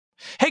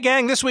Hey,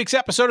 gang, this week's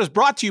episode is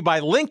brought to you by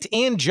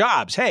LinkedIn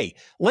Jobs. Hey,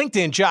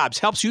 LinkedIn Jobs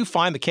helps you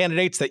find the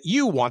candidates that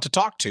you want to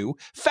talk to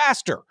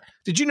faster.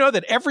 Did you know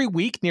that every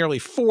week, nearly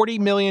 40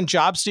 million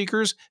job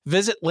seekers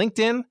visit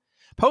LinkedIn?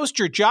 Post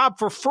your job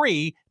for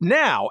free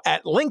now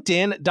at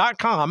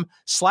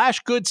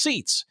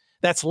linkedin.com/goodseats.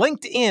 That's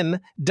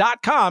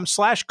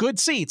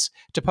linkedin.com/goodseats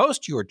to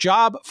post your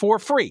job for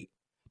free.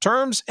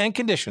 Terms and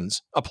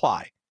conditions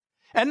apply.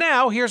 And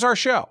now, here's our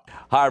show.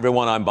 Hi,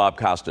 everyone. I'm Bob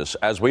Costas.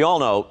 As we all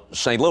know,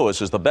 St.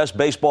 Louis is the best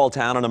baseball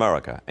town in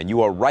America, and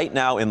you are right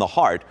now in the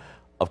heart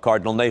of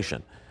Cardinal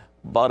Nation.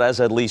 But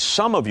as at least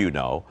some of you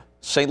know,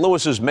 St.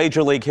 Louis's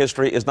Major League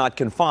history is not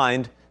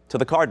confined to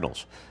the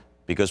Cardinals.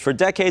 Because for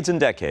decades and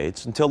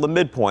decades, until the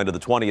midpoint of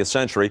the 20th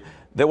century,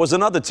 there was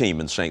another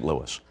team in St.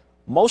 Louis.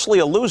 Mostly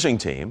a losing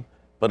team,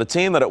 but a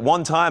team that at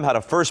one time had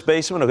a first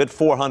baseman who hit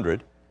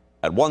 400,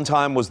 at one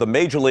time was the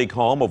Major League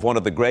home of one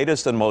of the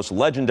greatest and most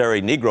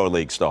legendary Negro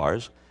League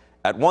stars,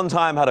 at one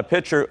time had a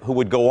pitcher who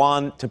would go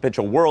on to pitch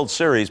a World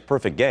Series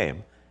perfect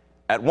game.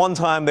 At one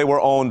time they were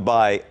owned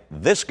by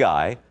this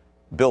guy,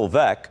 Bill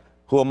Veeck,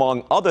 who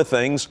among other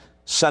things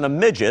sent a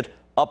midget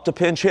up to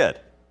pinch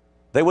hit.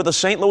 They were the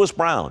St. Louis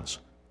Browns,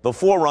 the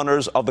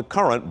forerunners of the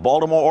current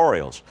Baltimore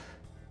Orioles.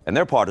 And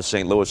they're part of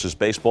St. Louis's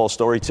baseball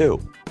story too.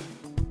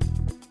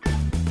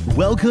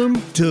 Welcome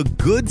to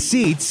Good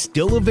Seats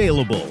Still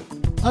Available,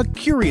 a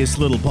curious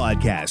little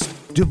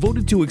podcast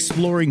devoted to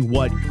exploring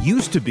what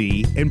used to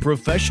be in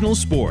professional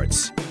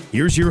sports.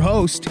 Here's your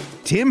host,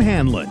 Tim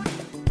Hanlon.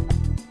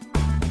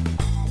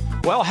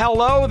 Well,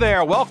 hello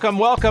there. Welcome.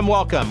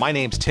 My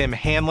name's Tim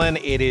Hanlon.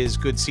 It is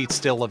Good Seats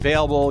Still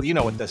Available. You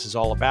know what this is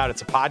all about.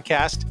 It's a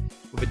podcast.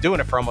 We've been doing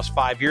it for almost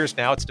 5 years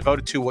now. It's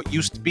devoted to what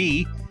used to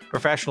be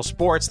professional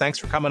sports. Thanks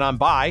for coming on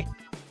by.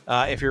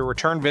 If you're a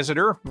return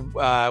visitor,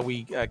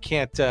 we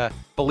can't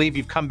believe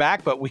you've come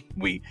back, but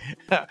we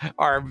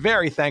are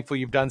very thankful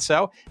you've done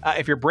so.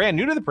 If you're brand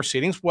new to the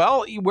proceedings,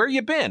 well, where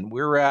you been?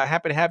 We're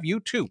happy to have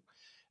you too.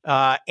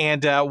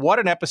 And what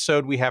an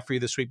episode we have for you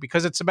this week,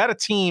 because it's about a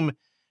team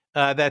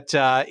that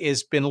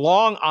has been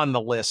long on the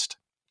list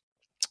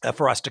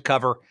for us to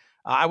cover.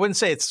 I wouldn't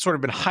say it's sort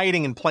of been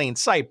hiding in plain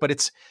sight, but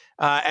it's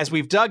as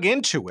we've dug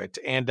into it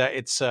and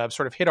it's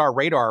sort of hit our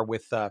radar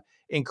with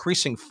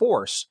increasing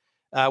force.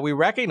 We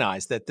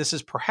recognize that this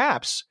is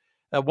perhaps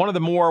one of the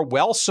more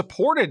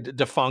well-supported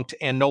defunct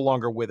and no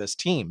longer with us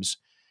teams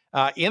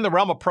in the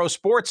realm of pro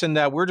sports. And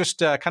we're just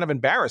kind of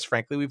embarrassed,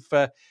 frankly. We've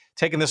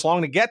taken this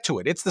long to get to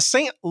it. It's the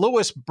St.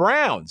 Louis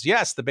Browns.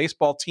 Yes, the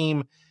baseball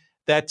team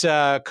that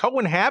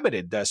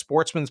co-inhabited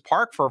Sportsman's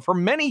Park for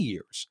many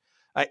years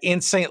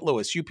in St.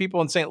 Louis. You people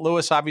in St.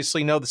 Louis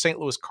obviously know the St.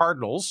 Louis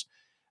Cardinals.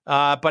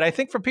 But I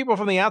think for people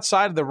from the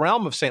outside of the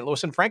realm of St.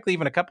 Louis, and frankly,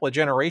 even a couple of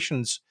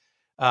generations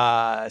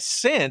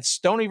since,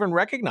 don't even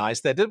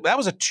recognize that that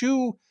was a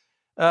two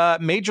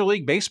Major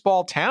League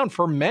Baseball town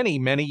for many,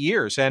 many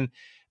years. And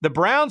the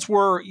Browns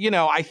were,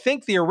 I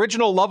think the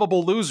original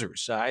lovable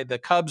losers. The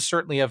Cubs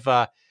certainly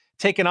have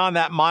taken on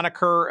that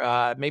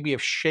moniker, maybe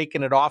have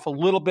shaken it off a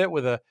little bit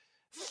with a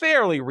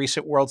fairly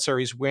recent World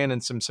Series win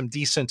and some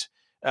decent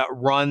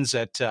runs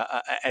at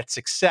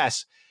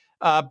success.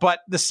 But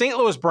the St.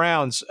 Louis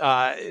Browns,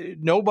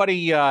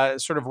 nobody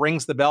sort of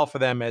rings the bell for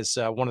them as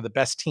one of the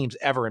best teams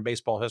ever in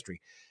baseball history.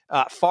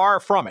 Far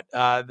from it.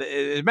 As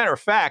a matter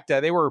of fact,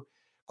 they were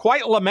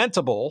quite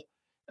lamentable,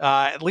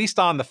 at least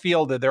on the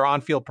field, their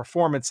on-field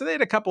performance. So they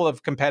had a couple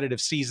of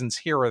competitive seasons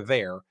here or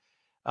there.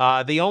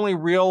 The only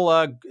real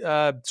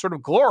sort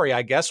of glory,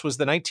 I guess, was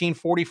the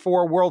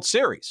 1944 World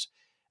Series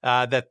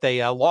that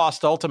they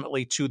lost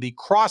ultimately to the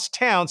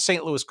crosstown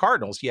St. Louis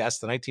Cardinals. Yes,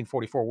 the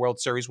 1944 World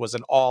Series was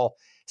an all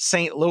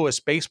St. Louis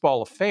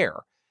baseball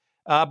affair.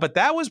 But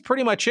that was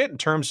pretty much it in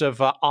terms of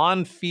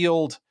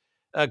on-field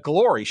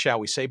glory, shall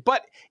we say.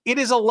 But it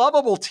is a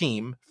lovable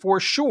team for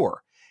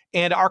sure.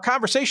 And our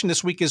conversation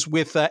this week is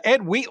with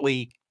Ed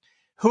Wheatley,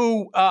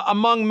 who,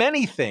 among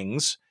many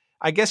things,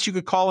 I guess you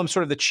could call him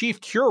sort of the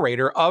chief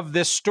curator of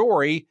this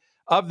story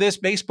of this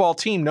baseball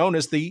team known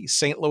as the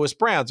St. Louis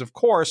Browns. Of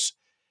course,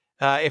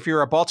 if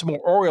you're a Baltimore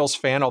Orioles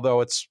fan,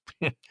 although it's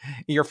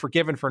you're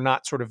forgiven for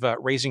not sort of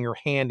raising your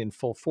hand in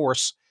full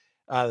force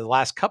the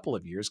last couple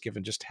of years,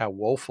 given just how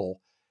woeful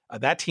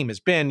that team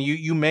has been.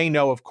 You may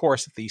know, of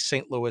course, that the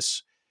St.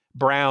 Louis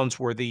Browns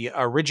were the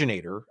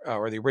originator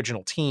or the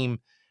original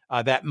team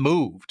that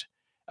moved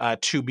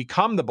to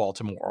become the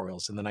Baltimore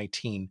Orioles in the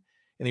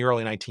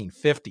early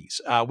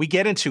 1950s. We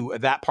get into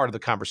that part of the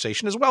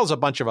conversation as well as a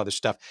bunch of other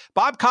stuff.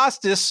 Bob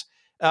Costas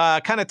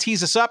kind of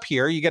tease us up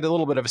here. You get a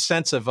little bit of a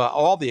sense of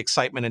all the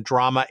excitement and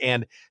drama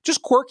and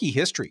just quirky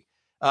history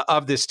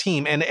of this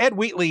team. And Ed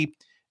Wheatley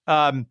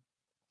will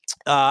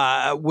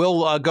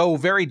go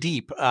very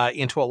deep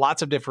into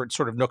lots of different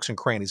sort of nooks and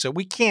crannies. So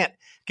we can't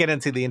get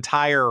into the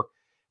entire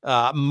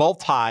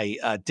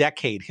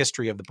multi-decade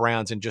history of the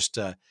Browns in just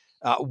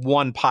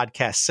one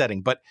podcast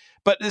setting. But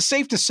it's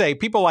safe to say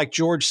people like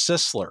George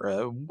Sisler,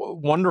 a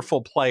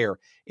wonderful player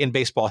in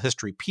baseball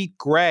history, Pete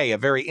Gray, a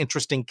very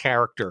interesting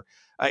character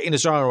in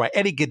his own way,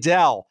 Eddie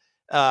Goodell,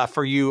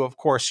 for you, of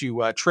course,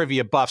 you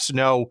trivia buffs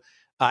know,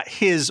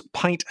 his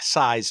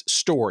pint-sized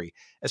story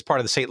as part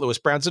of the St. Louis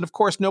Browns. And of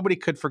course, nobody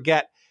could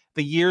forget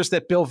the years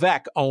that Bill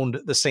Veeck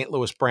owned the St.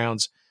 Louis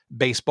Browns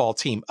baseball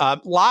team.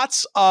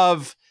 Lots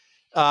of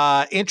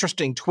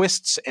interesting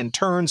twists and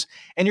turns,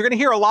 and you're going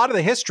to hear a lot of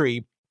the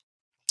history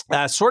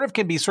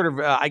can be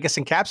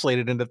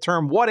encapsulated in the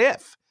term "what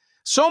if."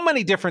 So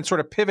many different sort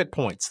of pivot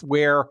points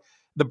where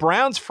the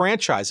Browns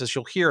franchise, as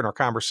you'll hear in our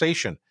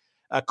conversation,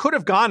 could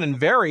have gone in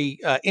very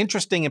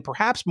interesting and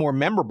perhaps more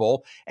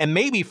memorable and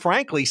maybe,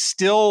 frankly,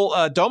 still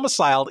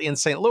domiciled in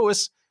St.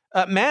 Louis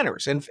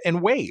manners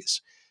and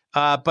ways.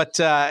 But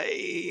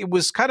it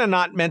was kind of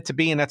not meant to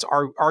be, and that's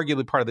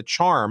arguably part of the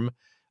charm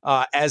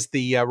as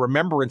the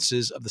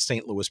remembrances of the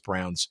St. Louis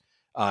Browns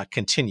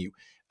continue.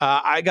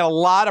 I got a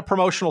lot of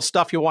promotional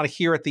stuff you'll want to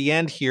hear at the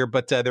end here,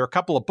 but there are a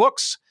couple of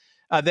books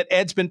that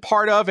Ed's been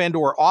part of and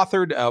or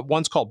authored.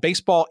 One's called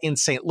Baseball in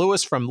St.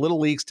 Louis, From Little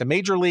Leagues to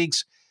Major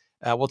Leagues.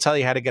 We'll tell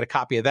you how to get a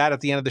copy of that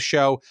at the end of the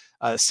show.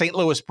 St.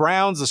 Louis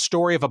Browns, the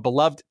story of a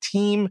beloved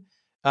team,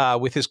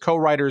 with his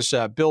co-writers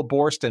Bill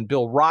Borst and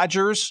Bill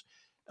Rogers.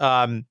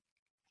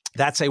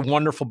 That's a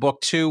wonderful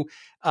book, too.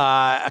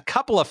 A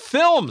couple of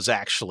films,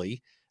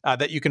 actually,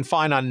 that you can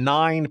find on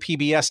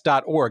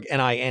 9pbs.org,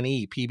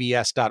 N-I-N-E,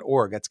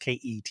 pbs.org. That's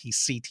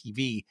KETC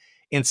TV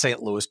in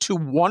St. Louis. Two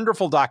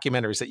wonderful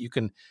documentaries that you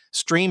can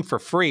stream for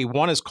free.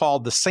 One is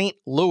called The St.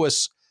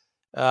 Louis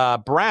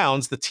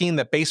Browns, the team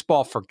that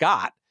baseball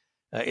forgot.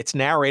 It's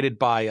narrated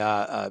by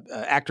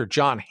actor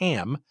John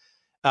Hamm.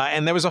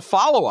 And there was a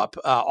follow-up,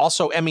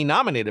 also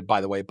Emmy-nominated, by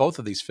the way, both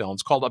of these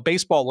films, called A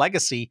Baseball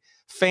Legacy,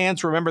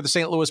 Fans Remember the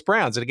St. Louis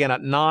Browns. And again,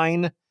 at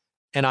 9,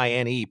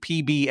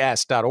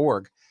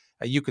 pbs.org,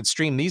 you can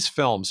stream these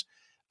films.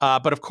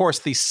 But, of course,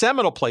 the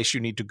seminal place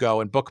you need to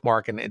go and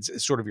bookmark, and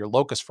it's sort of your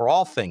locus for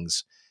all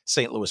things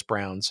St. Louis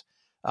Browns,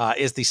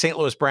 is the St.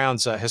 Louis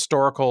Browns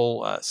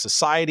Historical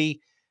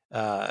Society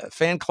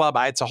fan club.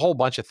 It's a whole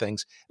bunch of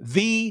things.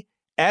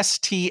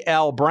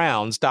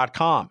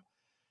 TheSTLBrowns.com.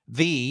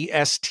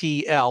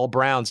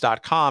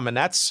 TheSTLBrowns.com. And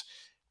that's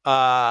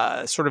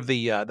sort of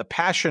the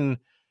passion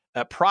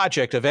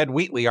project of Ed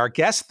Wheatley, our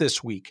guest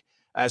this week,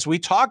 as we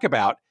talk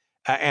about,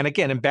 and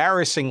again,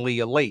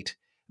 embarrassingly late,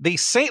 the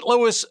St.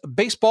 Louis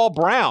Baseball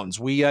Browns.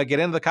 We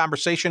get into the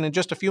conversation in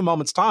just a few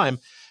moments' time. A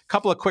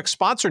couple of quick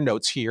sponsor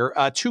notes here.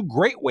 Two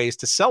great ways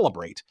to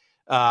celebrate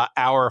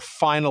our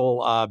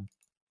final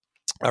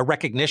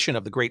recognition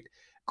of the great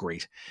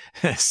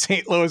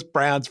St. Louis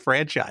Browns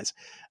franchise.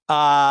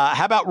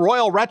 How about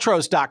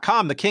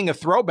RoyalRetros.com, the king of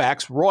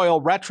throwbacks,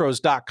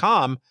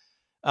 RoyalRetros.com.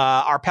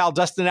 Our pal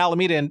Dustin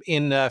Alameda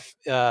in I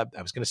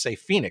was going to say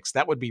Phoenix.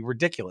 That would be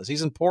ridiculous.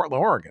 He's in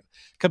Portland, Oregon.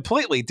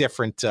 Completely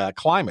different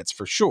climates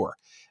for sure.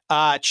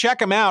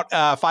 Check him out.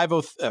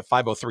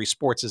 503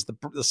 Sports is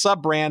the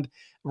sub-brand.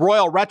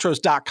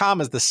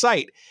 RoyalRetros.com is the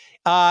site.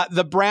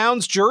 The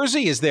Browns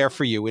jersey is there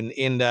for you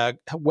in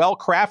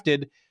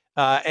well-crafted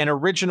and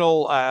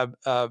original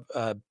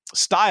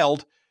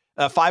styled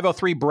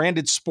 503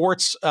 branded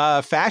sports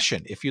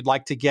fashion, if you'd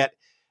like to get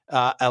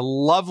a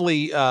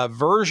lovely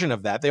version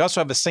of that. They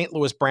also have a St.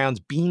 Louis Browns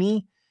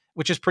beanie,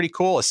 which is pretty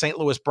cool, a St.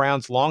 Louis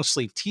Browns long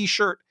sleeve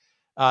T-shirt.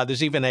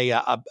 There's even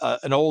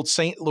an old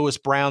St. Louis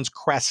Browns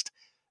crest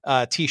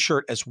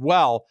T-shirt as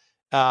well.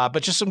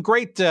 But just some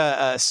great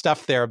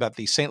stuff there about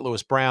the St.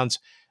 Louis Browns.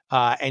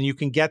 And you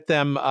can get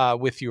them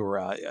with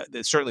your,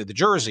 certainly the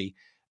jersey,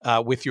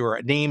 with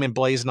your name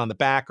emblazoned on the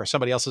back or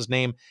somebody else's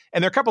name.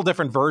 And there are a couple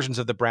different versions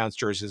of the Browns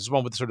jerseys. There's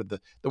one with sort of the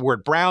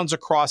word Browns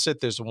across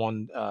it. There's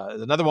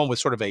another one with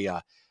sort of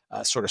a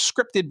sort of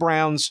scripted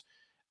Browns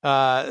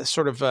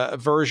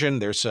version.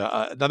 There's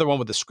another one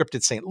with the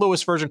scripted St.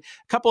 Louis version.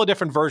 A couple of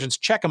different versions.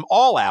 Check them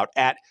all out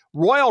at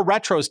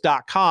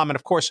RoyalRetros.com. And,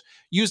 of course,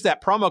 use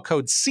that promo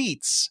code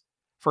SEATS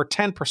for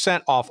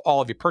 10% off all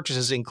of your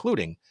purchases,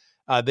 including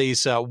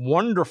these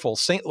wonderful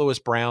St. Louis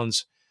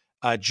Browns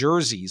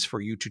jerseys for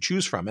you to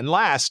choose from. And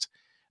last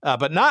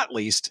but not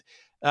least,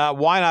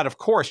 why not, of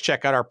course,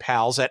 check out our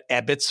pals at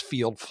Ebbets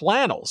Field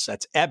Flannels.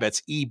 That's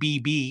Ebbets,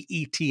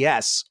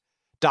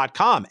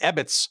 EBBETS.com,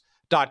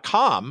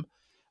 Ebbets.com.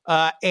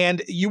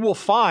 And you will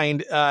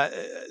find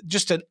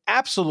just an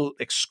absolute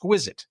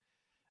exquisite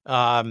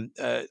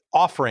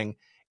offering.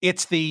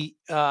 It's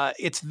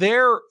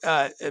their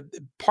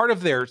part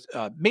of their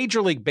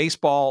Major League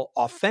Baseball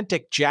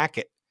Authentic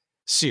Jacket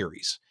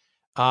series.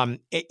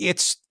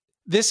 It's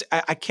this,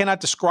 I cannot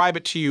describe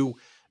it to you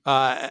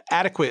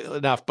adequate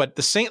enough, but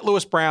the St.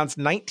 Louis Browns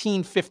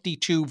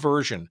 1952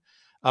 version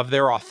of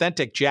their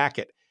authentic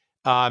jacket,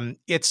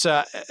 it's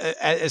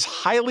as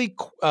highly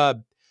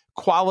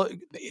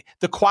quality.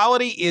 The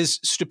quality is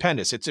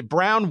stupendous. It's a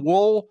brown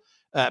wool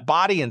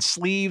body and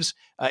sleeves.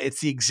 It's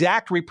the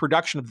exact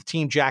reproduction of the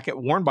team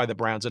jacket worn by the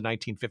Browns in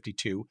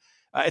 1952.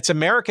 It's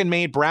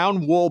American-made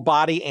brown wool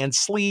body and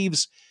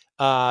sleeves.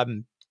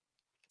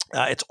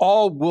 It's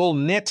all wool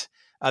knit.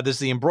 There's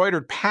the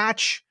embroidered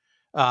patch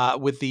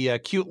with the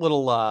cute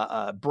little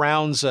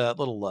Browns, what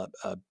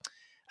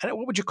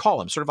would you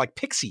call him? Sort of like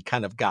pixie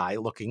kind of guy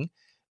looking.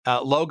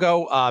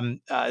 logo,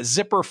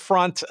 zipper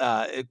front,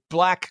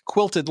 black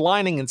quilted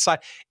lining inside.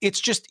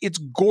 It's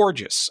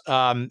gorgeous.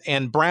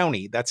 And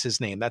Brownie, that's his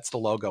name. That's the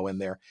logo in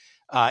there,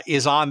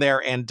 is on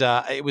there. And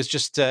it was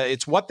just,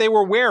 it's what they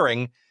were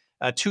wearing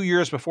 2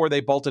 years before they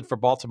bolted for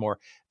Baltimore.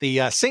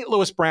 The St.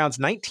 Louis Browns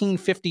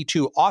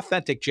 1952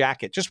 authentic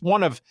jacket, just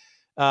one of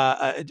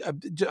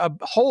a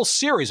whole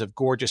series of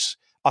gorgeous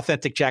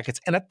authentic jackets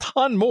and a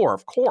ton more,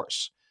 of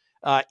course,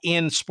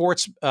 in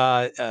sports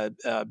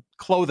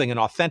clothing and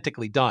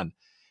authentically done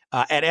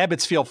at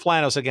Ebbets Field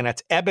Flannels. Again,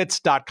 that's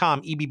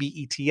Ebbets.com,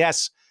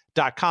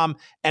 EBBETS.com.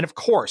 And of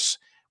course,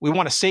 we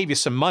want to save you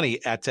some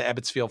money at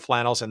Ebbets Field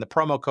Flannels, and the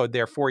promo code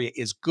there for you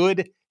is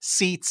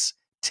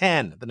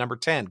GoodSeats10, the number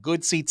 10,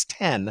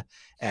 GoodSeats10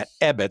 at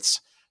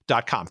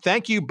Ebbets.com.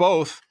 Thank you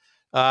both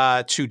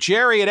to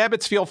Jerry at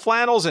Ebbets Field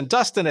Flannels and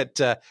Dustin at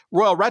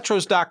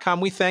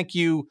RoyalRetros.com. We thank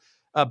you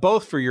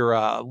both for your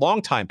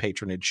longtime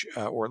patronage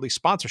or at least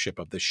sponsorship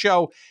of the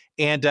show.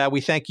 And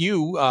we thank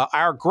you,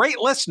 our great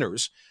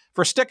listeners,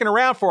 for sticking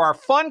around for our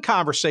fun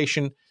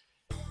conversation.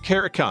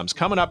 Here it comes,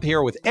 coming up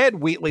here with Ed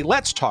Wheatley.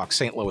 Let's talk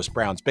St. Louis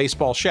Browns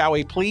baseball, shall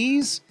we?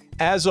 Please,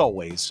 as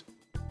always,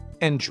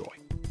 enjoy.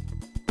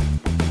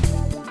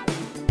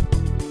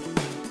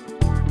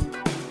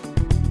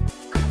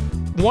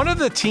 One of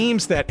the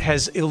teams that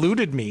has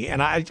eluded me,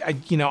 and I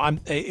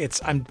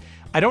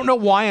don't know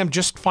why I'm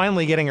just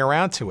finally getting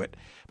around to it,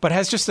 but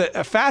has just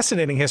a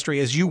fascinating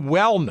history, as you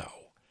well know,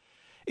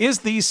 is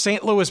these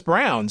St. Louis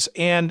Browns.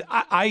 And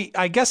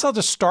I guess I'll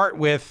just start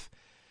with,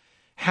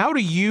 how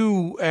did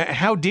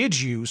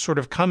you sort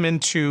of come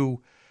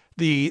into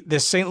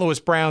this St. Louis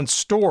Browns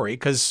story?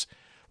 Because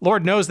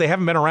Lord knows they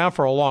haven't been around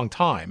for a long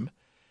time.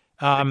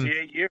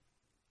 58 years.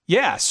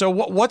 Yeah. So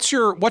what's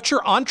your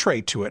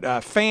entree to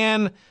it?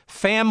 Fan,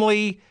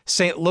 family,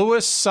 St.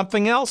 Louis,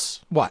 something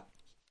else? What?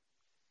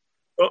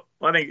 Well,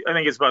 I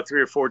think it's about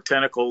 3 or 4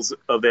 tentacles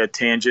of that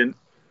tangent.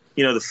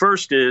 The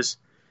first is,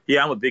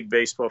 I'm a big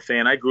baseball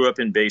fan. I grew up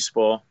in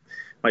baseball.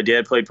 My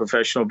dad played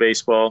professional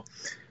baseball.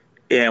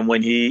 And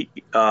when he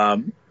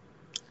no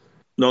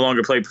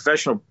longer played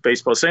professional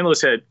baseball, St. Louis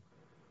had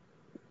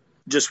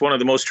just one of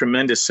the most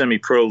tremendous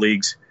semi-pro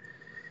leagues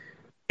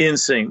in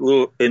St.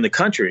 Louis, in the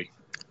country.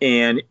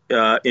 And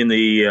in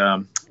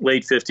the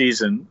late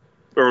 50s and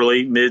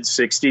early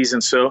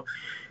mid-60s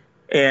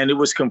and it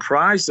was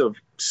comprised of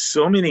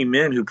so many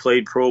men who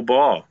played pro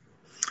ball.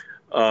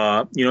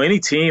 Any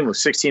team of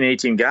 16,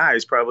 18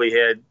 guys probably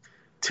had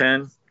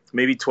 10,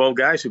 maybe 12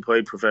 guys who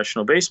played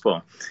professional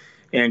baseball.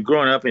 And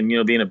growing up and,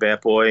 being a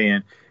bat boy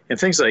and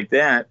things like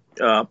that,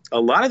 a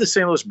lot of the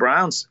St. Louis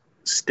Browns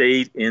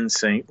stayed in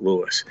St.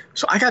 Louis.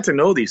 So I got to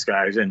know these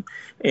guys and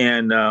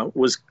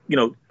was,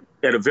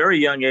 at a very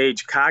young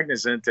age,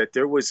 cognizant that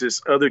there was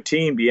this other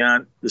team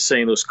beyond the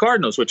St. Louis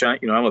Cardinals, which I'm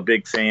a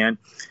big fan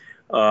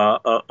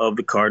of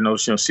the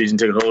Cardinals. Season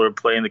ticket holder,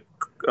 playing the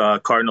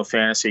Cardinal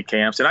fantasy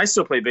camps, and I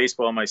still play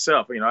baseball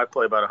myself. I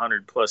play about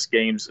 100+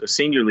 games of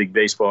senior league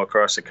baseball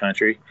across the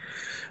country.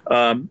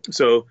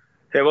 So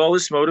have all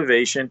this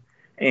motivation,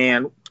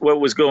 and what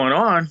was going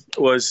on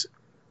was,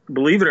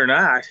 believe it or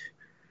not,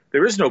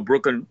 there is no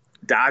Brooklyn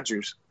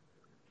Dodgers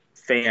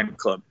fan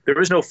club.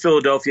 There is no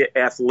Philadelphia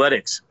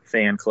Athletics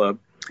fan club.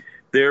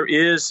 There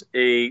is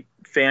a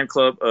fan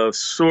club of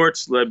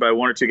sorts led by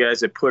 1 or 2 guys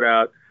that put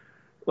out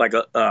like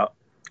a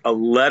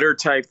letter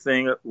type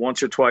thing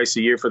once or twice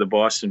a year for the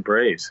Boston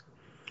Braves.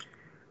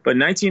 But in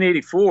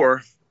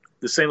 1984,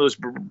 the St. Louis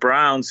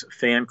Browns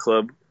fan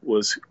club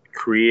was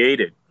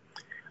created.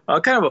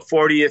 Kind of a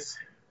 40th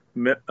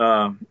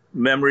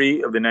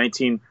memory of the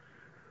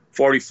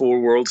 1944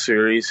 World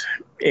Series.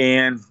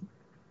 And,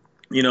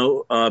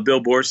 Bill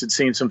Borst had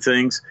seen some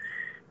things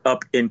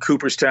up in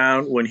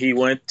Cooperstown when he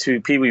went to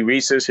Pee Wee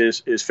Reese's,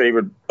 his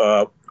favorite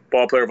ball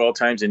player of all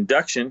time's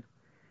induction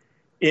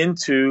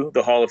into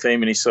the Hall of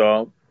Fame, and he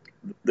saw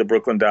the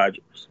Brooklyn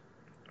Dodgers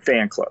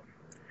fan club.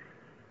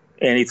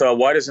 And he thought,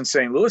 why doesn't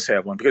St. Louis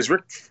have one? Because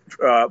Rick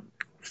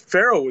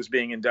Faro was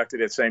being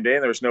inducted that same day,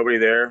 and there was nobody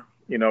there,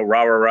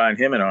 rah, rah, rah, and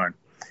him and on.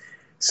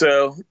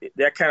 So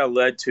that kind of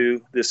led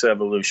to this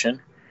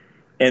evolution.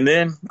 And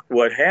then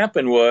what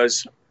happened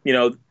was,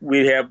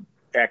 we'd have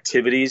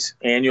activities,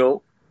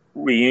 annual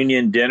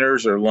reunion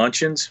dinners or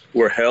luncheons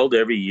were held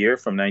every year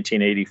from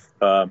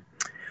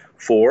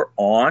 1984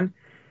 on.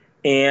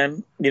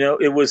 And,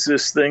 it was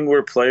this thing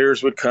where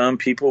players would come,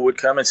 people would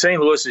come. And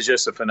St. Louis is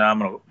just a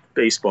phenomenal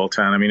baseball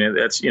town. I mean,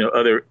 that's,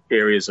 other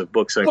areas of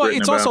books I've written about. Well,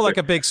 it's also like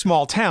a big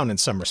small town in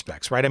some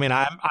respects, right? I mean,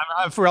 I'm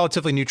a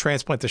relatively new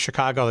transplant to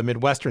Chicago, the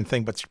Midwestern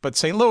thing, but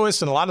St.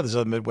 Louis and a lot of these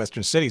other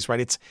Midwestern cities,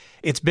 right?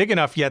 It's big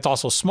enough, yet it's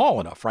also small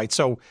enough, right?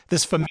 So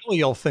this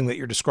familial thing that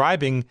you're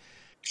describing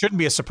shouldn't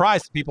be a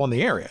surprise to people in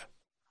the area.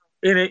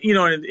 And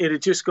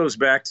it just goes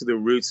back to the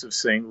roots of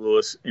St.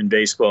 Louis in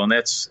baseball. And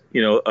that's,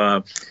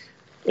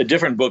 a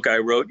different book I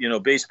wrote,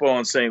 Baseball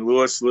in St.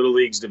 Louis, Little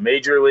Leagues to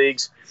Major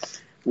Leagues,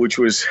 which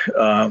was,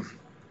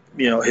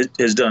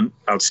 has done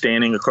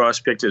outstanding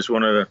across, picked as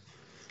one of the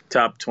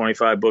top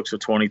 25 books of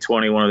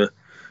 2020, one of the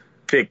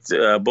picked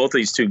both of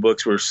these two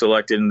books were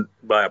selected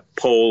by a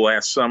poll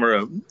last summer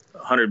of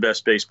 100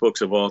 best base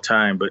books of all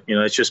time. But,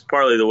 it's just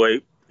partly the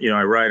way,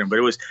 I write them.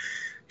 But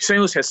St.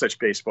 Louis has such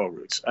baseball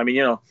roots. I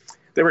mean,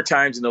 there were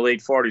times in the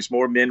late 40s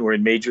more men were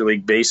in Major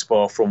League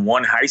Baseball from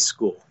one high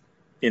school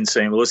in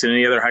St. Louis than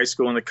any other high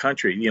school in the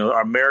country.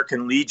 Our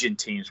American Legion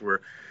teams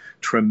were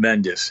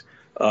tremendous.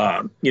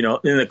 In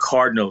the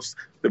Cardinals,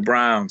 the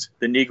Browns,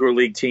 the Negro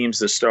League teams,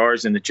 the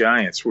Stars and the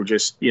Giants were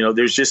just,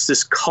 there's just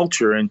this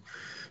culture and,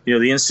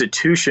 the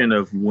institution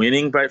of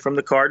winning from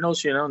the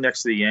Cardinals,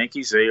 next to the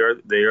Yankees, they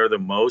are the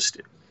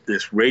most.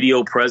 This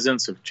radio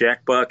presence of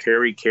Jack Buck,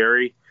 Harry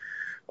Carey,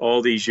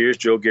 all these years.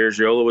 Joe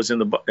Garagiola was in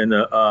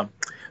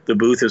the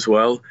booth as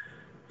well.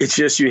 It's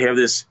just you have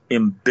this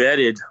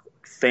embedded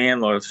fan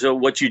love. So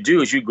what you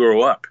do is you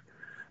grow up.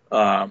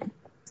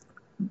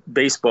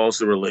 Baseball's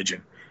the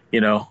religion.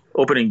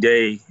 Opening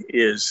day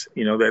is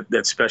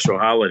that special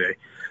holiday,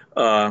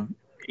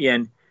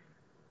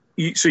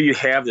 so you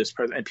have this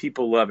present, and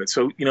people love it.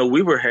 So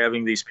we were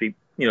having these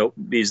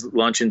these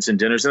luncheons and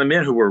dinners, and the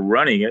men who were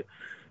running it,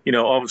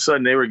 all of a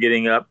sudden they were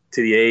getting up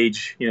to the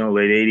age,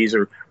 late 80s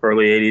or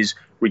early 80s,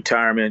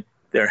 retirement,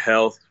 their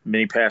health,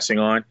 many passing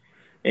on.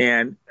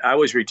 And I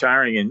was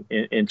retiring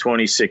in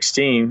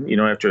 2016,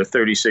 after a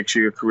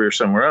 36-year career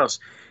somewhere else.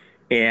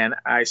 And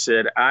I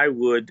said I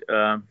would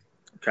kind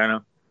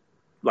of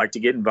like to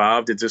get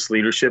involved at this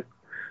leadership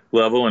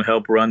level and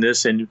help run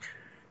this. And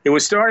it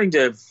was starting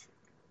to,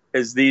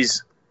 as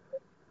these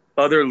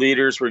other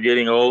leaders were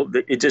getting old,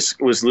 it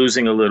just was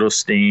losing a little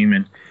steam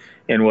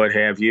and what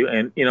have you.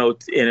 And, and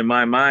in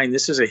my mind,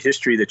 this is a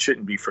history that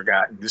shouldn't be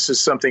forgotten. This is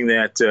something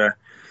that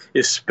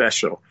is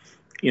special.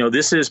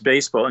 This is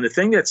baseball. And the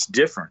thing that's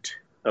different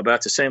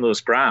about the St. Louis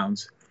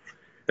Browns,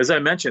 as I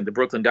mentioned, the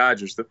Brooklyn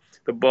Dodgers,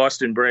 the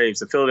Boston Braves,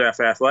 the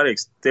Philadelphia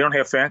Athletics, they don't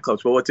have fan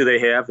clubs. Well, what do they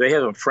have? They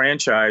have a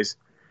franchise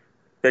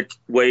that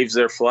waves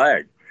their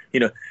flag.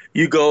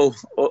 You go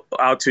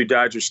out to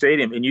Dodger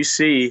Stadium and you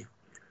see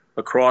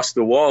across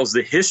the walls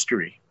the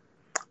history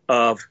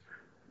of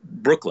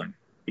Brooklyn,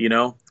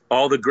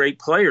 all the great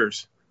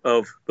players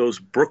of those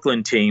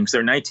Brooklyn teams,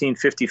 their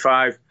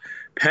 1955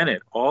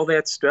 pennant, all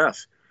that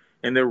stuff,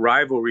 and their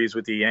rivalries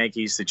with the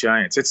Yankees, the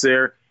Giants. It's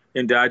there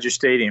in Dodger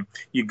Stadium.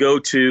 You go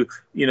to,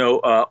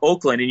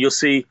 Oakland and you'll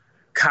see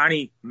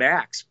Connie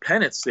Mack's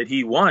pennants that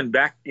he won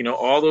back,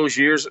 all those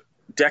years,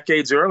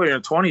 decades earlier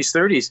in the 20s,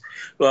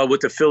 30s,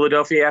 with the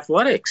Philadelphia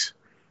Athletics.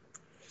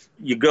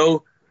 You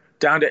go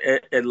down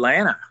to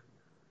Atlanta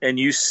and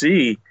you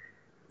see,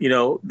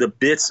 the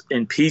bits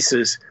and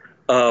pieces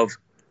of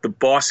the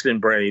Boston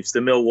Braves,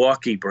 the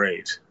Milwaukee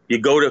Braves. You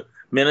go to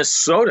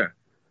Minnesota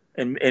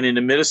and in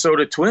the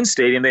Minnesota Twin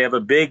Stadium, they have a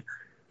big,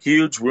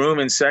 huge room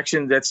and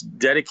section that's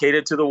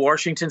dedicated to the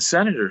Washington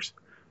Senators.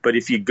 But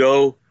if you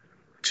go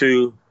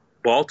to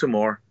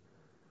Baltimore,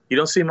 you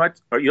don't see much,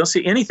 or you don't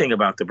see anything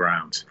about the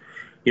Browns.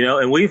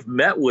 And we've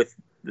met with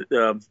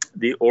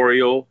the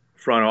Oriole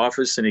front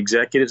office and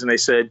executives, and they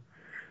said,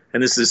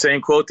 and this is the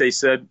same quote they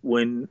said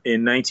when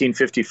in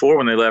 1954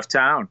 when they left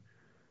town,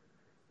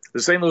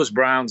 the St. Louis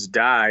Browns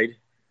died.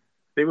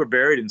 They were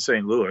buried in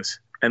St. Louis,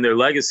 and their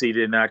legacy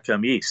did not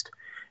come east.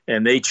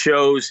 And they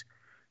chose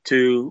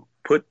to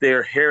put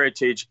their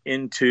heritage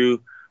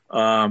into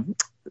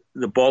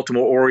the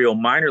Baltimore Oriole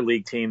minor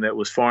league team that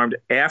was formed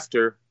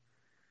after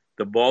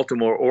the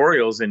Baltimore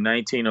Orioles in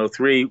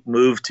 1903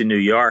 moved to New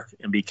York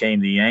and became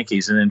the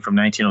Yankees. And then from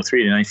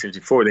 1903 to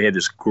 1954, they had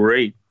this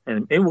great,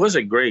 and it was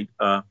a great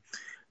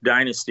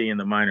dynasty in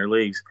the minor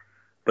leagues.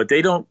 But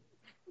they don't,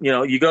 you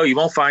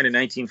won't find a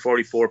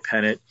 1944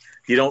 pennant.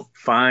 You don't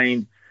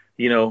find,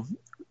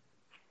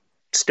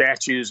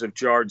 statues of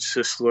George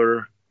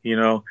Sisler,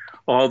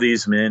 all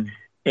these men.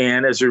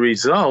 And as a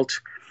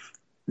result,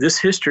 this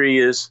history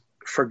is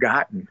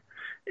forgotten.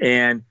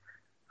 And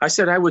I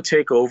said I would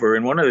take over.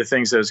 And one of the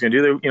things I was going to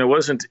do, there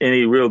wasn't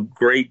any real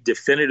great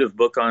definitive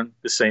book on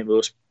the St.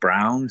 Louis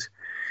Browns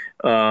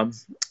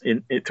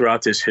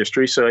throughout this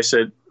history. So I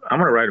said, I'm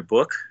going to write a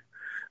book.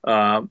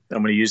 I'm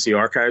going to use the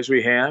archives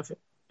we have,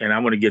 and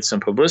I'm going to get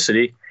some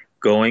publicity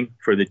going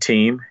for the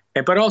team.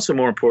 But also,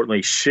 more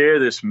importantly, share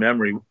this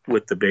memory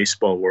with the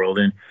baseball world.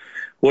 And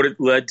what it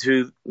led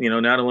to,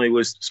 not only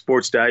was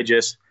Sports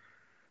Digest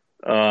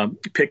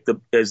picked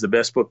as the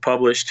best book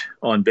published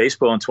on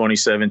baseball in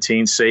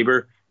 2017,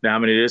 SABR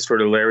nominated us for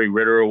the Larry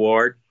Ritter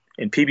Award,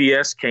 and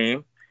PBS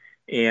came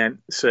and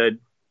said,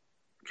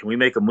 can we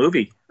make a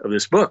movie of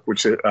this book,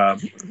 which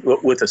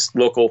with a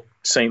local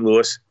St.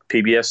 Louis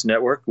PBS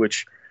network,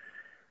 which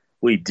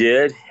we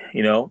did,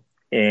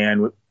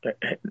 and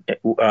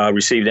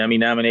received Emmy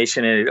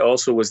nomination. And it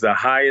also was the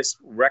highest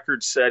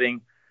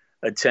record-setting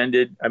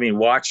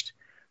watched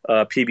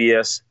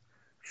PBS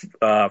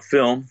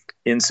film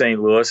in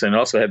St. Louis, and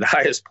also had the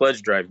highest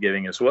pledge drive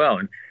giving as well.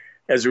 And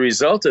as a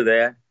result of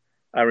that,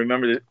 I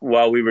remember that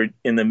while we were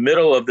in the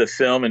middle of the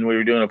film and we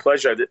were doing a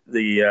pledge drive,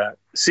 the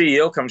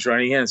CEO comes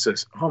running in and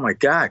says, "Oh my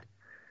God,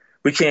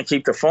 we can't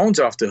keep the phones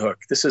off the hook.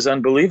 This is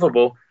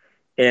unbelievable."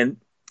 And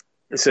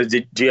I said,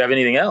 "Do you have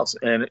anything else?"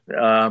 And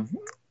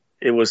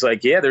it was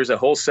like, yeah, there's a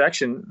whole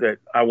section that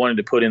I wanted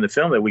to put in the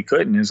film that we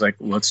couldn't. It's like,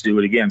 let's do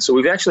it again. So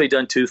we've actually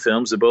done 2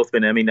 films. They've both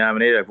been Emmy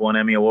nominated. I've won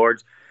Emmy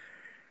awards.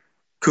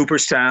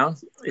 Cooperstown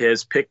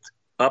has picked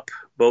up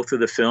both of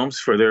the films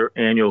for their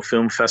annual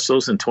film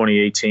festivals in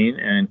 2018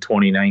 and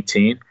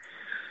 2019.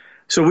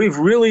 So we've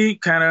really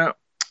kind of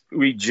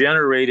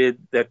regenerated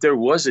that there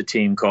was a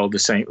team called the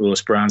St.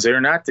 Louis Browns. They're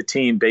not the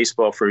team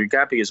baseball for you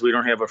got because we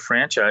don't have a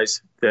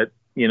franchise that,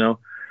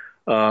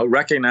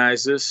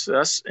 recognizes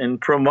us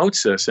and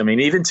promotes us. I mean,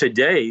 even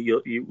today,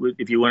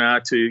 if you went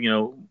out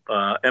to,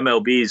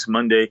 MLB's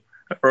Monday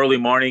early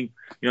morning,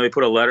 they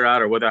put a letter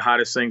out or what the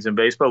hottest things in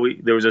baseball.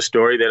 There was a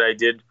story that I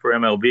did for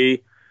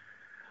MLB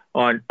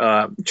on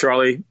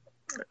Charlie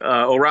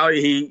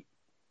O'Reilly.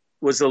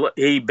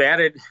 He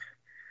batted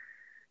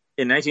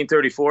in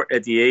 1934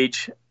 at the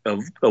age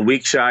of a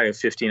week shy of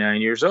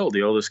 59 years old,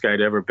 the oldest guy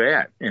to ever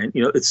bat. And,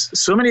 it's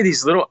so many of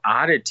these little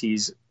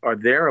oddities are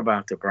there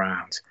about the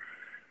Browns.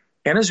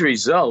 And as a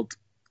result,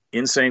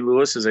 in St.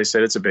 Louis, as I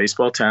said, it's a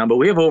baseball town, but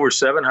we have over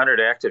 700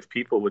 active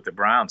people with the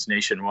Browns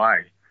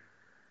nationwide.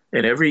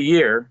 And every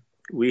year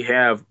we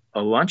have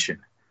a luncheon,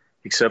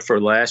 except for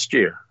last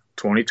year,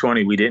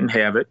 2020, we didn't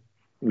have it.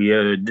 We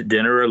had a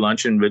dinner or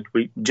luncheon, but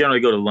we generally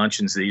go to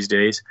luncheons these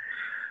days.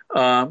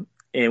 And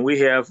we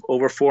have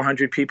over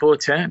 400 people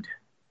attend.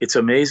 It's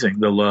amazing,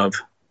 the love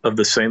of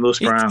the St. Louis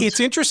Browns. It's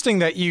interesting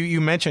that you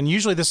mentioned,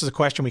 usually this is a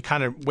question we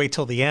kind of wait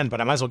till the end,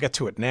 but I might as well get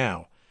to it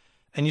now.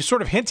 And you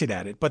sort of hinted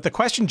at it, but the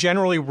question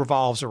generally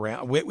revolves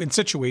around, in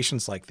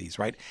situations like these,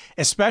 right?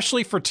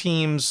 Especially for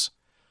teams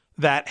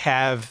that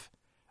have,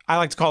 I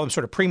like to call them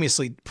sort of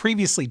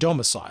previously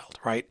domiciled,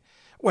 right?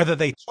 Whether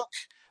they took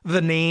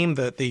the name,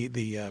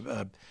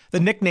 the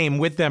nickname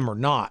with them or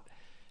not.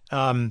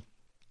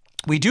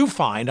 We do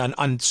find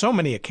on so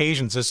many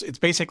occasions, it's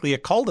basically a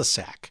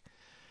cul-de-sac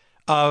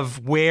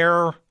of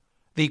where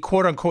the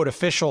quote unquote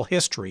official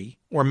history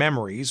or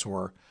memories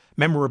or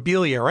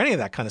memorabilia or any of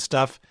that kind of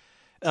stuff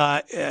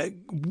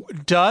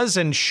does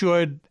and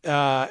should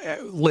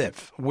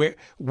live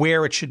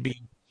where it should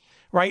be,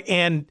 right?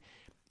 And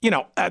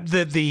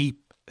the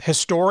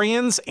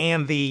historians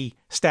and the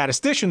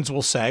statisticians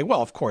will say,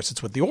 well, of course,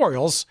 it's with the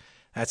Orioles.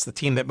 That's the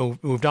team that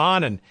moved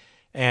on, and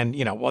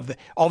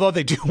although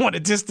they do want to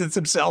distance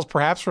themselves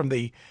perhaps from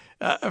the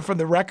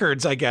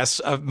records, I guess,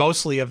 of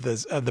mostly of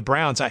the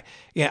Browns. I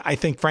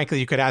think frankly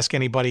you could ask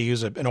anybody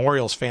who's an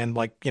Orioles fan,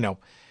 like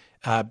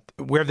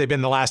where have they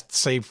been the last,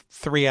 say,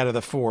 3 out of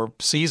the 4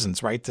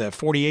 seasons, right?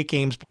 48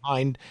 games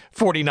behind,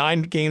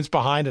 49 games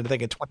behind, and I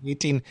think in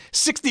 2018,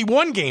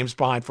 61 games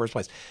behind first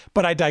place.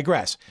 But I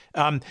digress.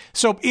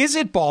 So is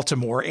it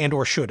Baltimore and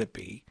or should it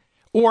be?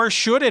 Or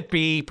should it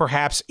be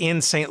perhaps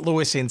in St.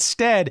 Louis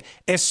instead,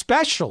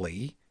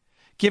 especially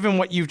given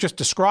what you've just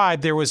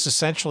described? There was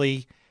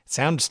essentially, it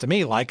sounds to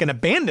me like an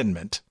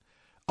abandonment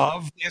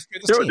of the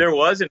team. There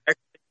was.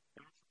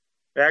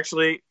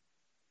 Actually,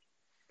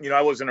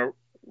 I wasn't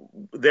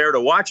there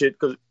to watch it,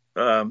 but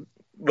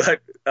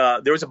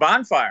there was a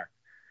bonfire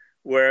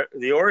where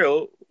the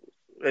Orioles,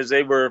 as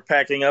they were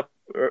packing up,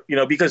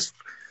 because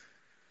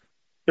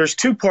there's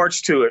 2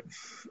 parts to it.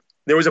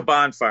 There was a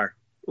bonfire.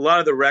 A lot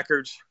of the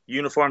records,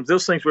 uniforms,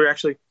 those things were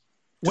actually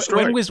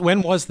destroyed.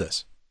 When was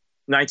this?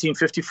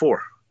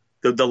 1954.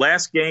 The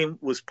last game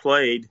was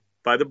played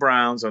by the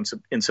Browns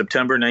in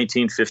September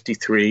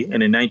 1953,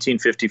 and in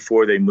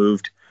 1954 they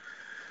moved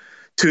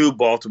to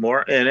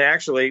Baltimore. And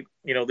actually,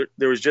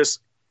 there was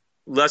just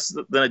less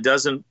than a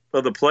dozen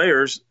of the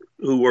players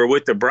who were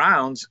with the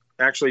Browns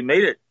actually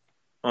made it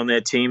on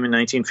that team in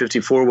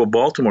 1954 with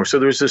Baltimore. So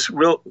there was this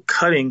real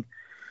cutting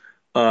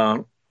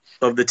of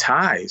the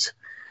ties.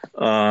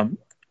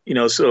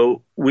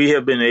 So we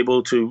have been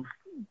able to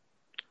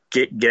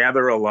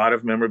gather a lot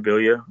of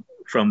memorabilia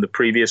from the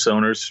previous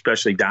owners,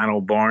 especially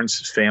Donald Barnes.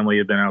 His family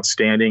had been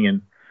outstanding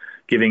in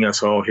giving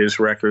us all his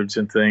records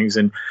and things.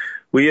 And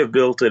we have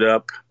built it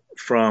up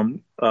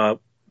from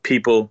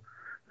people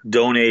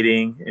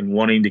donating and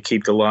wanting to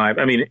keep it alive.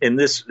 I mean, and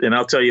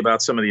I'll tell you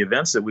about some of the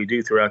events that we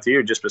do throughout the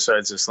year, just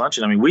besides this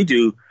luncheon. I mean, we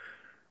do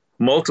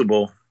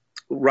multiple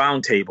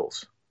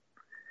roundtables.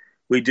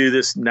 We do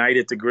this night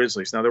at the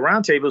Grizzlies. Now, the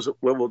roundtables,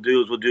 what we'll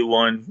do is we'll do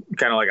one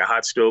kind of like a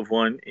hot stove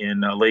one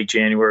in late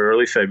January,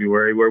 early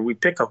February, where we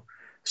pick a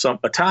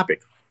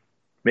topic.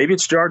 Maybe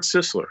it's George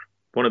Sisler,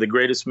 one of the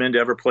greatest men to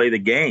ever play the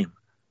game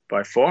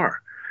by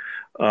far.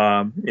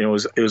 It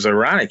was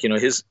ironic.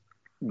 His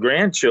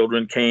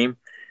grandchildren came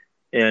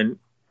and,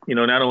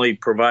 not only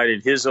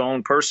provided his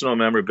own personal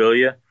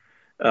memorabilia,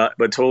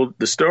 but told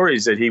the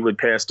stories that he would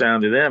pass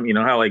down to them.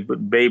 How like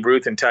Babe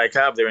Ruth and Ty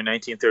Cobb there in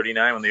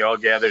 1939 when they all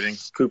gathered in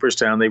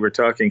Cooperstown, they were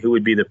talking who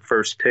would be the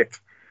first pick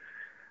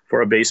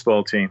for a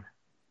baseball team.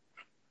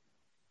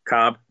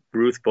 Cobb,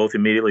 Ruth both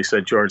immediately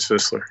said George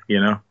Sisler,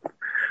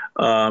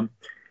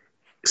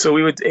 So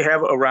we would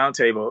have a round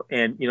table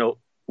and,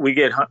 we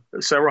get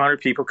several hundred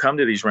people come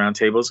to these round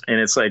tables, and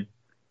it's like,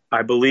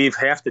 I believe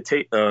half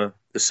the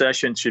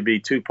session should be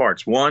 2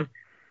 parts. One,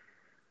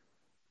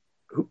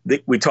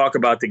 we talk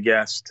about the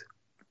guest,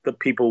 the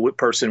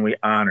person we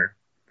honor.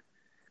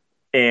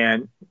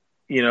 And,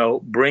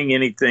 bring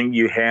anything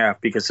you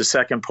have, because the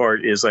second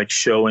part is like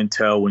show and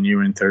tell when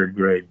you're in third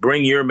grade.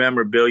 Bring your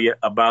memorabilia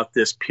about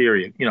this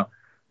period.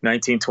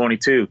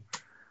 1922,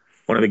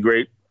 one of the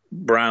great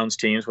Browns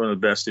teams, one of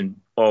the best in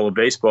all of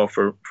baseball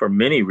for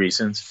many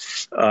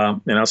reasons.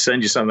 And I'll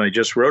send you something I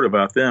just wrote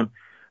about them.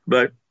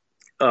 But,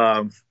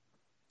 you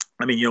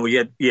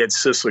had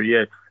Sisler. You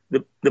had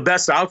the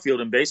best outfield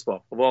in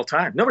baseball of all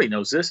time. Nobody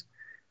knows this.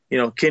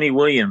 Kenny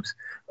Williams,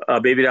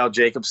 Baby Doll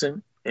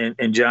Jacobson,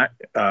 and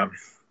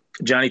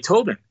Johnny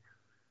Tobin.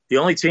 The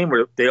only team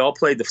where they all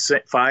played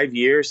the 5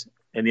 years,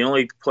 and the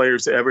only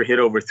players to ever hit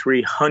over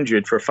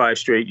 300 for 5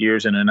 straight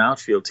years in an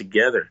outfield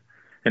together.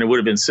 And it would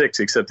have been 6,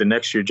 except the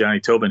next year Johnny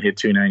Tobin hit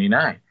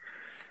 299.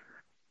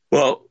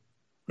 Well,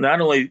 not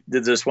only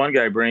did this one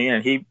guy bring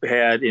in, he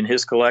had in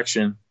his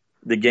collection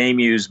the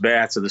game-used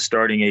bats of the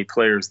starting 8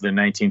 players of the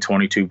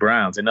 1922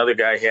 Browns. Another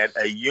guy had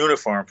a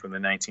uniform from the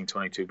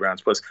 1922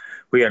 Browns. Plus,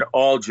 we had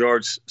all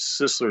George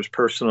Sisler's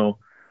personal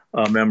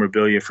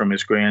memorabilia from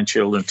his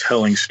grandchildren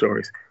telling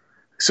stories.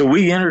 So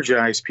we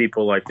energize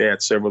people like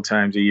that several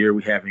times a year.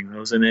 We're having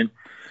those. And then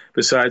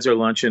besides our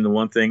luncheon, the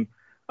one thing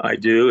I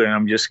do, and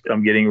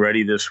I'm getting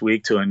ready this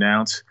week to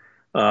announce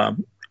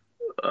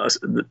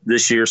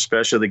this year's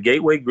special. The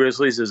Gateway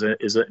Grizzlies is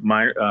a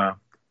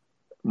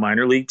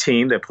minor league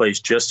team that plays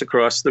just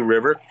across the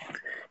river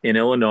in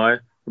Illinois,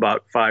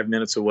 about 5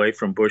 minutes away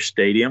from Busch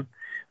Stadium.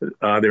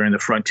 They're in the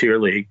Frontier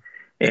League.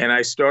 And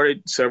I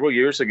started several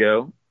years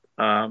ago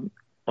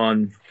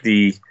on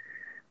the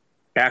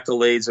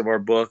accolades of our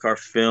book, our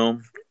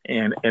film,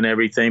 and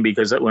everything,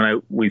 because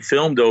when we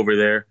filmed over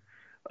there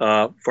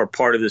for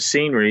part of the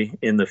scenery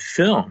in the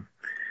film,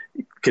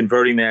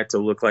 converting that to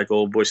look like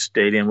old Busch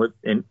Stadium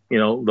the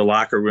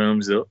locker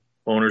rooms, the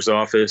owner's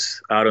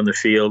office out on the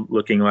field,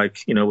 looking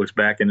like, was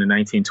back in the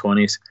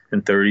 1920s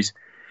and 30s.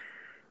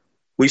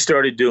 We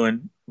started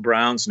doing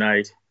Browns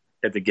night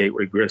at the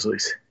Gateway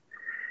Grizzlies.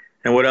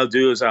 And what I'll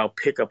do is I'll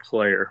pick a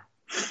player,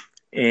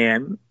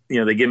 and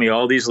they give me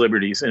all these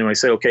liberties. And I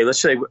say, okay,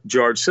 let's say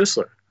George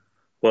Sisler.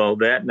 Well,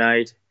 that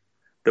night,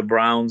 the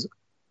Browns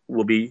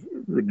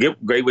the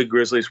Gateway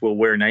Grizzlies will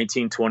wear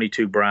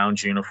 1922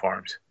 Browns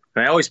uniforms.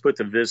 And I always put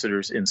the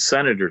visitors in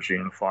Senators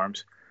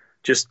uniforms,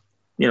 just,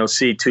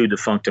 see 2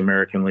 defunct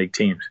American League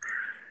teams.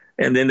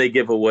 And then they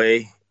give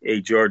away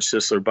a George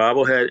Sisler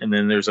bobblehead. And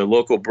then there's a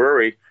local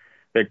brewery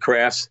that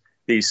crafts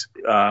these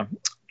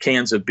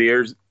cans of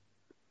beers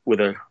with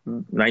a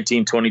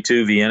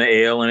 1922 Vienna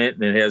Ale in it,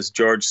 and it has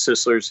George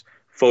Sisler's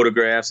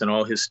photographs and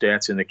all his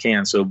stats in the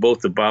can. So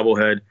both the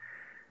bobblehead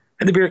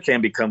and the beer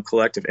can become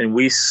collective, and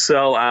we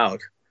sell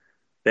out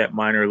that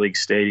minor league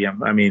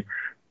stadium.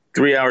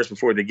 3 hours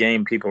before the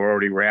game, people are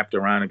already wrapped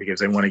around it because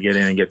they want to get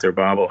in and get their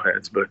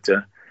bobbleheads. But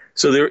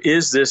so there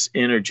is this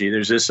energy,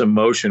 there's this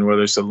emotion,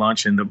 whether it's the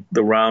lunch and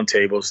the round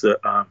tables,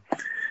 the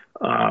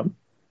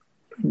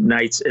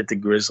nights at the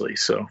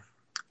Grizzlies. So.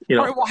 All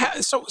right, well,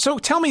 so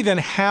tell me then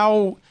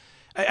how,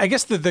 I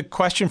guess the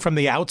question from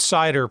the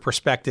outsider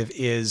perspective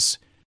is,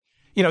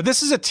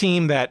 this is a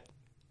team that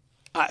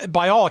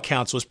by all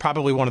accounts was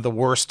probably one of the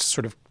worst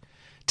sort of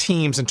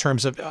teams in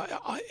terms of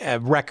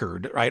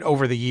record, right,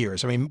 over the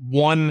years.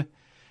 One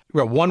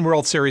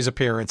World Series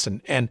appearance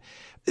and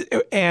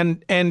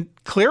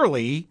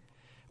clearly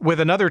with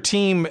another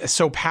team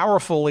so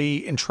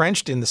powerfully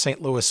entrenched in the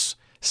St. Louis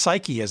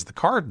psyche as the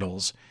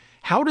Cardinals,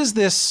 how does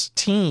this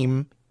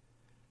team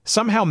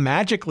somehow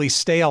magically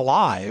stay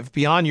alive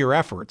beyond your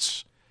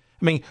efforts?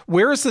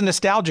 Where is the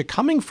nostalgia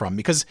coming from?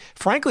 Because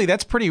frankly,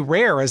 that's pretty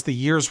rare as the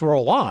years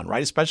roll on,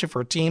 right? Especially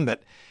for a team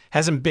that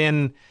hasn't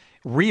been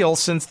real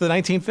since the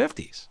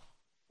 1950s.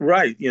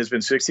 Right. It's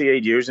been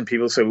 68 years, and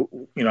people say,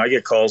 I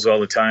get calls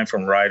all the time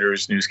from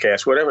writers,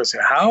 newscasts, whatever. I say,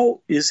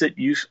 how is it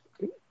you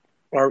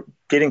are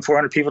getting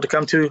 400 people to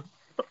come to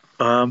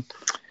a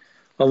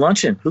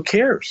luncheon? Who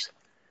cares?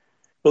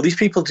 Well, these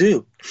people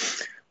do.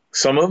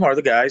 Some of them are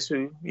the guys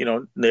who,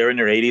 they're in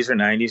their 80s or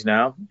 90s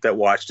now that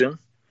watched him.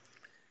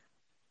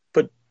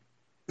 But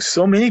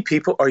so many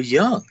people are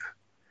young.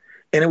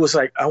 And it was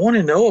like, I want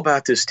to know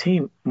about this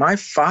team. My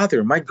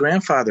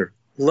grandfather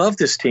loved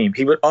this team.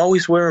 He would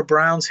always wear a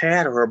Browns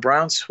hat or a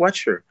Browns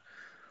sweatshirt.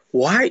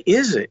 Why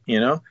is it,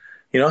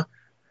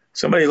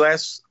 Somebody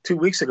last 2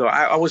 weeks ago,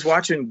 I was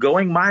watching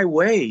Going My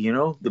Way,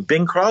 the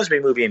Bing Crosby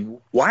movie. And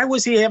why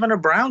was he having a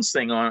Browns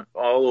thing on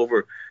all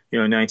over,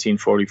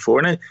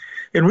 1944?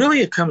 And really,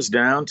 it comes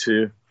down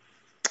to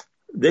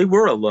they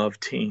were a love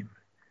team.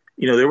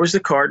 There was the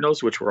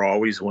Cardinals, which were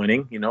always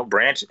winning.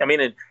 Branch.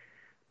 The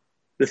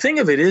thing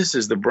of it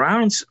is the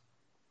Browns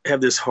have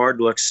this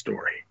hard luck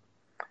story.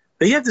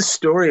 They have this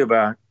story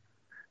about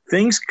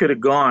things could have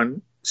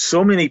gone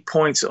so many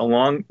points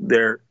along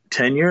their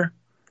tenure,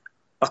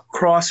 a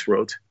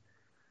crossroads.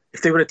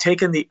 If they would have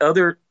taken the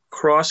other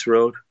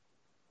crossroad,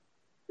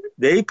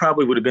 they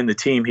probably would have been the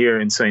team here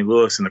in St.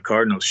 Louis, and the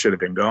Cardinals should have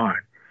been gone.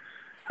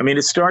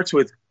 It starts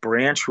with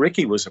Branch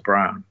Rickey was a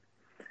Brown,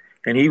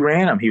 and he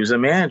ran them. He was a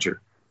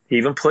manager. He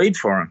even played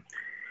for him,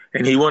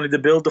 and he wanted to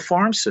build the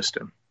farm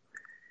system.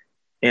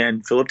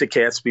 And Philip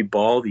DeCatsby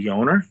Ball, the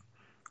owner,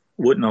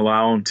 wouldn't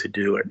allow him to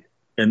do it.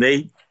 and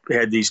they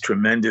had these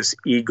tremendous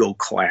ego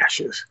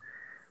clashes.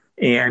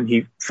 And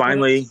he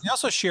finally they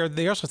also shared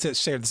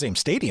the same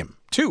stadium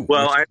too.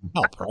 Well,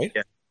 help, right?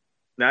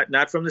 Yeah,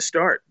 not from the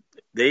start.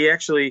 They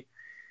actually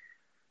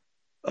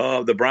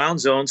the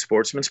Browns owned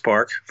Sportsman's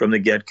Park from the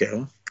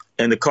get-go,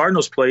 and the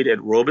Cardinals played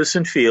at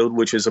Robeson Field,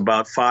 which is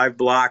about 5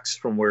 blocks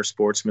from where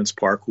Sportsman's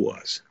Park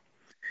was.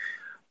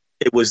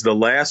 It was the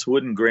last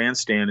wooden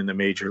grandstand in the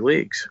major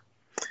leagues.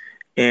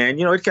 And,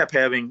 it kept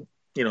having,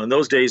 in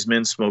those days,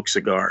 men smoked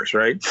cigars,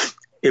 right?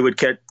 It would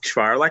catch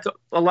fire, like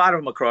a lot of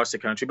them across the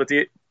country, but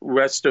the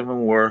rest of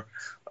them were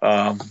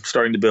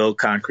starting to build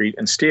concrete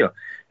and steel.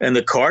 And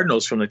the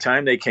Cardinals, from the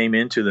time they came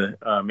into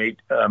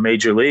the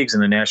major leagues in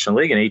the National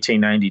League in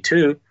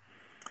 1892,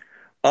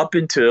 up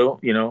until,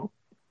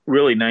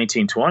 really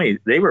 1920,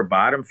 they were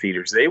bottom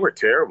feeders. They were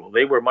terrible.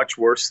 They were much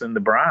worse than the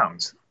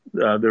Browns.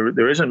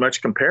 There isn't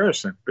much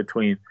comparison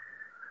between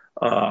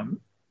the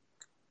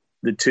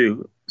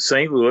two.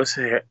 St. Louis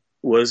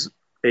was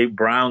a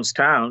Browns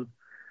town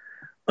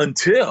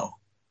until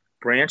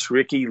Branch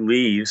Rickey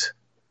leaves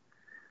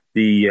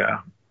the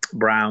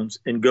Browns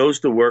and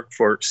goes to work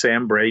for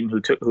Sam Braden,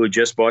 who had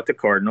just bought the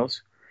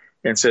Cardinals,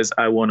 and says,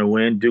 "I want to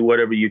win. Do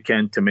whatever you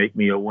can to make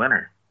me a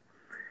winner."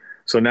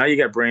 So now you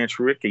got Branch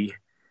Rickey,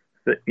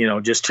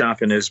 just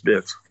chomping his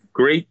bits.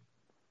 Great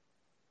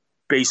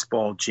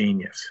baseball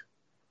genius,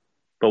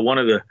 but one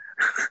of the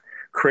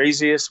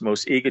craziest,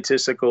 most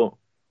egotistical,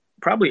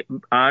 probably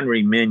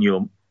Henri men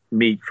you'll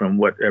meet from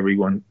what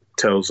everyone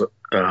tells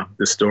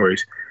the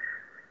stories.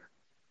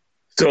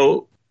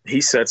 So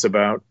he sets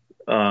about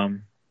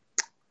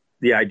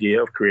the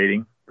idea of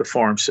creating the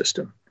farm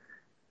system.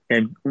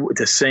 And at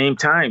the same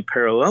time,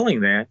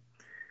 paralleling that,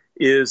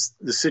 is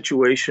the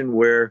situation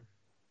where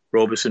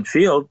Robeson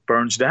Field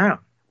burns down.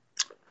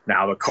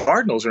 Now the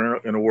Cardinals are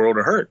in a world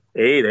of hurt.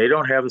 They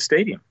don't have a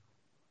stadium.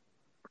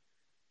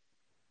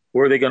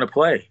 Where are they going to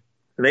play?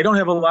 And they don't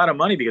have a lot of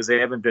money because they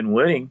haven't been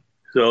winning,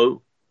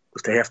 so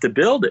they have to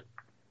build it.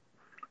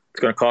 It's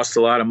going to cost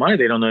a lot of money.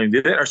 They don't know how to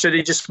do that. Or so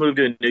they just move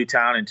to a new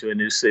town, into a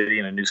new city,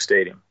 and a new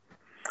stadium.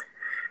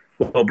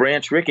 Well,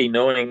 Branch Rickey,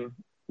 knowing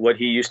what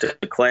he used to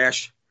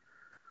clash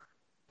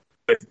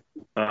with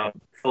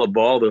Philip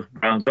Ball, the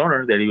Browns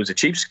owner, that he was a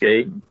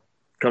cheapskate,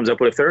 comes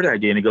up with a third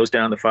idea, and he goes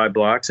down the 5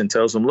 blocks and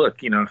tells them,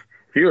 "Look,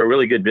 if you're a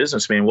really good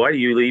businessman, why do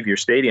you leave your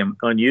stadium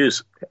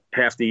unused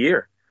half the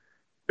year?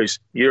 Because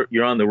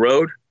you're on the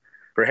road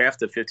for half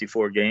the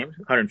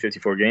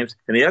 154 games,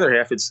 and the other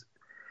half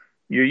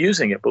you're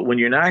using it. But when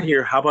you're not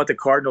here, how about the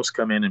Cardinals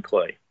come in and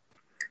play?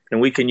 And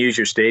we can use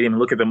your stadium and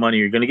look at the money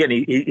you're going to get."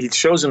 And he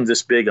shows them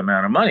this big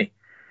amount of money.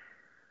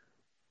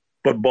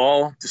 But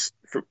Ball just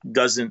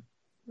doesn't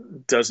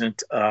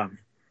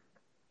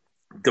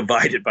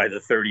divide it by the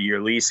 30-year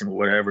lease and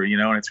whatever,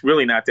 and it's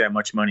really not that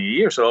much money a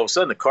year. So all of a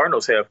sudden the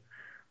Cardinals have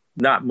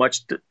not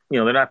much,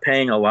 they're not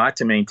paying a lot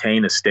to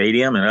maintain a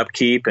stadium and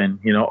upkeep and,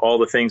 all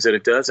the things that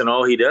it does. And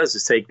all he does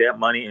is take that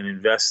money and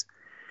invest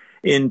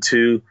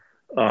into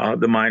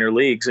the minor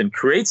leagues and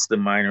creates the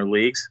minor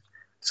leagues,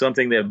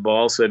 something that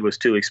Ball said was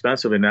too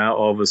expensive. And now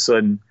all of a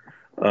sudden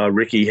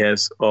Rickey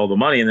has all the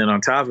money. And then on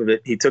top of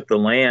it, he took the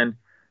land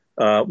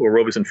where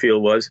Robeson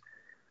Field was,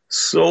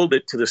 sold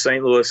it to the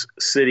St. Louis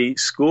City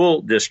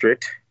School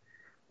District,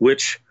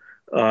 which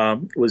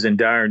was in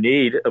dire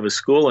need of a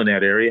school in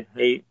that area.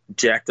 He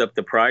jacked up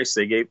the price.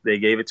 They gave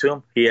it to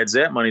him. He adds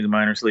that money to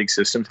minor league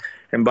systems.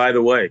 And by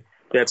the way,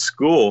 that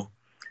school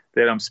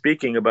that I'm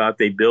speaking about,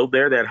 they build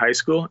there, that high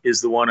school,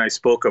 is the one I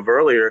spoke of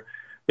earlier,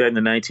 that in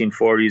the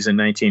 1940s and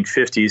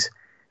 1950s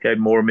had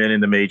more men in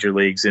the major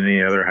leagues than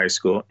any other high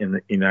school in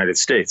the United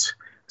States.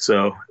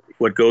 So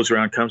what goes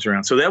around comes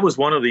around. So that was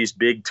one of these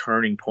big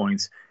turning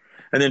points.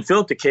 And then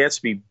Philip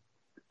DeCatsby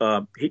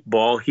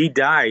Ball, he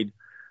died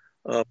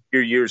a few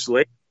years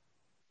later.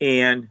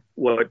 And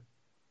what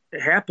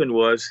happened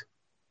was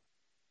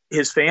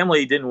his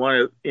family didn't want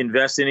to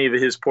invest any of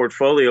his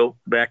portfolio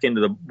back into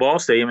the Ball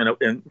Stadium.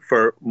 And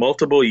for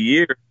multiple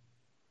years,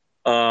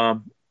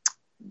 the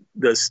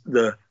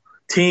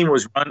team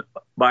was run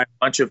by a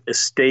bunch of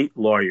estate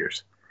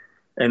lawyers.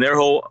 And their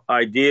whole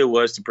idea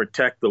was to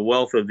protect the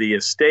wealth of the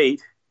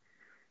estate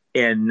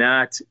and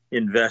not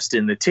invest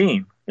in the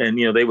team. And,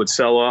 they would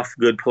sell off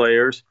good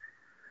players.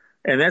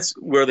 And that's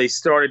where they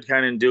started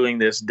kind of doing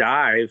this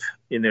dive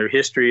in their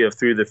history of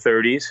through the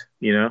 30s.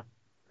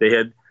 They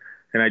had,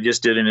 and I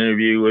just did an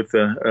interview with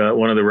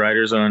one of the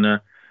writers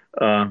on,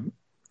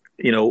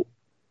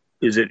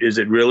 is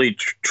it really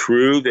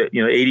true that,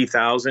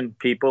 80,000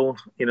 people,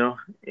 in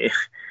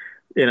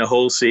a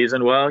whole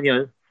season? Well,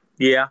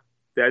 yeah,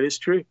 that is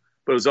true.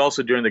 But it was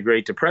also during the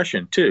Great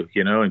Depression too,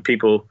 and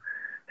people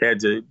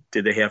did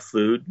they have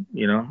food?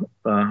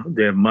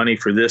 They have money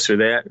for this or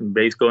that. And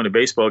going to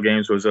baseball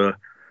games was a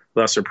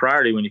lesser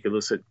priority when you could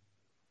listen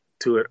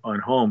to it on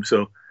home.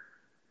 So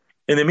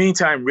in the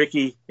meantime,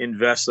 Rickey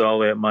invests all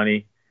that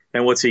money.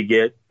 And what's he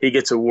get? He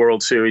gets a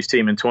World Series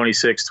team in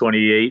 26,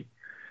 28,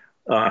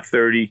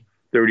 30,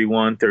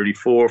 31,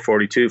 34,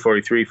 42,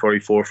 43,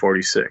 44,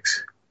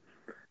 46.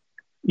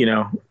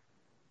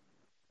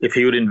 if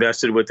he would have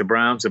invested with the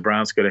Browns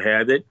could have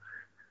had it.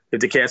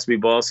 If the Catsby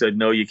Ball said,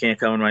 no, you can't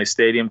come in my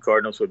stadium,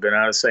 Cardinals would have been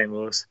out of St.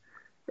 Louis.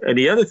 And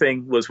the other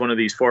thing was one of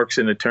these forks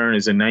in the turn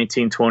is in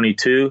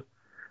 1922,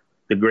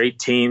 the great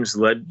teams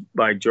led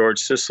by George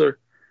Sisler.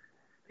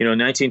 In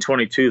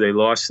 1922, they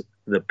lost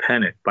the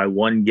pennant by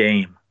one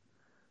game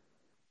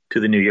to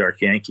the New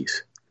York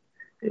Yankees.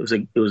 It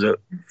was a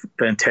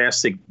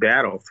fantastic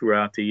battle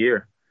throughout the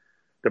year.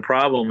 The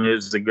problem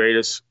is the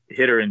greatest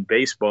hitter in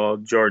baseball,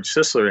 George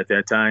Sisler at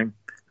that time,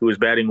 who was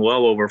batting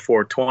well over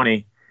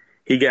 420,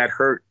 he got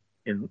hurt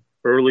in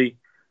early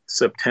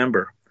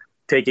September.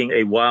 Taking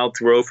a wild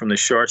throw from the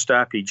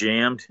shortstop, he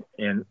jammed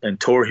and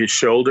tore his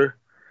shoulder.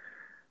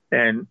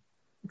 And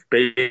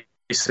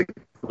basically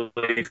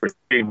for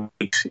 3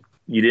 weeks,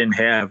 you didn't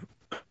have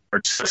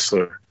George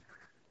Sisler.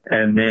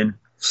 And then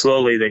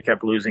slowly they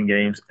kept losing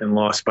games and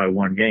lost by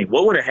one game.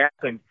 What would have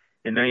happened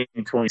in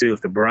 1922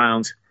 if the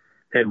Browns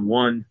had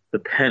won the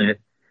pennant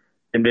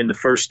and been the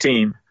first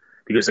team,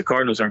 because the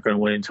Cardinals aren't going to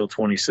win until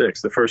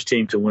 26, the first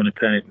team to win a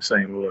pennant in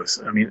St.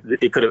 Louis? I mean,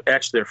 it could have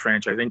etched their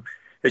franchise. I think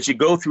as you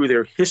go through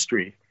their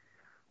history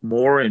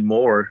more and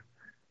more,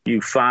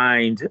 you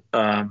find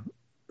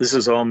this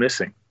is all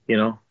missing.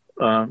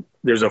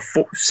 There's a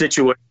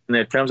situation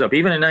that comes up.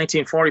 Even in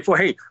 1944,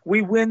 hey,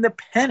 we win the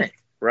pennant,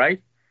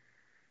 right?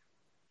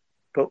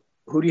 But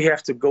who do you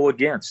have to go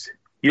against?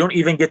 You don't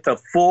even get the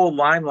full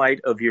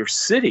limelight of your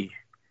city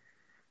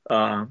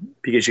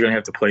because you're going to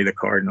have to play the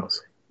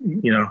Cardinals,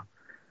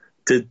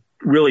 to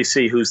really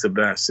see who's the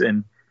best.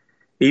 And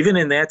even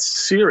in that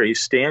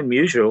series, Stan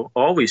Musial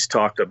always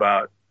talked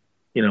about,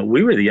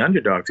 we were the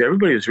underdogs.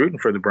 Everybody was rooting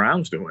for the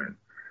Browns to win.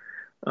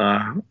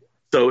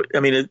 So,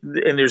 I mean,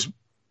 and there's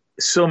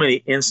so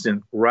many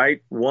instant,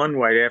 one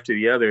right after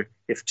the other.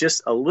 If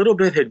just a little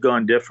bit had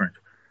gone different,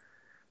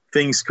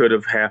 things could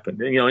have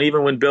happened. And,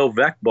 even when Bill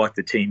Veeck bought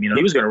the team,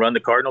 he was going to run the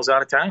Cardinals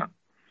out of town.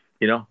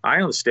 I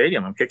own the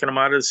stadium. I'm kicking them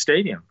out of the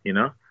stadium.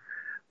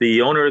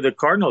 The owner of the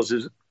Cardinals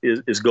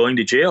is going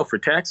to jail for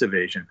tax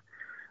evasion.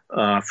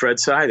 Fred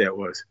Sy, that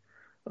was.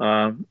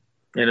 And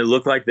it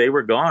looked like they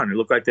were gone. It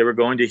looked like they were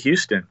going to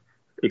Houston,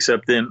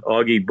 except then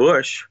Augie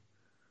Busch,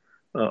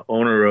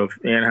 owner of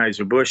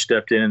Anheuser-Busch,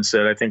 stepped in and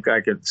said, I think I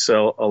could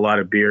sell a lot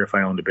of beer if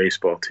I owned a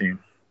baseball team.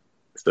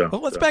 So,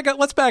 well, let's back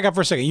up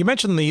for a second. You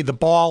mentioned the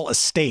Ball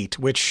estate,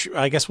 which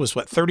I guess was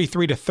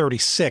 33 to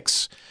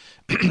 36,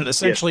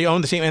 essentially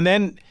owned the team. And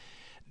then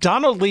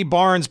Donald Lee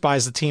Barnes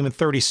buys the team in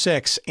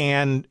 36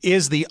 and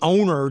is the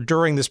owner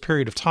during this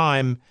period of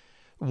time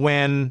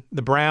when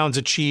the Browns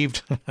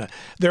achieved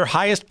their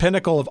highest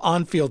pinnacle of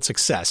on-field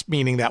success,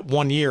 meaning that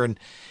 1 year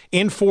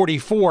in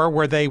 44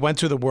 where they went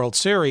to the World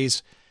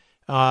Series.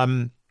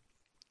 Give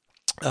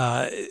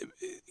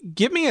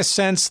me a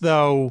sense,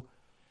 though,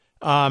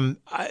 around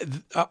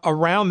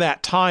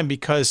that time,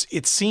 because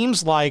it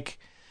seems like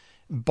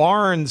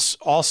Barnes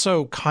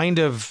also kind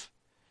of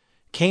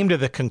came to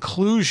the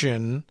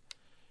conclusion,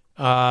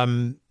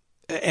 and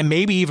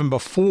maybe even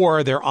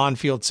before their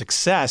on-field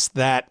success,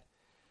 that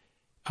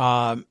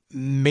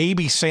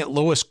maybe St.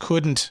 Louis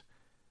couldn't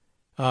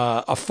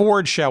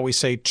afford, shall we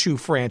say, two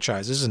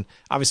franchises. And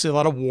obviously a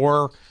lot of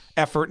war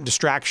effort and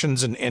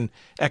distractions and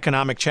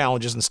economic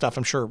challenges and stuff,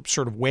 I'm sure,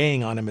 sort of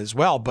weighing on him as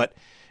well. But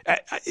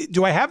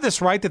do I have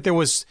this right, that there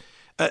was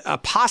a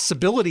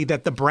possibility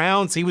that the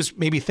Browns, he was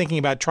maybe thinking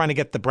about trying to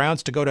get the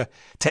Browns to go to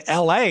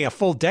L.A. a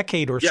full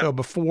decade or so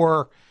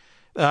before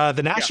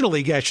the National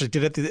League actually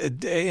did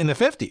it in the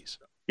 50s?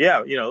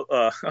 Yeah,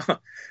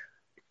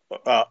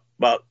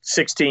 about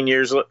 16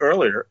 years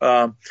earlier.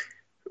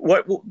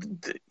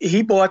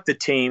 He bought the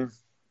team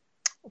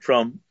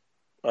from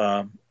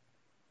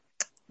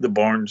the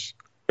Barnes,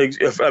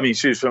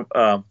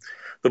 from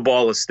the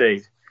Ball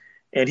estate,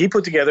 and he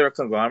put together a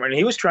conglomerate. And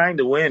he was trying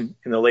to win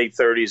in the late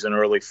 30s and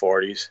early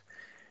 40s,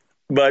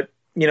 but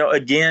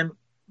again,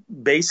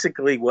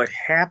 basically what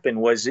happened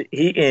was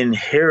he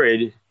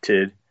inherited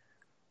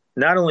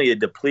not only a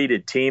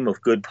depleted team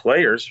of good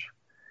players,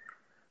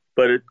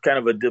 but kind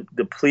of a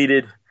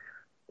depleted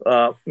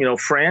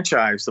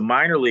franchise, the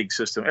minor league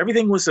system.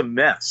 Everything was a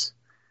mess.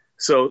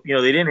 So,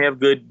 they didn't have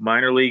good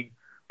minor league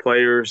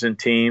players and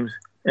teams.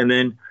 And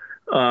then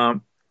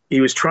he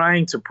was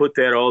trying to put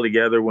that all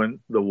together when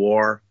the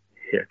war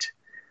hit.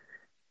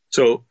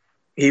 So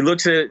he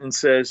looks at it and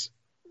says,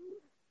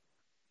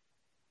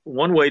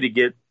 one way to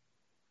get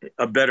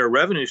a better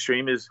revenue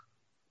stream is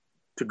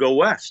to go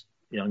west.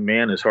 Young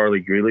man, as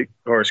Horace Greeley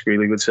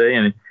would say.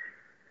 And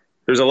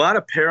there's a lot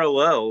of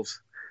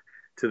parallels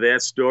to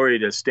that story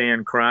to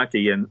Stan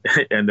Kroenke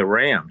and the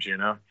Rams.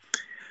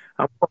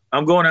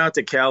 I'm going out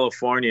to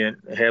California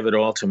and have it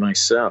all to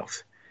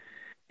myself.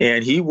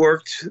 And he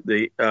worked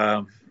the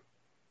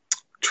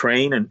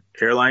train and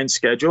airline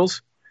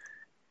schedules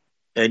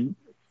and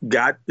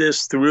got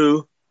this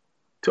through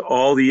to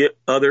all the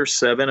other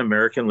 7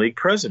 American League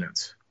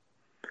presidents.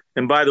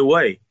 And by the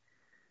way,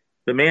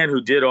 the man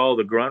who did all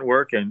the grunt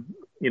work and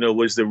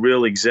was the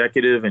real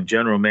executive and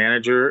general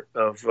manager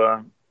of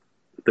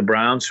the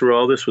Browns through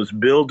all this was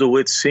Bill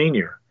DeWitt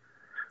Sr.,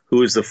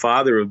 who is the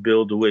father of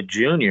Bill DeWitt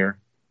Jr.,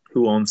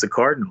 who owns the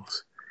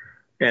Cardinals.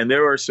 And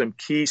there are some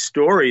key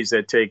stories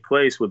that take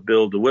place with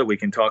Bill DeWitt we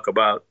can talk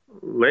about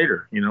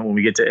later, when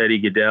we get to Eddie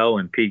Goodell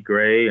and Pete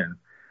Gray and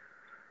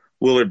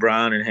Willard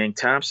Brown and Hank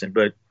Thompson.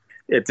 But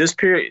at this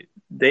period,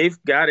 they've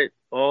got it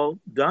all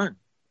done.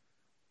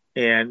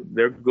 And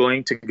they're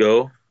going to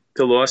go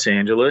to Los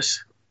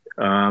Angeles,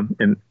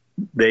 and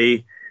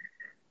they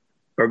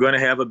are going to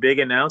have a big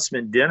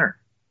announcement dinner.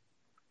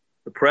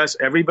 The press,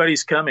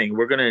 everybody's coming.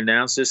 We're going to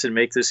announce this and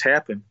make this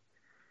happen.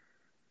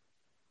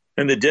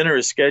 And the dinner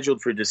is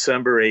scheduled for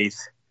December 8th,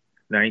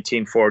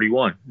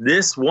 1941.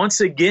 This, once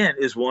again,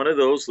 is one of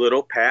those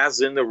little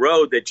paths in the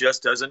road that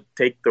just doesn't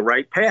take the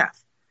right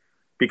path.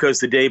 Because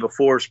the day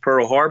before is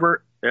Pearl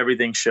Harbor,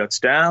 everything shuts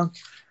down.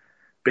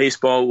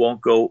 Baseball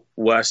won't go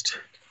west,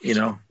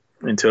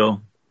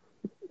 until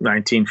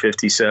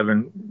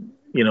 1957,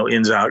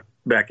 ends out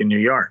back in New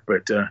York.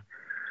 But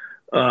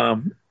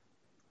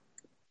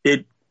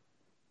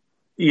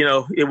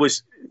it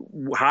was,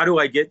 how do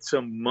I get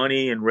some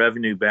money and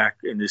revenue back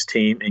in this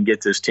team and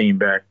get this team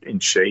back in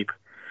shape?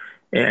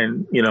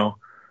 And,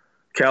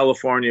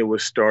 California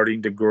was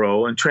starting to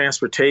grow, and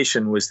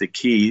transportation was the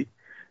key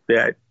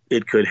that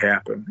it could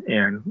happen.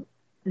 And,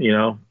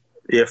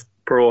 if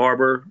Pearl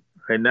Harbor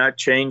had not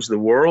changed the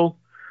world,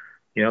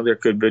 there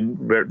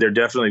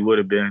definitely would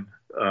have been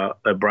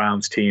a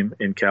Browns team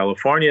in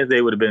California.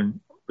 They would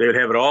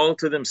have it all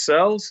to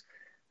themselves.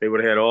 They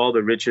would have had all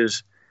the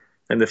riches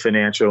and the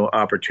financial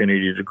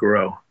opportunity to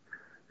grow.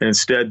 And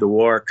instead, the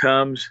war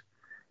comes,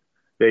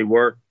 they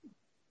work,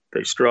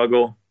 they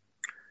struggle,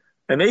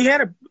 and they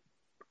had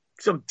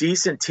some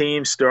decent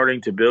teams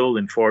starting to build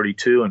in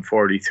 42 and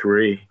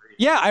 43.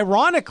 Yeah,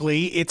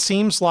 ironically, it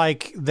seems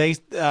like they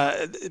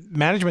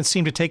management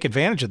seemed to take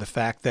advantage of the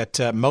fact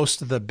that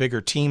most of the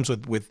bigger teams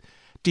with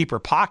deeper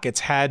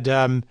pockets had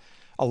a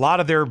lot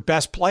of their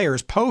best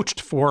players poached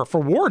for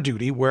war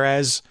duty,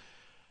 whereas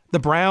the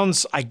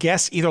Browns, I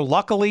guess, either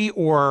luckily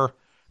or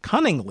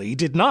cunningly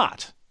did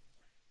not.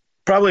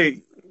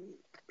 Probably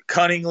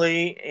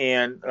cunningly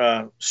and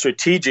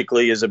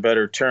strategically is a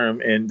better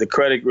term, and the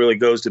credit really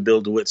goes to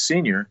Bill DeWitt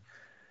Sr.,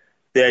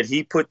 that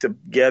he put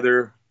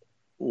together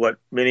what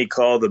many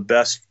call the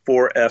best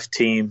 4F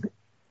team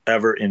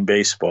ever in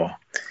baseball.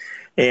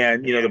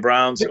 And, the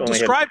Browns only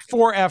describe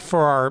 4F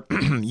for our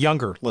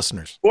younger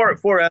listeners.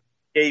 4F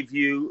gave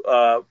you,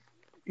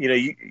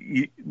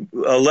 you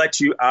let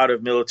you out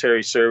of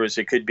military service.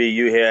 It could be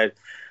you had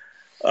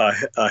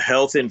a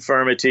health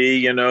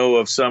infirmity,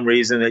 of some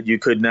reason that you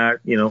could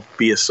not,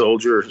 be a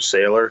soldier or a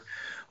sailor,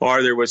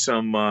 or there was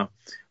some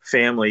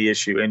family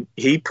issue. And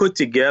he put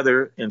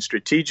together and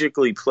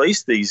strategically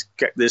placed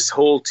this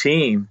whole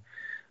team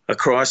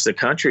across the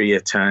country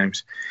at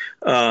times.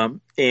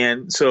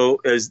 And so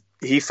as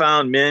he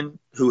found men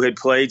who had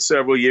played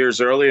several years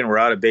earlier and were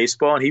out of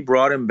baseball, and he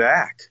brought them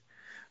back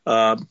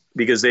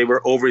because they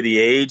were over the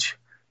age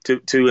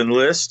to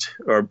enlist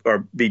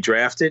or be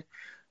drafted.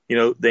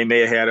 They may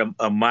have had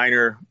a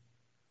minor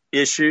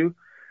issue.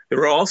 There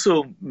were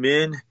also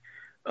men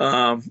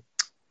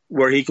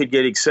where he could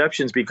get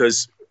exceptions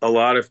because a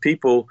lot of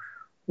people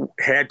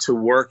had to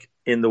work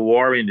in the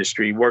war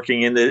industry,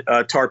 working in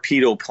the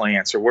torpedo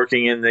plants or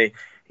working in the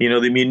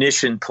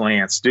munition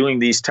plants, doing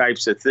these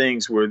types of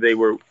things where they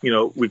were,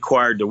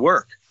 required to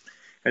work.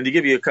 And to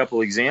give you a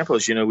couple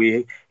examples,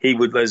 he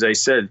would, as I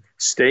said,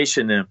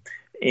 station them.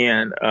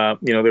 And,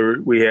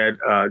 we had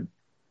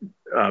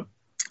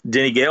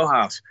Denny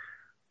Galehouse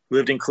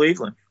lived in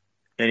Cleveland,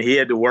 and he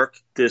had to work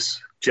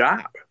this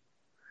job.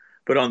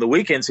 But on the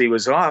weekends, he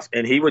was off,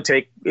 and he would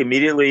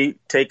immediately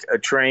take a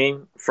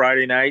train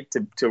Friday night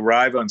to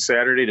arrive on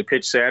Saturday to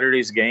pitch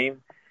Saturday's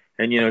game.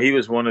 And, he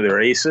was one of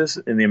their aces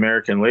in the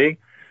American League.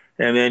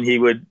 And then he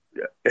would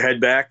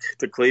head back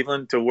to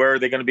Cleveland to where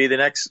they're going to be the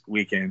next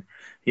weekend.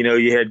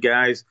 You had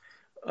guys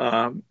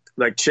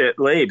like Chet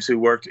Labes who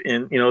worked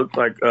in,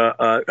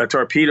 a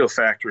torpedo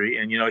factory.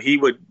 And, he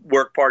would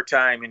work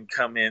part-time and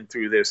come in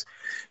through this.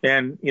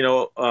 And,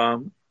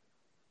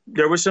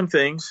 there were some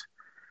things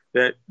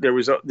that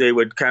they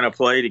would kind of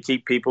play to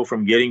keep people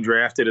from getting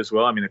drafted as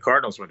well. I mean, the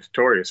Cardinals were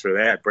notorious for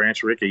that.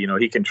 Branch Rickey,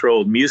 he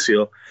controlled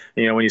Musial.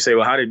 When you say,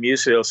 well, how did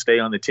Musial stay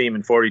on the team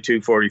in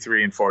 42,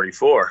 43, and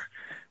 44?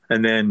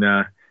 And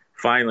then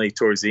finally,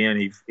 towards the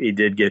end, he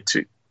did get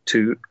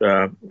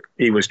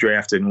he was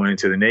drafted and went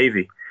into the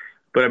Navy.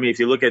 But, I mean, if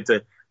you look at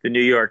the New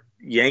York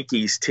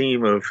Yankees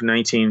team of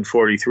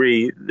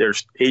 1943,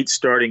 there's 8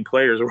 starting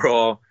players were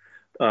all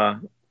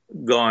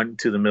gone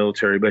to the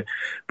military. But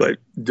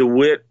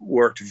DeWitt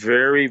worked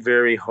very,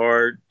 very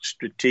hard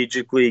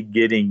strategically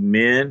getting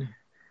men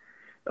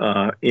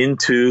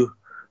into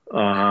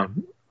the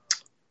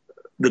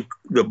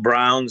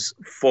Browns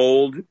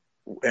fold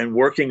and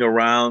working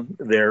around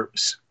their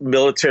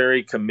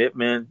military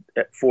commitment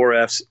at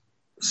 4F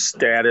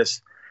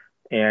status.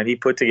 And he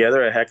put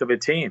together a heck of a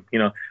team.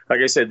 Like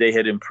I said, they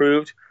had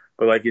improved,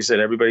 but like you said,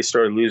 everybody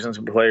started losing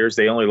some players.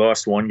 They only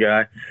lost one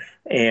guy,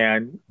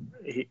 and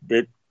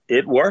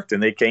it worked,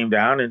 and they came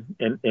down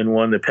and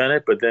won the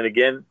pennant. But then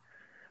again,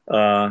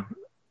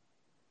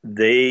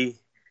 they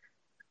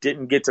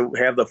didn't get to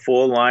have the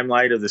full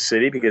limelight of the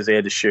city because they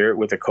had to share it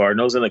with the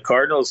Cardinals. And the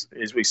Cardinals,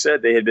 as we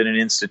said, they had been an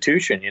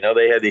institution. You know,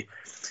 they had the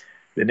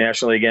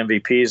National League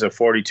MVPs of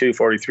 42,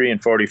 43,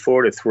 and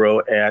 44 to throw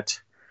at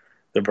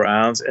the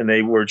Browns, and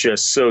they were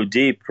just so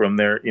deep from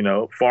their,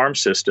 farm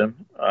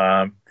system.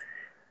 And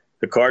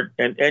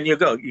you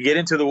get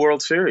into the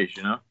World Series,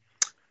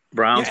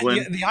 Browns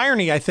win. The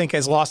irony, I think,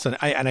 has lost,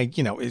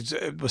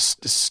 was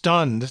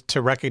stunned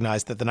to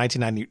recognize that the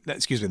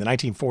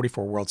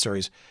 1944 World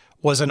Series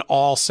was an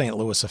all St.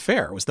 Louis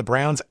affair. It was the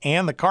Browns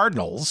and the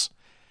Cardinals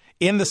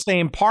in the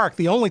same park.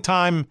 The only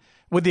time,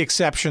 with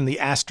the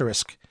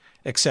asterisk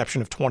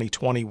exception of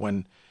 2020,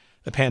 when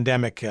the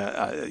pandemic,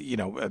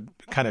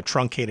 kind of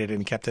truncated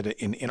and kept it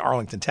in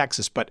Arlington,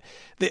 Texas. But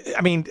that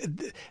had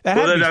to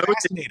be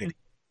fascinating.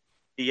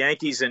 The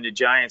Yankees and the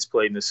Giants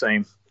played in the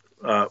same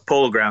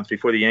Polo Grounds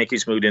before the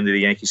Yankees moved into the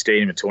Yankee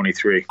Stadium in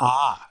 23.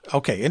 Ah,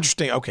 okay,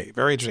 interesting. Okay,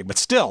 very interesting. But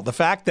still, the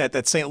fact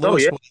that St.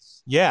 Louis it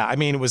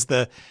was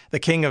the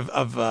king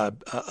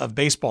of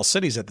baseball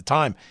cities at the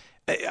time.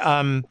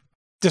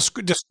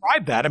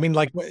 Describe that. I mean,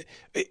 like,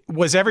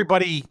 was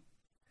everybody?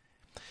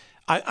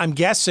 I'm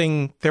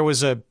guessing there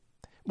was the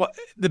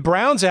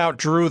Browns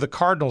outdrew the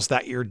Cardinals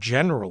that year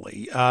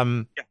generally.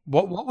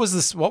 What was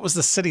this? What was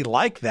the city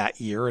like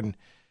that year? And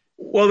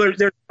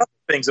there's a couple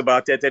things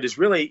about that is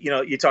really,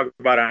 you talk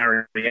about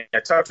irony. I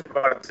talked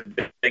about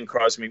the Bing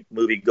Crosby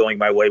movie Going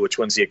My Way, which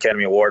wins the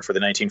Academy Award for the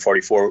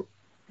 1944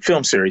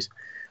 film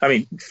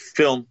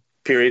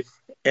period.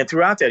 And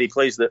throughout that, he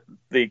plays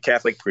the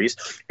Catholic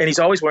priest, and he's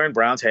always wearing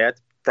Brown's hat,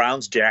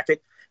 Brown's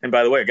jacket. And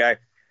by the way, a guy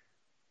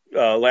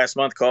last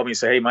month called me and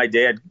said, "Hey, my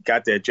dad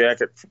got that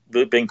jacket,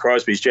 Bing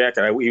Crosby's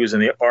jacket. He was in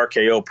the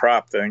RKO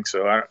prop thing,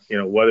 so I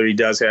don't, whether he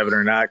does have it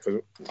or not, because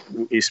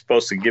he's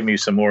supposed to give me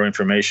some more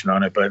information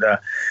on it." But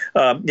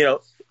when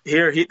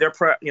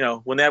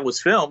that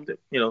was filmed,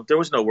 there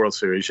was no World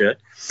Series yet.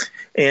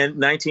 And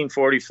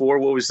 1944,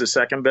 what was the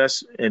second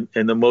best and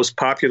the most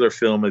popular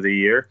film of the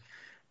year?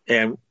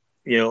 And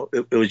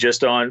it was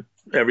just on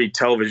every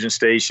television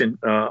station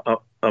a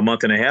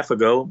month and a half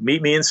ago.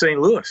 Meet Me in St.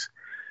 Louis.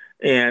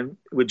 And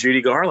with Judy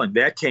Garland,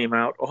 that came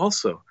out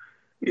also.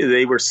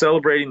 They were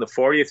celebrating the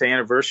 40th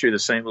anniversary of the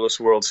St. Louis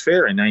World's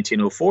Fair in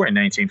 1904 and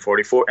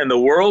 1944. And the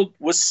world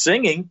was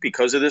singing,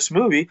 because of this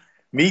movie,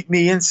 Meet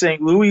Me in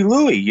St. Louis,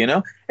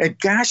 And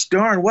gosh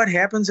darn, what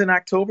happens in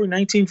October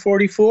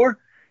 1944?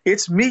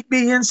 It's Meet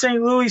Me in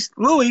St. Louis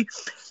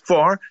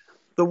for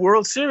the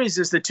World Series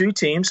as the two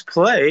teams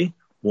play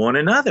one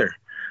another.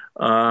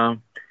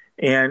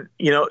 And,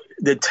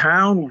 the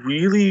town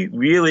really,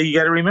 really, you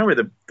got to remember,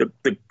 the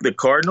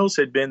Cardinals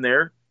had been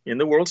there in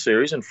the World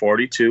Series in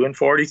 42 and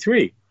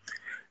 43.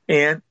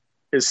 And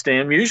as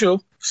Stan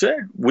Musial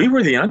said, we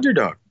were the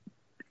underdog.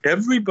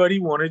 Everybody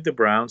wanted the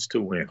Browns to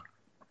win.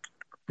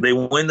 They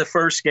win the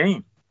first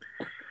game.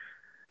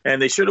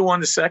 And they should have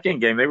won the second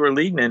game. They were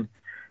leading, and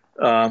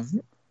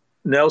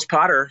Nels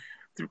Potter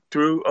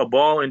threw a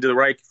ball into the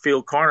right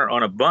field corner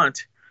on a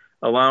bunt,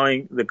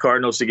 allowing the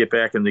Cardinals to get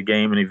back in the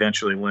game and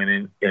eventually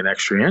win in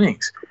extra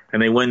innings.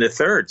 And they win the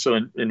third. So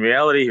in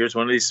reality, here's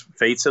one of these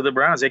fates of the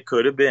Browns. It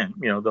could have been,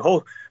 the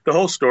whole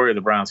story of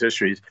the Browns'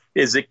 history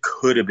is it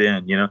could have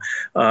been,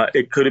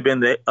 it could have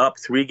been up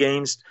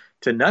 3-0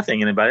 And at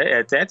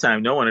that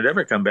time, no one had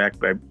ever come back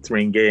by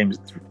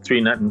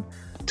 3-0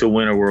 to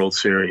win a World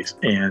Series.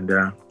 And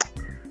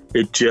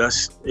it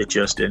just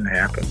didn't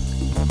happen.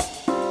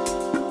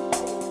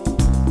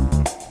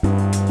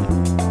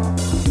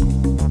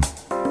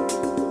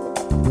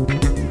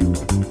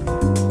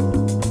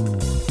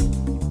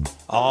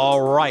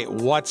 All right,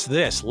 what's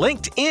this?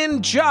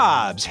 LinkedIn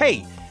Jobs.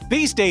 Hey,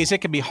 these days it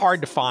can be hard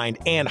to find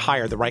and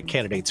hire the right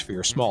candidates for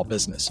your small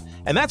business.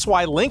 And that's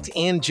why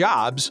LinkedIn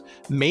Jobs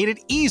made it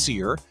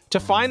easier to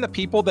find the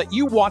people that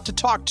you want to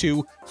talk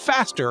to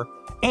faster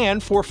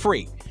and for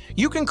free.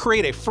 You can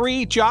create a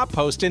free job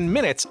post in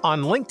minutes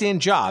on LinkedIn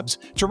Jobs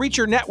to reach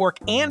your network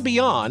and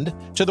beyond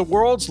to the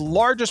world's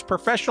largest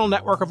professional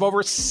network of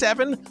over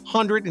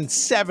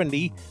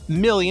 770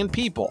 million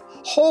people.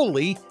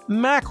 Holy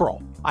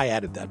mackerel. I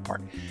added that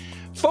part.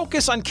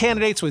 Focus on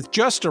candidates with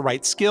just the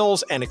right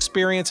skills and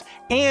experience,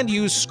 and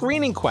use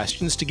screening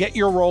questions to get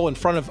your role in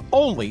front of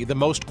only the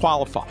most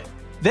qualified.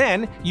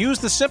 Then, use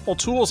the simple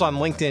tools on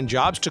LinkedIn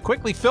Jobs to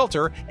quickly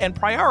filter and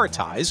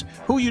prioritize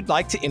who you'd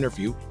like to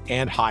interview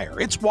and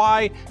hire. It's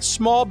why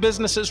small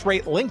businesses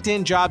rate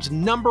LinkedIn Jobs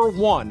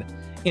 #1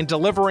 in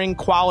delivering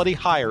quality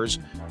hires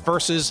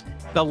versus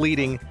the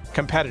leading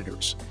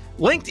competitors.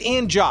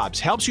 LinkedIn Jobs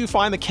helps you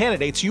find the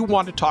candidates you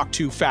want to talk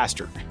to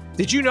faster.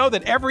 Did you know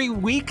that every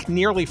week,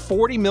 nearly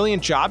 40 million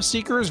job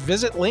seekers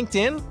visit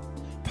LinkedIn?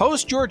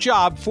 Post your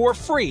job for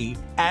free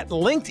at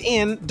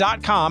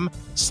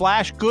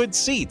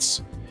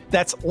linkedin.com/goodseats.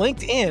 That's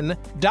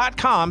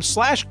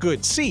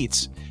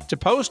linkedin.com/goodseats to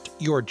post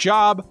your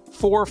job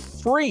for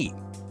free.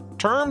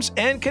 Terms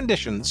and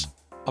conditions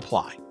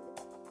apply.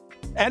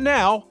 And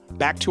now,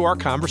 back to our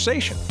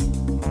conversation.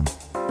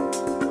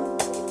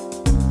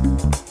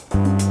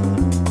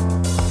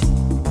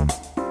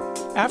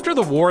 After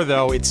the war,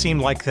 though, it seemed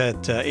like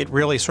that it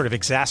really sort of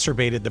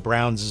exacerbated the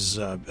Browns'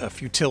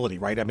 futility,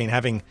 right? I mean,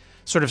 having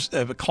sort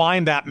of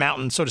climbed that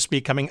mountain, so to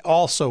speak, coming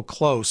all so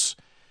close,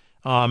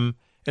 it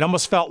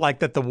almost felt like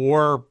that the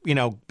war,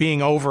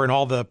 being over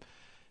and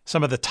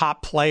some of the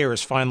top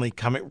players finally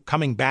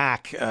coming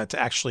back to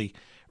actually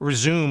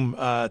resume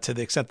to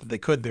the extent that they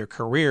could their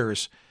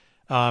careers.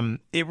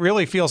 It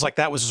really feels like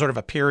that was sort of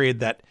a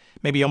period that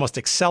maybe almost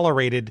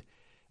accelerated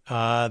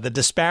the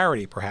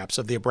disparity, perhaps,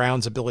 of the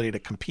Browns' ability to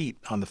compete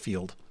on the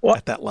field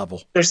at that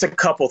level. There's a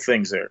couple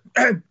things there.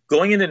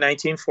 Going into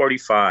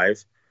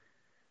 1945,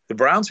 the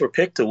Browns were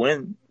picked to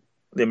win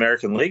the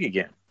American League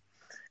again.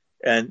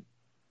 And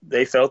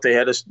they felt they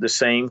had the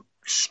same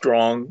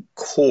strong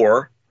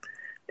core.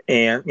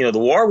 And, the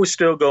war was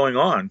still going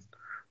on.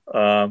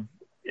 As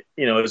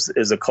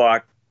the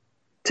clock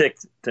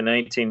ticked to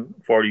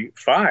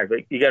 1945,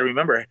 you got to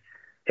remember,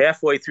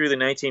 halfway through the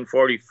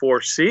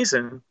 1944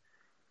 season,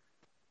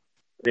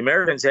 the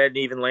Americans hadn't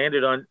even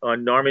landed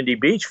on Normandy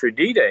Beach for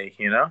D-Day,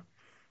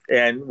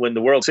 And when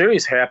the World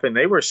Series happened,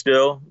 they were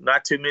still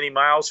not too many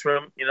miles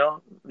from,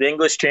 the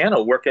English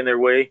Channel, working their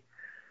way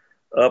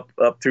up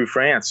through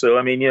France. So,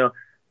 I mean,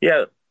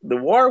 the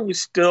war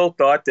was still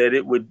thought that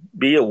it would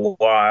be a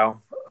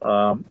while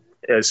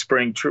as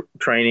spring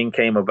training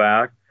came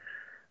about.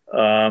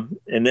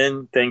 And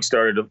then things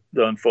started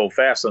to unfold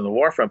fast on the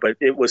war front, but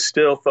it was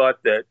still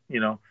thought that,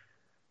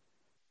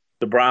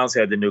 the Browns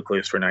had the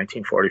nucleus for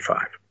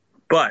 1945.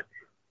 But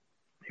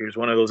here's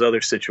one of those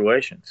other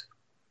situations.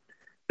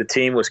 The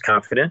team was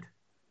confident.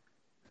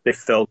 They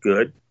felt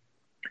good.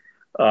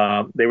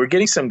 They were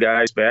getting some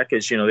guys back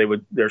as,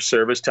 their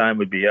service time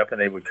would be up and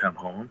they would come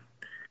home.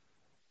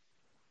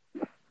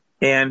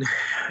 And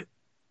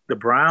the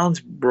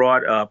Browns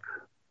brought up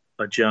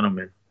a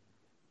gentleman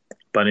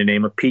by the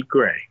name of Pete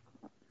Gray.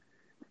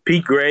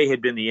 Pete Gray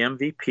had been the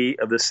MVP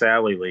of the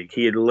Sally League.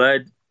 He had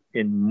led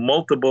in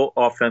multiple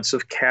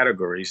offensive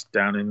categories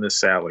down in the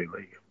Sally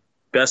League.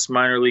 Best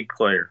minor league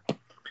player.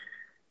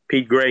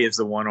 Pete Gray is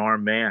the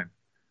one-armed man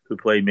who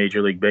played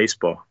Major League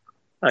Baseball.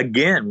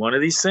 Again, one of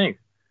these things.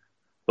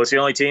 What's the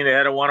only team that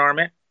had a one-armed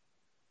man?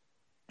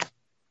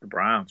 The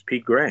Browns,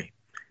 Pete Gray.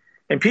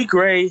 And Pete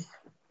Gray,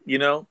 he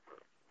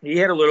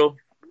had a little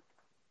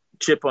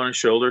chip on his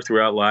shoulder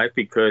throughout life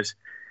because,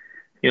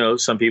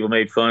 some people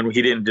made fun.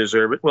 He didn't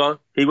deserve it.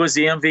 Well, he was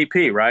the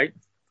MVP, right?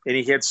 And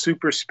he had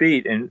super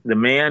speed. And the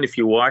man, if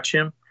you watch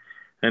him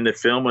and the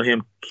film of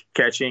him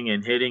catching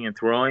and hitting and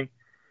throwing,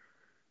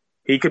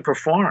 he could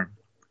perform.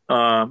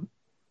 And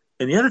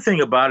the other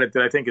thing about it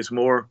that I think is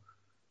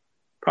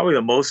probably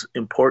the most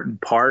important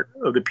part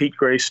of the Pete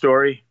Gray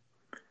story,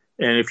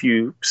 and if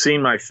you've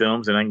seen my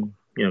films, and I can,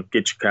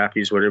 get you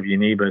copies, whatever you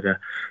need, but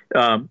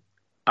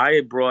I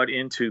had brought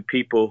into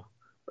people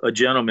a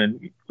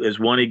gentleman as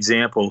one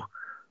example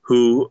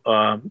who,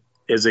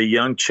 as a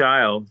young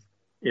child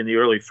in the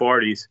early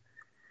 40s,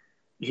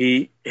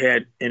 he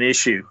had an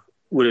issue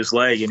with his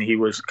leg, and he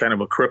was kind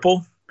of a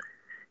cripple,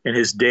 and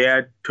his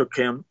dad took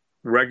him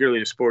regularly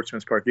to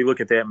Sportsman's Park. You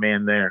look at that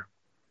man there.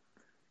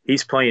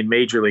 He's playing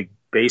Major League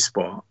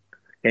Baseball,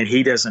 and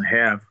he doesn't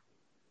have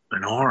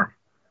an arm.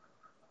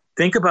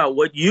 Think about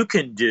what you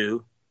can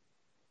do,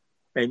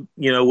 and,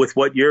 with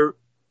what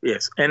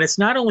yes. And it's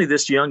not only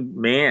this young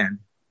man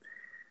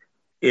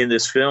in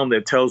this film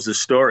that tells the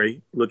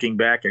story, looking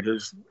back at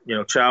his,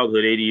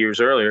 childhood 80 years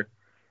earlier.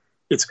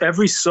 It's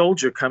every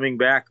soldier coming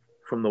back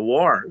from the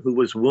war who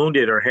was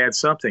wounded or had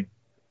something.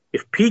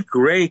 If Pete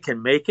Gray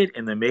can make it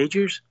in the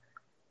majors,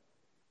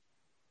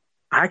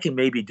 I can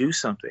maybe do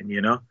something,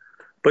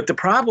 But the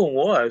problem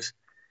was,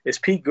 as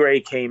Pete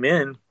Gray came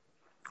in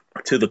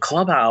to the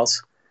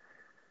clubhouse,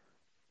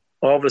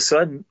 all of a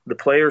sudden the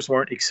players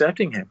weren't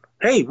accepting him.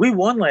 Hey, we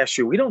won last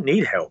year. We don't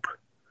need help.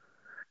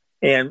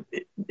 And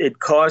it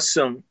caused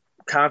some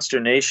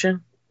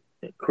consternation,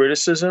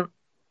 criticism,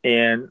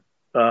 and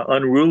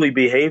unruly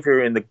behavior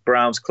in the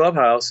Browns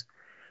clubhouse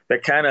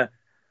that kind of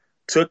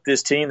took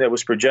this team that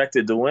was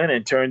projected to win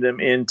and turned them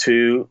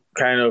into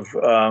kind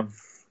of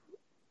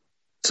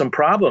some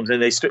problems.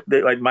 And they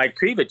like Mike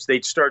Krivich,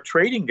 they'd start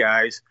trading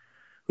guys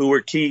who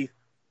were key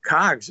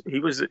cogs. He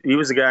was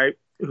a guy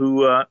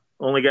who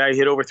only guy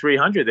hit over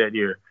 300 that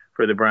year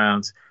for the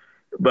Browns.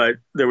 But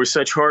there were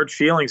such hard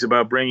feelings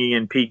about bringing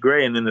in Pete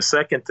Gray. And then the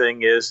second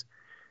thing is,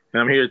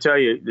 and I'm here to tell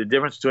you, the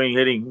difference between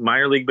hitting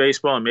minor league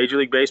baseball and Major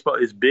League Baseball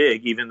is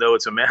big, even though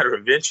it's a matter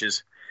of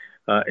inches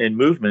in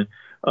movement.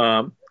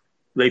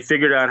 They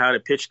figured out how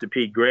to pitch to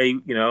Pete Gray,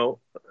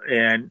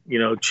 and,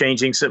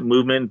 changing some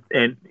movement.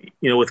 And,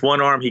 with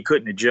one arm, he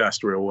couldn't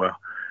adjust real well.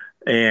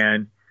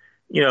 And,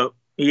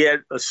 he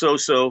had a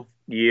so-so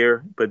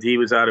year, but he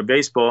was out of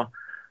baseball.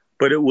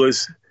 But it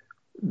was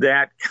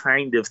that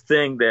kind of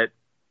thing that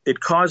it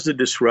caused a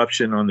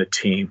disruption on the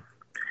team.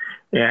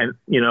 And,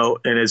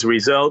 and as a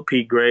result,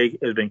 Pete Gray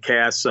has been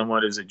cast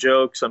somewhat as a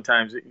joke.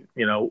 Sometimes,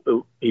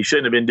 he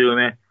shouldn't have been doing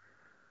that.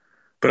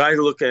 But I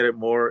look at it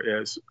more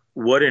as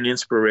what an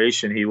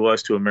inspiration he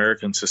was to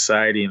American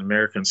society and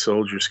American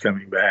soldiers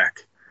coming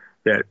back.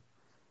 That,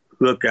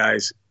 look,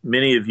 guys,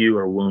 many of you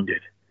are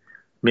wounded.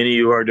 Many of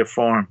you are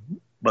deformed,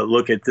 but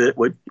look at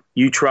what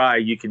you try,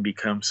 you can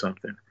become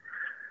something.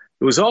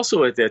 It was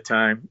also at that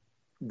time,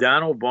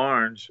 Donald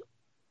Barnes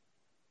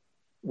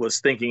was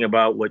thinking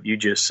about what you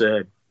just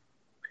said.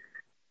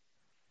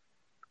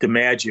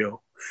 DiMaggio,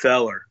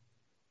 Feller,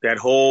 that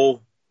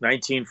whole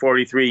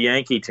 1943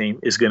 Yankee team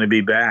is going to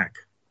be back.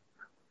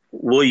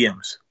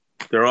 Williams,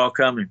 they're all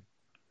coming.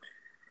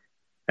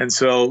 And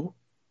so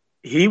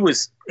he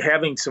was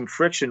having some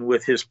friction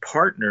with his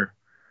partner,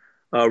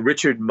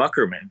 Richard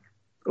Muckerman,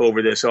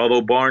 over this.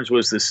 Although Barnes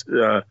was this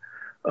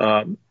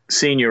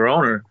senior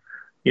owner,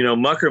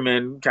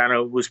 Muckerman kind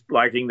of was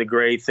liking the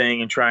gray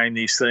thing and trying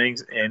these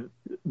things. And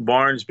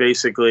Barnes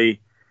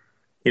basically,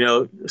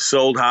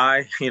 sold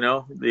high,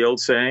 the old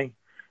saying,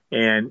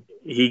 and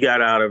he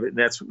got out of it. And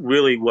that's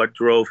really what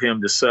drove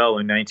him to sell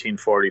in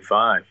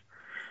 1945.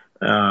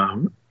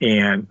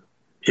 And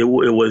it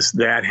was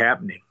that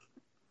happening.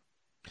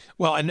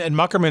 Well, and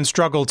Muckerman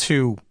struggled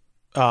to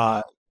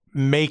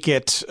make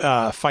it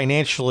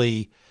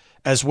financially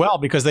as well,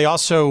 because they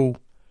also,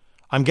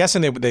 I'm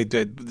guessing they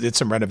did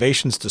some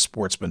renovations to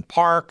Sportsman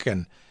Park,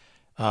 and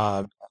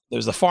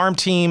there's the farm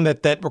team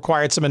that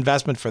required some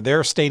investment for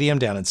their stadium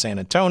down in San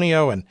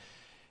Antonio. And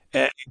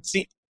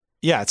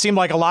it seemed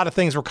like a lot of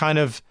things were kind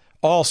of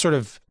all sort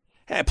of,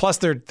 plus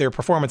their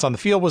performance on the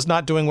field was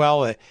not doing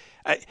well.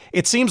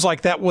 It seems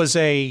like that was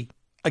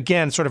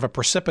again, sort of a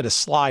precipitous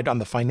slide on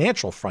the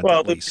financial front. Well,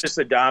 at least. Just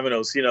the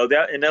dominoes,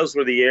 and those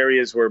were the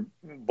areas where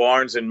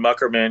Barnes and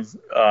Muckerman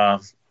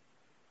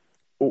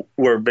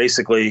were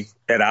basically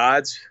at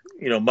odds.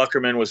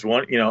 Muckerman was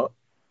one,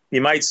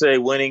 you might say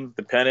winning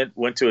the pennant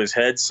went to his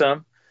head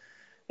some.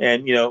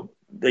 And,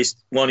 they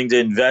wanting to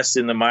invest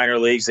in the minor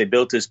leagues. They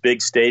built this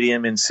big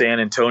stadium in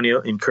San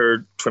Antonio,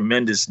 incurred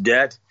tremendous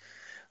debt.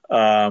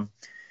 And,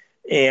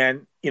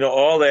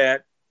 all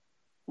that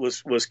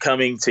was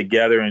coming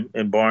together,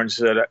 and Barnes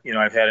said,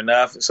 I've had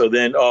enough. So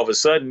then all of a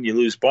sudden you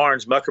lose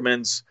Barnes.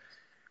 Muckerman's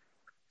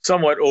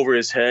somewhat over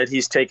his head.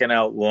 He's taken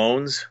out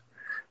loans,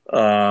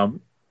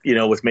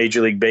 with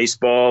Major League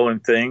Baseball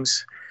and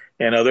things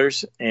and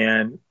others.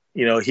 And,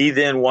 he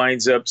then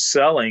winds up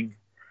selling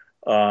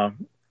 2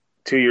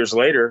 years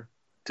later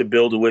to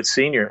Bill DeWitt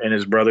Sr. and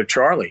his brother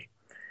Charlie.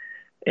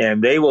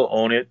 And they will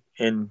own it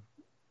and,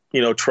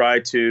 try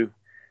to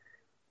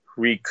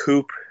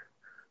recoup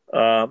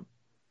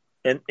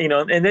and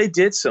they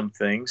did some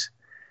things,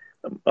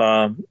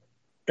 and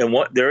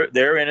what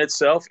they're in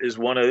itself is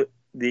one of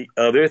the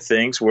other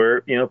things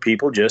where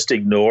people just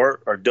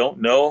ignore or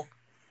don't know,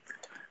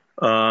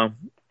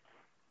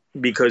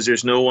 because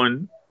there's no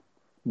one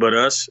but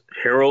us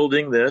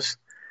heralding this.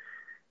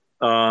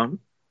 July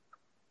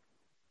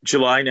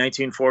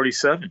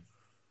 1947.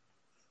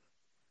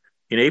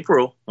 On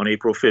April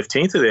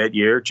 15th of that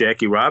year,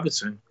 Jackie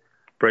Robinson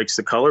breaks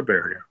the color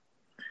barrier.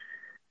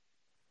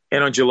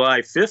 And on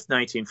July 5th,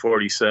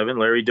 1947,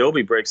 Larry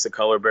Doby breaks the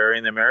color barrier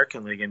in the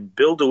American League. And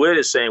Bill DeWitt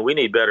is saying, we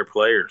need better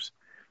players.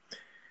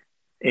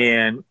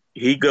 And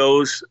he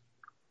goes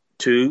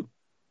to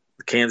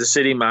the Kansas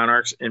City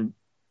Monarchs and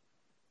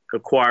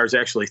acquires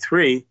actually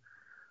 3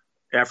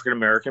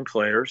 African-American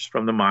players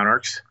from the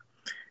Monarchs.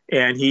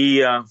 And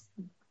he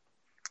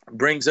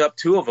brings up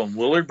 2 of them,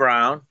 Willard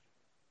Brown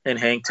and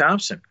Hank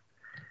Thompson,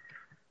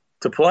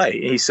 to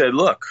play. He said,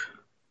 look,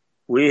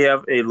 we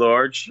have a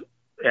large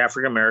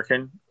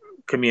African-American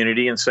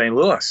community in St.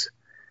 Louis,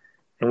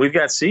 and we've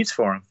got seats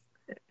for them.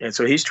 And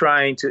so he's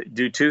trying to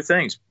do 2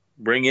 things,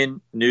 bring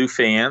in new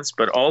fans,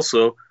 but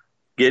also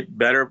get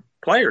better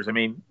players. I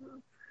mean,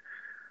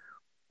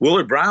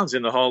 Willard Brown's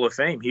in the Hall of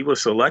Fame. He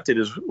was selected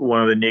as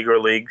one of the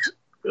Negro League's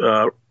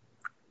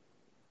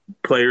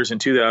players in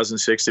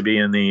 2006 to be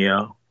in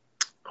the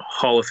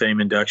Hall of Fame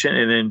induction.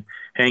 And then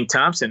Hank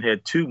Thompson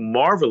had 2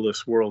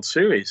 marvelous World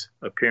Series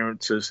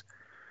appearances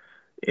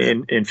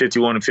in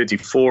 51 and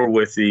 54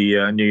 with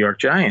the New York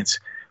Giants.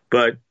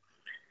 But,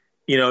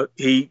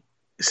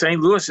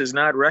 St. Louis is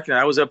not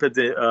recognized. I was up at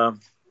the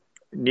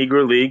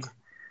Negro League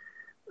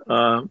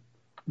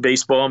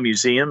Baseball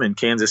Museum in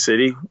Kansas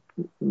City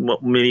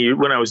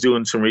when I was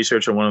doing some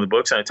research on one of the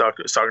books, and I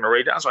was talking to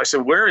Ray Downs. So I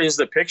said, where is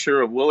the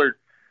picture of Willard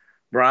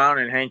Brown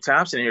and Hank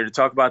Thompson here to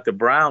talk about the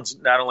Browns?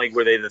 Not only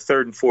were they the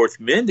 3rd and 4th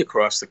men to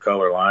cross the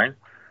color line,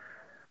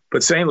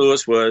 but St.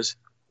 Louis was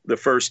the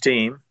first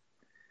team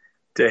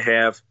to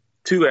have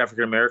 2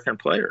 African-American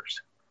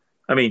players.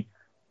 I mean,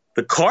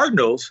 the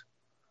Cardinals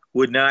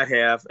would not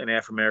have an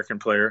African-American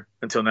player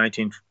until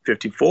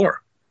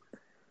 1954.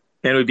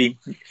 And it would be,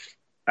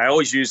 I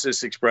always use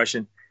this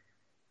expression,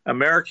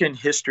 American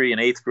history in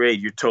 8th grade,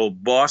 you're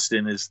told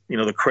Boston is,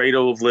 the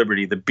cradle of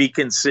liberty, the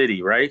beacon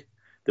city, right?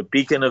 The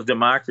beacon of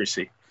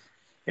democracy.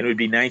 And it would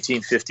be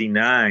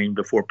 1959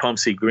 before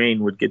Pumpsie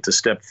Green would get to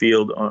step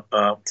on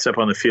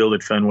the field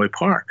at Fenway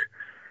Park.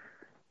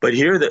 But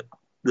here, the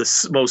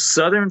most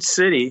southern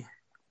city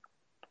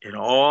in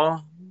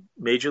all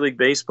Major League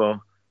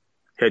Baseball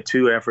had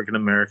 2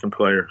 African-American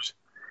players.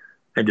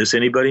 And does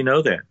anybody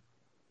know that?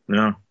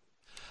 No.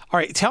 All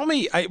right. Tell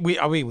me, we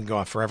can go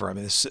on forever. I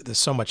mean, there's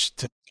so much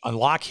to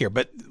unlock here,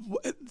 but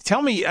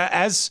tell me,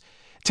 as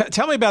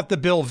Tell me about the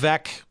Bill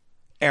Veeck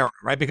era,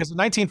 right? Because in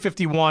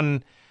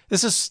 1951,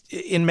 this is,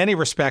 in many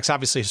respects,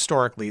 obviously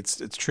historically,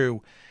 it's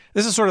true.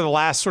 This is sort of the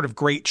last sort of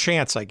great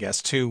chance, I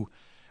guess, to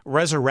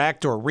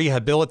resurrect or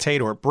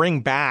rehabilitate or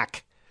bring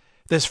back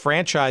this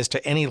franchise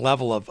to any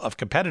level of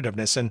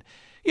competitiveness. And,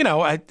 you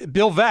know,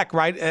 Bill Veeck,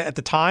 right, at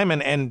the time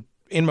and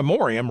in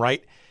memoriam,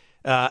 right,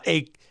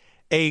 a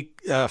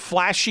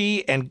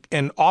flashy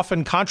and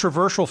often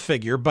controversial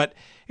figure, but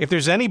if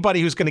there's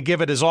anybody who's going to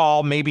give it his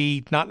all,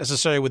 maybe not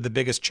necessarily with the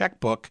biggest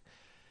checkbook,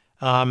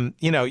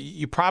 you know,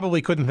 you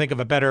probably couldn't think of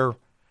a better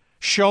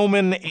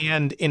showman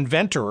and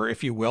inventor,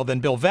 if you will, than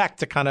Bill Veeck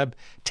to kind of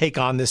take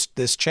on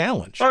this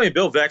challenge. I mean,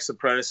 Bill Veeck's the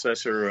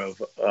predecessor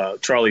of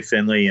Charlie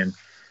Finley and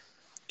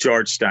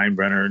George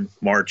Steinbrenner and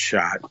Mart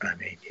Schott. I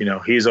mean, you know,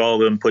 he's all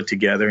of them put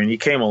together, and he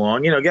came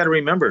along. You know, got to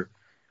remember,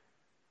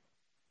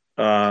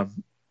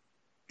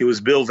 it was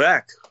Bill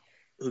Veeck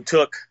who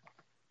took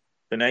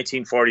the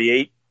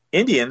 1948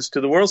 Indians to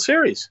the World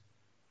Series.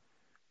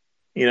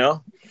 You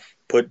know,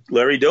 put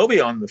Larry Doby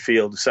on the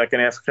field, the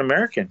second African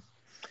American.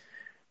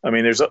 I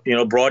mean,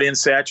 brought in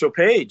Satchel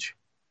Paige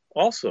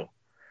also.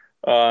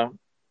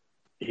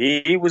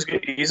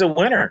 He's a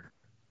winner.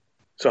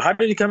 So how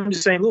did he come to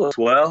St. Louis?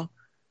 Well,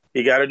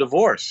 he got a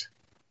divorce.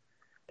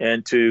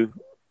 And to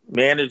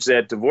manage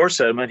that divorce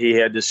settlement, he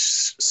had to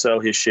sell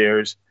his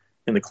shares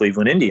in the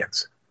Cleveland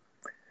Indians.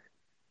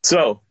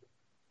 So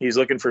he's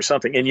looking for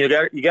something. And you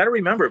got to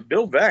remember,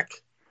 Bill Veeck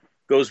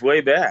goes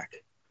way back.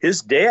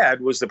 His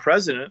dad was the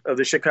president of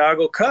the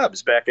Chicago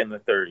Cubs back in the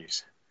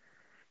 30s.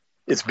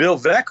 It's Bill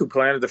Veeck who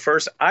planted the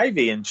first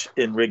ivy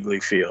in Wrigley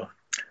Field.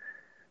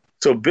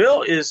 So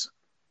Bill is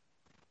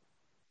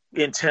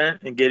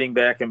intent in getting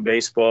back in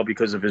baseball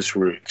because of his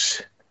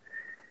roots.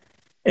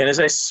 And as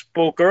I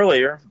spoke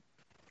earlier,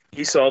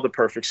 he saw the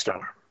perfect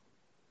storm.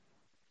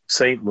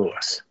 St.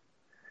 Louis.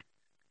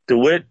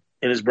 DeWitt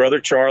and his brother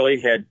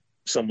Charlie had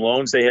some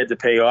loans they had to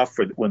pay off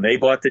for when they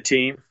bought the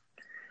team.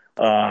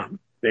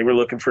 They were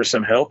looking for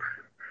some help.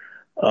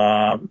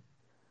 The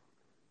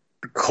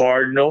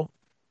Cardinal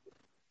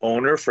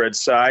owner, Fred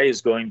Sy,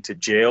 is going to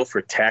jail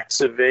for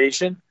tax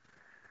evasion,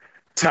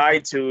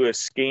 tied to a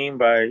scheme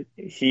by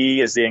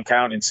he, as the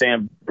accountant,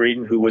 Sam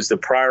Breeden, who was the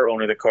prior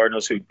owner of the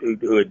Cardinals, who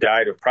had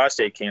died of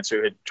prostate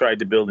cancer, had tried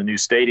to build a new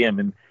stadium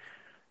and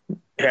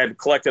had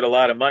collected a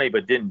lot of money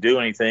but didn't do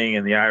anything,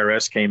 and the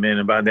IRS came in,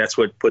 and that's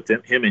what put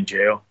him in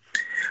jail.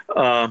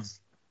 And,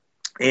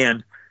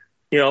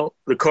 you know,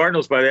 the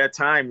Cardinals, by that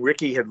time,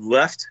 Rickey had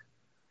left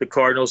the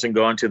Cardinals and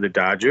gone to the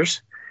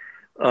Dodgers.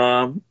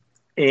 And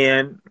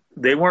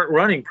they weren't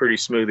running pretty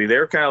smoothly. They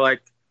were kind of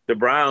like the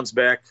Browns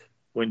back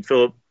when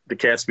Philip the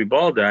Catsby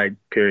Ball died,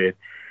 period.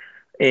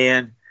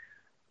 And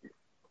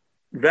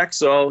Veeck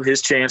saw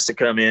his chance to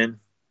come in,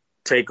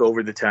 take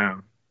over the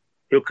town.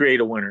 He'll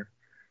create a winner.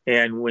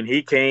 And when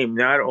he came,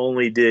 not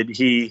only did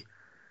he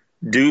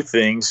do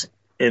things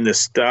in the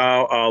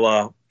style a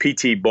la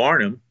P.T.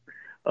 Barnum,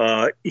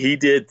 he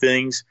did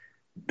things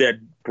that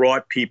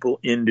brought people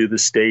into the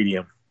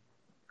stadium.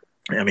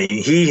 I mean,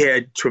 he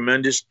had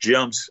tremendous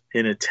jumps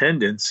in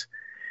attendance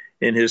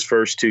in his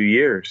first 2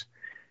 years.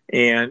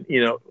 And,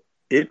 you know,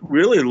 it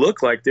really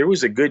looked like there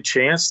was a good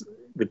chance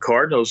the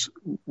Cardinals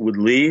would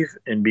leave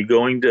and be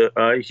going to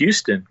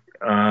Houston.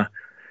 You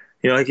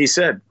know, like he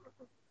said,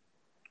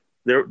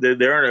 they're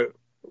in a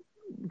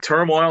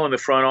turmoil in the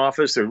front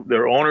office.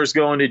 Their owner's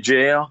going to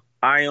jail.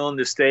 I own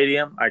the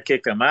stadium. I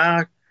kick them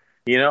out.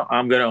 You know,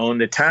 I'm going to own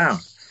the town.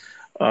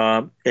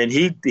 And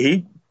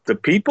the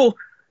people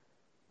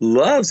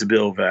loves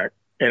Bill Veeck.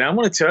 And I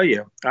want to tell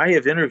you, I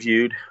have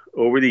interviewed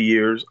over the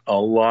years a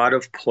lot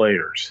of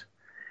players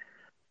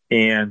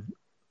who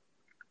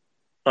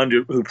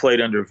played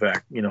under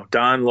Veeck. You know,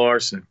 Don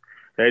Larson,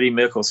 Eddie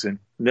Mickelson,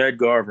 Ned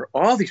Garver,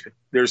 all these people.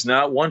 There's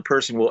not one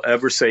person will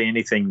ever say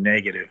anything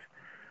negative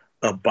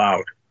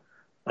about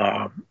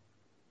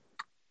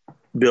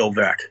Bill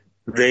Veeck.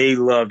 They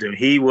loved him.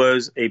 He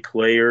was a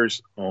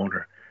player's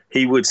owner.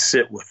 He would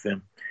sit with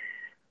them,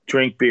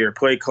 drink beer,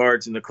 play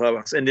cards in the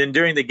clubhouse. And then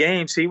during the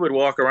games, he would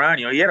walk around.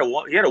 You know, he had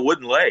a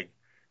wooden leg.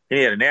 And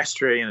he had an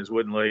ashtray in his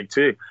wooden leg,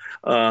 too.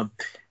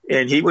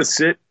 And he would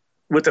sit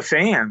with the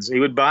fans. He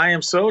would buy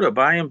him soda,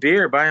 buy him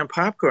beer, buy him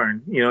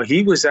popcorn. You know,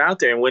 he was out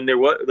there. And when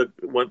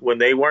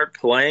they weren't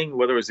playing,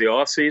 whether it was the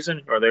off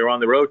season or they were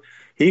on the road,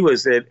 he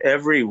was at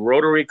every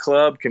Rotary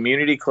Club,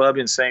 community club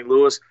in St.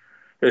 Louis,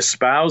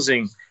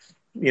 espousing,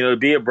 you know, to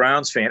be a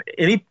Browns fan.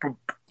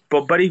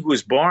 Anybody who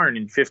was born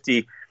in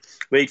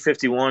late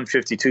 51,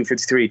 52,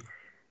 53,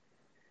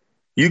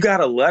 you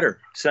got a letter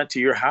sent to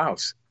your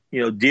house.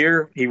 You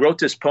know, he wrote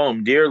this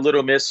poem, Dear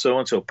Little Miss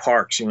So-and-so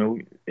Parks, you know,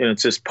 and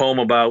it's this poem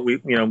about,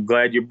 I'm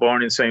glad you're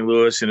born in St.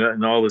 Louis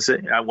and all this.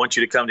 I want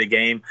you to come to a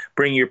game,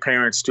 bring your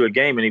parents to a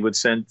game, and he would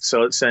send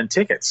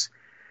tickets.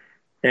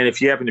 And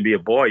if you happen to be a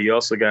boy, you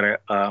also got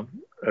a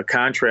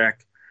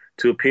contract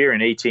to appear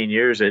in 18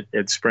 years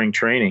at spring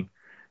training.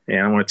 And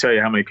I want to tell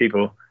you how many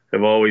people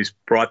have always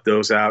brought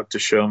those out to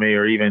show me,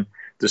 or even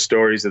the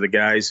stories of the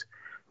guys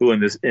who in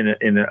the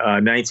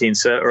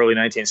early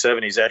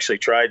 1970s actually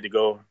tried to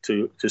go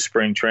to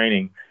spring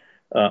training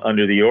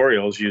under the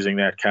Orioles using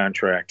that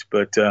contract.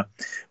 But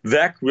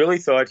Veeck really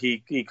thought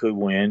he could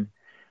win.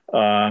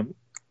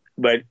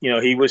 But,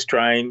 he was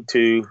trying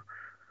to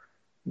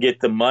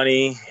get the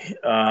money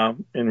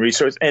and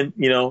resource. And,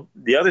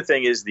 the other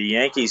thing is the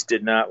Yankees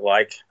did not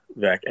like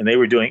Veeck, and they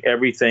were doing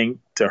everything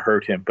to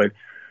hurt him. But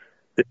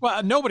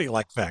well, nobody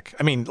liked Veeck.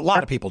 I mean, a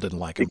lot of people didn't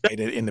like him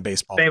in the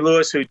baseball. St.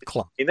 Louis,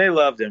 club. They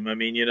loved him. I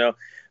mean,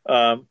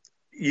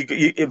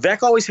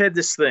 Veeck always had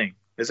this thing.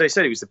 As I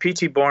said, he was the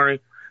P.T. Barnum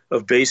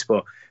of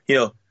baseball.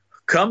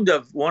 Come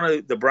to one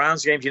of the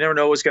Browns games, you never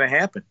know what's going to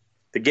happen.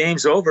 The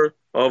game's over.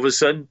 All of a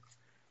sudden,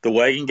 the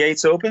wagon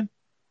gates open,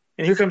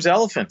 and here comes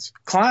elephants,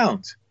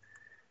 clowns.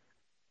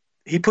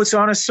 He puts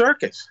on a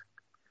circus.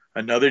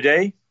 Another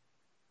day,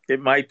 it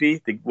might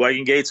be the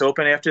wagon gates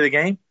open after the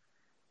game,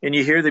 and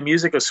you hear the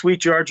music of Sweet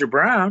Georgia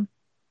Brown,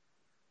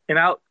 and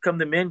out come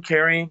the men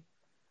carrying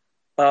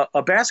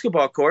a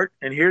basketball court,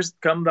 and here's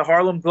come the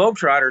Harlem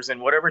Globetrotters and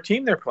whatever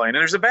team they're playing,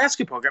 and there's a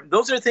basketball game.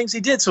 Those are the things he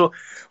did. So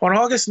on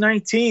August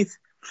 19th,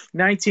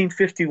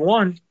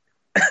 1951,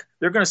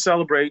 they're going to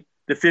celebrate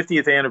the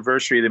 50th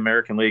anniversary of the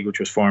American League, which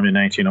was formed in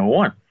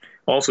 1901.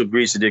 Also,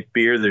 Grease Dick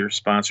Beer, their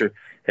sponsor,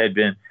 had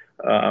been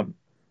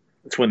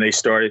that's when they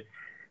started.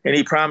 And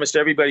he promised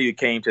everybody who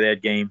came to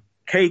that game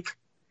cake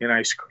and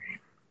ice cream.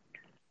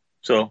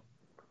 So,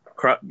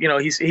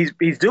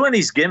 he's doing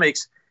these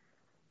gimmicks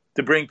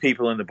to bring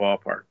people in the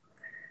ballpark.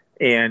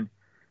 And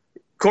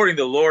according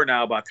to the lore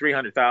now, about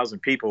 300,000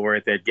 people were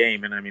at that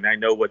game. And, I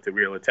know what the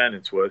real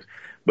attendance was.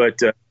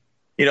 But,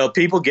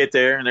 people get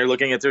there, and they're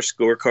looking at their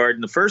scorecard.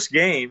 In the first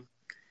game,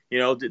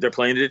 they're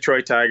playing the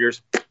Detroit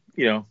Tigers.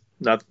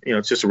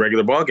 It's just a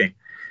regular ball game.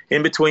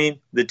 In between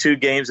the two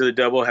games of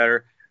the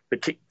doubleheader,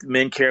 the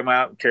men came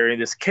out and carrying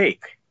this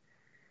cake.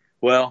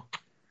 Well,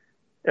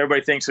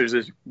 everybody thinks there's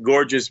this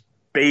gorgeous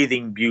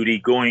bathing beauty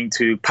going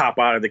to pop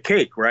out of the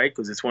cake, right?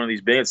 Because it's one of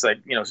these big, it's like,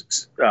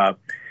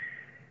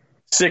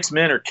 6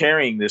 men are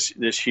carrying this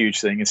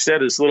huge thing.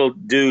 Instead, this little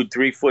dude,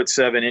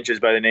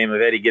 3'7" by the name of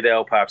Eddie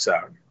Goodell, pops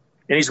out.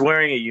 And he's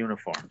wearing a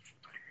uniform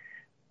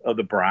of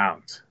the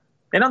Browns.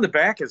 And on the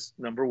back is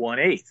number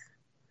 1/8.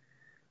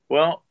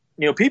 Well,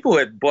 people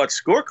had bought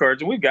scorecards,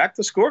 and we've got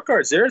the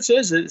scorecards there. It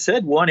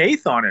said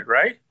 1/8 on it,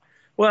 right?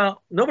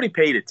 Well, nobody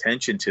paid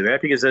attention to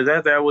that because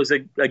that was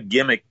a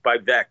gimmick by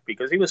Veeck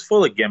because he was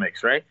full of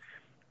gimmicks, right?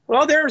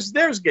 Well, there's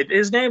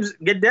his name's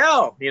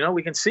Goodell.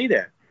 We can see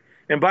that.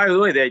 And by the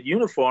way, that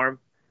uniform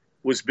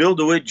was Bill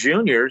DeWitt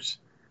Jr.'s,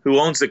 who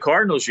owns the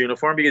Cardinals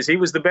uniform, because he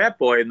was the bat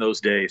boy in those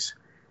days.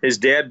 His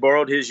dad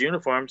borrowed his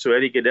uniform so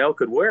Eddie Goodell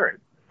could wear it.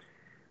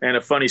 And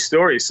a funny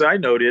story,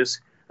 side note is,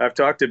 I've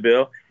talked to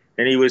Bill,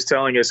 and he was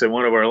telling us at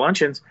one of our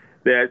luncheons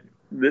that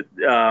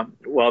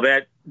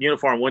that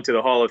uniform went to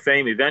the Hall of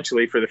Fame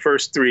eventually. For the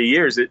first 3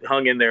 years, it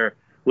hung in their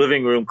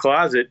living room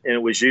closet, and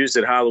it was used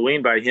at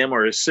Halloween by him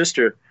or his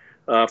sister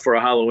for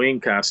a Halloween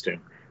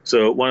costume.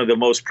 So one of the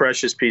most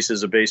precious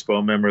pieces of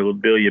baseball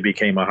memorabilia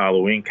became a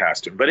Halloween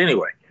costume. But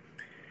anyway,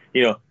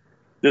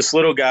 this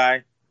little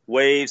guy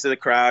waves to the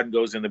crowd and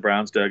goes in the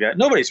Browns dugout.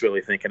 Nobody's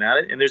really thinking at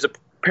it. And there's a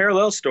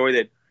parallel story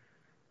that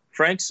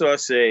Frank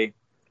Sauce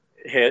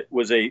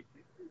was a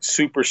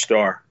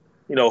superstar,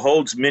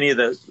 holds many of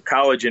the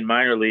college and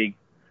minor league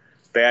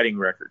batting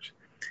records.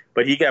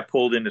 But he got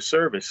pulled into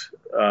service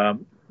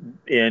in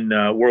end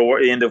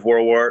of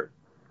World War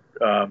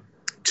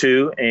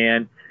II,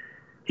 and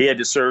he had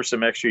to serve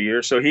some extra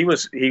years. So he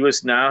was a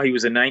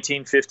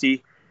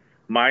 1950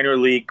 minor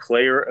league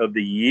player of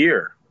the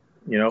year,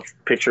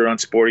 picture on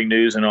Sporting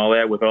News and all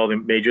that with all the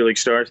major league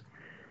stars.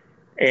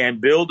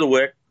 And Bill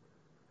DeWitt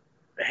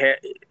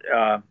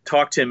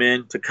talked him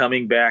into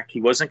coming back.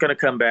 He wasn't going to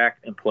come back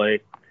and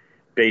play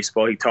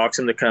baseball. He talks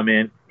him to come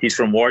in. He's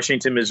from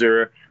Washington,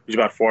 Missouri, which is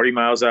about 40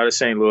 miles out of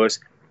St. Louis.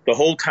 The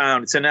whole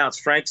town, it's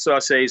announced Frank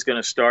Sauce is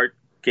going to start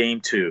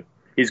game 2.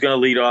 He's going to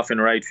lead off in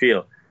right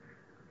field.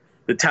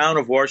 The town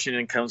of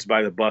Washington comes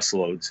by the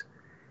busloads.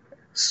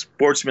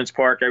 Sportsman's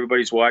Park,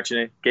 everybody's watching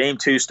it. Game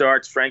 2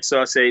 starts. Frank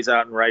Sauce is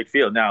out in right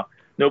field. Now,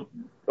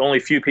 only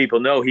few people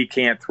know he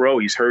can't throw.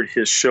 He's hurt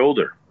his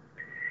shoulder.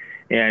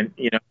 And,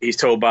 he's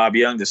told Bob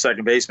Young, the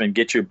second baseman,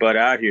 get your butt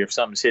out here if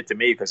something's hit to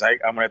me because I'm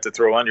going to have to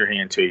throw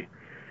underhand to you.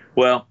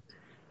 Well,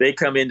 they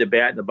come in to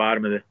bat in the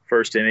bottom of the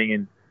first inning,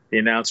 and the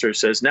announcer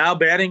says, now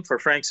batting for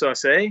Frank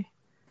Sauce,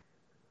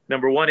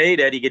 number 1/8,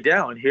 Eddie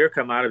Goodell. And here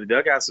come out of the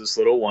dugouts this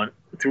little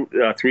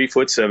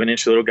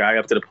 3'7" little guy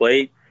up to the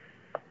plate.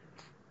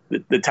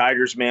 The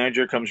Tigers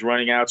manager comes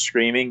running out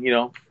screaming,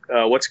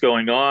 what's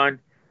going on?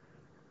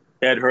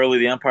 Ed Hurley,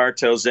 the umpire,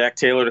 tells Zach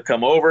Taylor to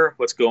come over.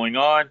 What's going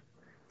on?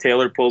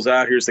 Taylor pulls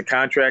out, here's the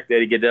contract.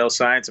 Eddie Goodell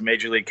signs a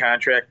major league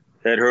contract.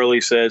 Ed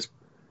Hurley says,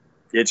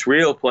 it's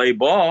real, play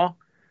ball.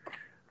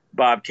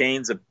 Bob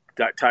Cain's the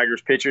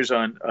Tigers pitchers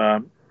on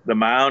the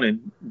mound,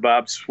 and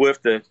Bob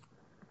Swift, the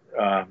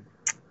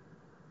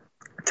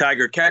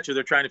Tiger catcher,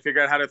 they're trying to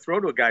figure out how to throw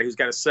to a guy who's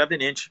got a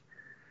 7-inch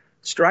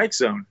strike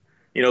zone.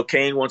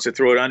 Cain wants to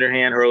throw it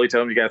underhand. Hurley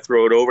tells him you got to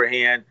throw it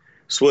overhand.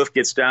 Swift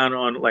gets down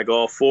on like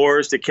all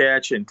fours to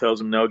catch and tells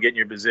him, no, get in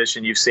your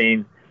position. You've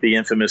seen the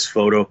infamous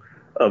photo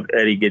of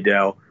Eddie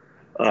Gaedel,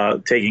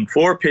 taking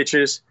 4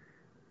 pitches,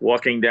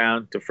 walking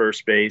down to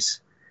first base.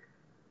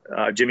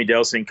 Jimmy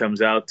Delsing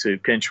comes out to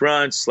pinch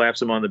run,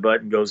 slaps him on the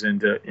butt, and goes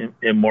into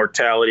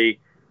immortality.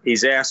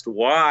 He's asked,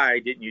 why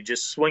didn't you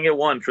just swing at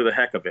one for the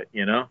heck of it,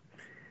 And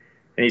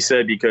he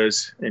said,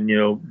 because,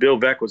 Bill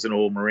Veeck was an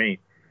old Marine,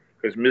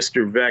 because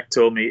Mr. Veeck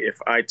told me if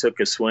I took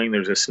a swing,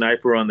 there's a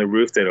sniper on the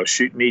roof that'll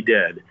shoot me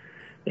dead.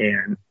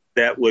 And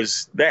that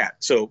was that.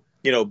 So,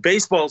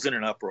 baseball's in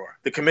an uproar.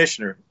 The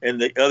commissioner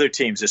and the other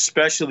teams,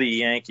 especially the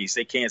Yankees,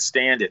 they can't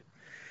stand it.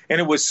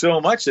 And it was so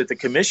much that the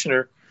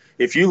commissioner,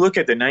 if you look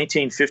at the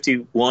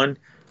 1951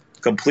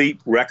 complete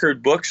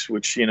record books,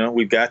 which,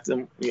 we've got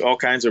them, all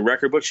kinds of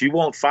record books, you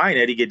won't find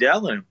Eddie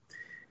Gaedel in them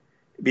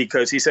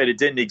because he said it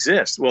didn't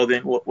exist. Well,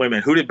 then, wait a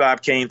minute, who did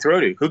Bob Kane throw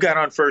to? Who got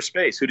on first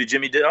base? Who did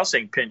Jimmy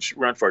Delsing pinch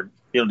run for?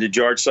 Did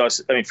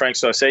Frank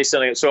Sauce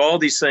something? So all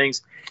these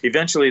things,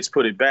 eventually it's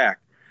put it back.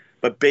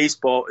 But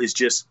baseball is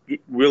just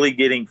really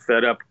getting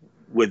fed up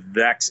with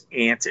Veeck's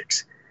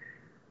antics.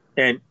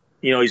 And,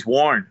 he's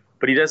warned,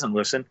 but he doesn't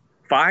listen.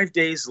 5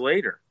 days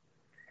later,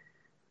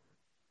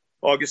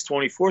 August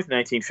 24th,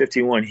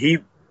 1951, he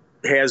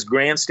has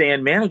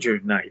grandstand manager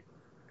night,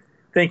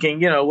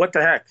 thinking, what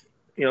the heck?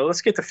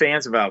 Let's get the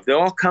fans involved. They're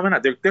all coming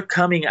out. They're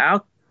coming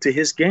out to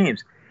his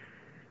games.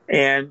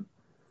 And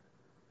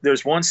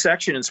there's one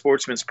section in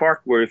Sportsman's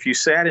Park where if you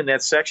sat in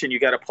that section, you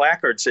got a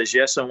placard that says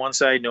yes on one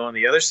side, no on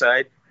the other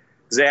side.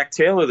 Zach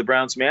Taylor, the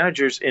Browns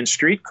manager's in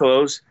street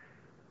clothes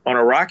on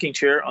a rocking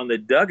chair on the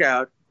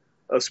dugout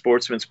of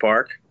Sportsman's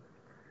Park.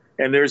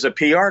 And there's a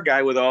PR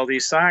guy with all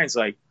these signs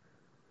like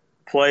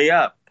play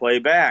up, play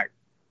back,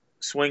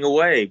 swing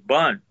away,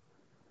 bunt,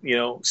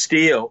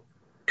 steal,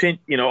 pin,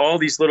 all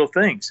these little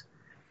things.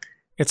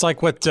 It's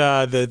like what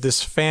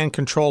this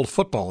fan-controlled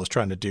football is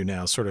trying to do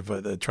now, sort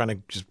of trying to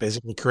just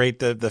basically create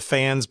the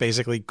fans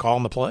basically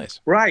calling the plays.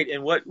 Right.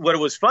 And what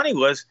was funny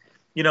was,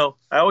 I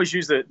always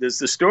use the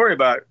story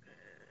about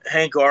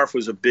Hank Arf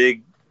was a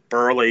big,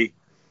 burly,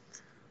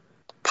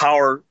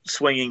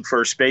 power-swinging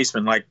first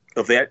baseman like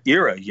of that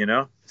era,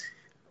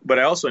 But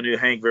I also knew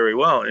Hank very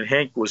well, and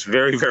Hank was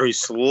very, very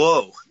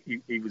slow.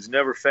 He was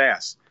never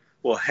fast.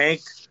 Well,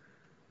 Hank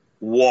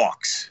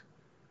walks.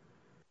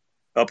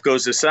 Up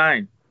goes the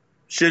sign.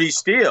 Should he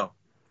steal?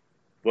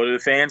 What do the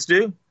fans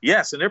do?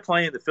 Yes, and they're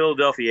playing the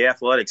Philadelphia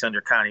Athletics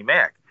under Connie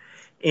Mack.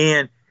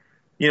 And,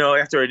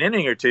 after an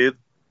inning or two,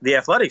 the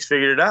Athletics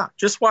figured it out.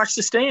 Just watch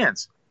the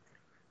stands.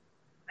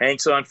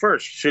 Hank's on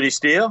first. Should he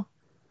steal?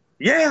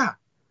 Yeah.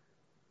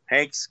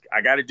 I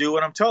got to do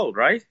what I'm told,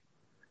 right?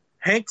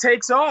 Hank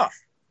takes off.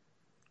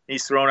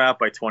 He's thrown out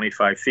by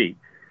 25 feet.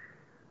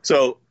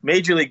 So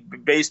Major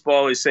League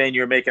Baseball is saying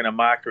you're making a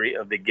mockery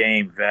of the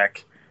game,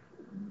 Veeck.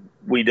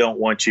 We don't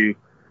want you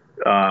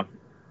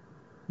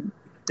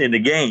in the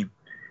game.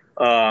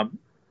 The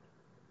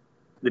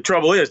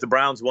trouble is the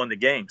Browns won the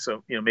game.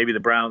 So, maybe the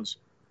Browns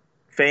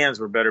fans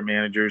were better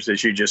managers,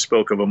 as you just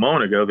spoke of a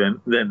moment ago, than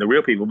the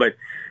real people. But,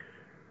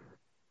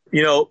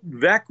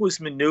 Veeck was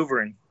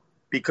maneuvering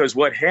because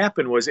what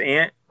happened was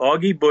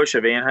Augie Busch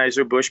of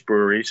Anheuser-Busch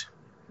Breweries,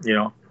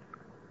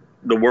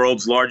 the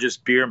world's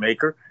largest beer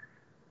maker,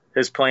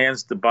 has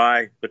plans to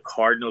buy the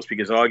Cardinals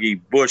because Augie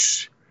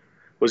Busch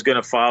was going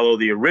to follow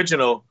the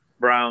original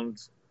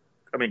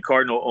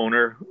Cardinal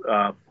owner,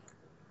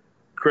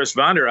 Chris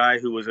Von der Eye,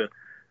 who was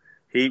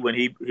when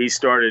he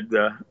started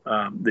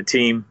the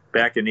team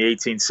back in the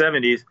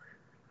 1870s.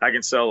 I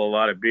can sell a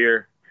lot of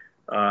beer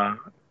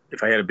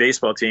if I had a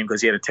baseball team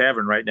because he had a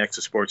tavern right next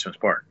to Sportsman's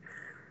Park.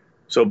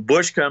 So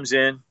Busch comes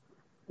in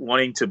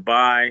wanting to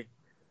buy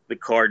the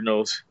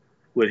Cardinals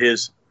with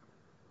his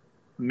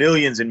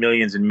millions and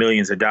millions and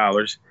millions of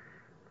dollars.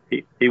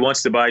 He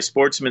wants to buy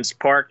Sportsman's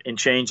Park and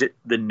change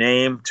the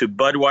name to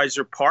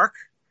Budweiser Park,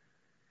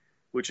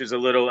 which is a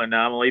little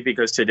anomaly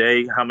because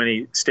today how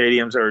many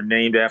stadiums are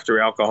named after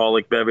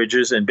alcoholic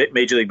beverages? And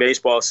Major League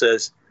Baseball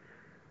says,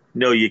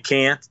 no, you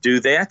can't do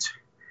that.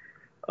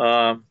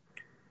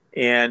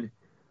 And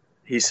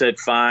he said,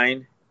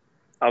 fine,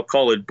 I'll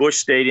call it Busch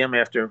Stadium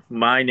after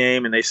my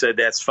name. And they said,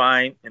 that's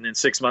fine. And then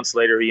 6 months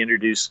later, he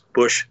introduced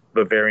Busch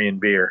Bavarian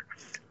beer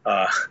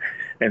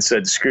and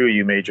said, screw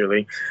you, Major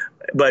League.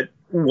 But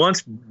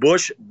once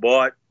Busch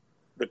bought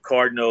the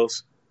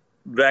Cardinals,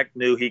 Veeck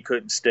knew he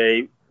couldn't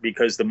stay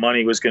because the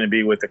money was going to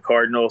be with the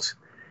Cardinals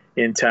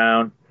in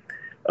town,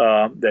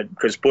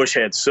 because Busch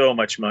had so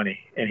much money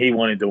and he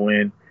wanted to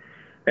win.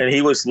 And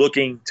he was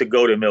looking to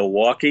go to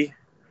Milwaukee,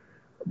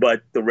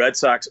 but the Red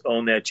Sox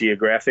own that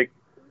geographic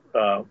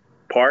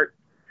part,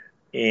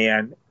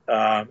 and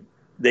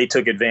they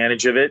took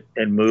advantage of it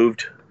and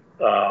moved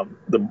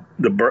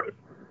the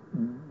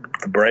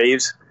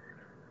Braves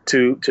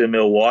to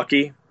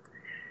Milwaukee.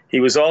 He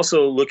was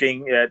also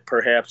looking at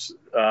perhaps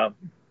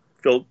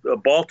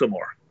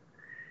Baltimore,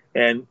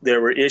 and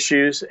there were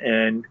issues.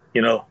 And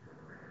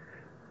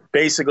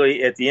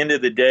basically, at the end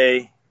of the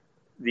day,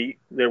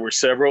 there were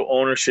several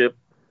owners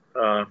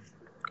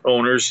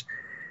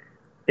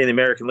in the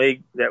American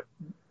League that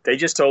they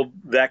just told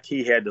Veeck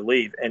he had to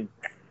leave. And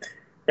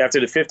after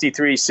the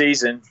 53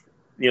 season,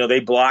 they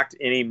blocked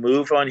any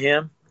move on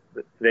him.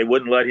 They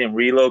wouldn't let him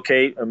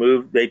relocate or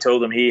move. They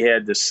told him he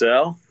had to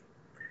sell.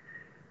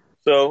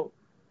 So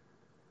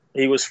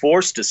he was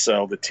forced to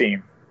sell the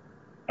team.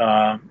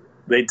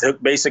 They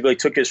basically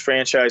took his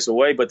franchise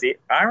away. But the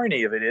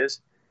irony of it is,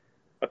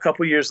 a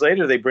couple years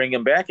later, they bring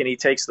him back, and he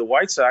takes the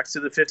White Sox to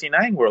the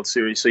 '59 World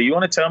Series. So you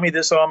want to tell me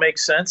this all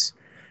makes sense?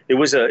 It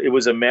was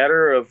a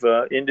matter of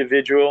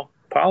individual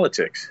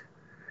politics,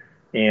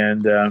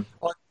 and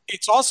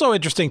it's also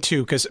interesting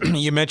too, because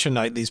you mentioned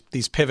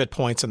these pivot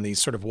points and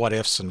these sort of what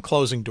ifs and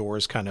closing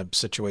doors kind of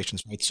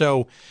situations, right?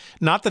 So,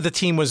 not that the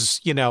team was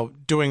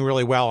doing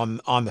really well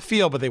on the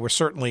field, but they were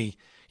certainly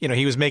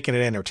he was making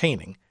it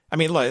entertaining. I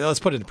mean, let's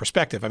put it in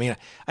perspective. I mean,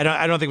 I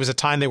don't think it was a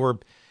time they were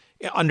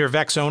under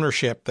Vex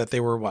ownership that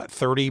they were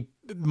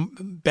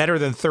better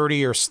than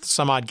 30 or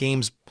some odd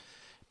games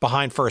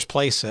behind first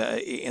place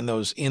in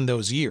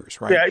those years,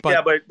 right?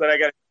 Yeah, but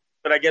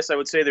I guess I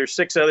would say there's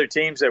 6 other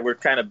teams that were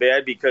kind of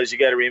bad, because you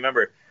got to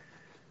remember,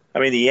 I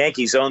mean, the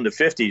Yankees owned the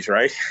 50s,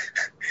 right?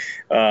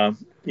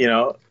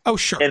 Oh,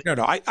 sure. I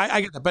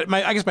get that. But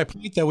I guess my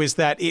point though is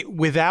that it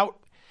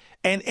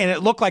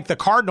looked like the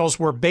Cardinals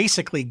were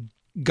basically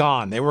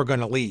gone. They were going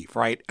to leave,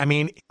 right? I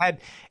mean,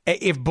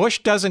 if Bush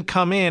doesn't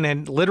come in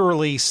and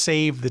literally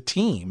save the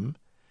team,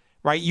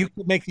 right, you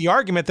could make the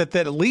argument that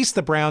at least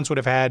the Browns would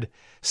have had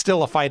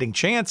still a fighting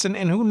chance, and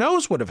who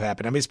knows what would have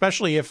happened. I mean,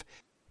 especially if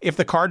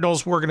the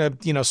Cardinals were going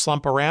to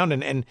slump around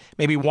and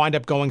maybe wind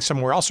up going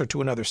somewhere else or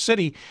to another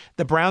city,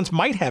 the Browns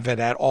might have it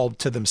at all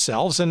to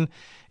themselves, and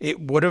it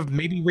would have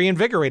maybe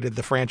reinvigorated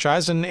the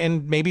franchise,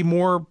 and maybe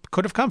more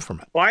could have come from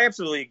it. Well, I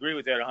absolutely agree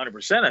with that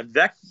 100%. And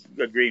Beck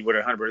agreed with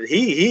it 100%.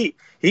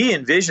 He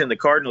envisioned the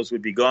Cardinals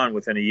would be gone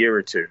within a year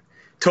or two.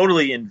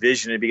 Totally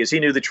envisioned it, because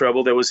he knew the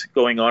trouble that was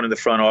going on in the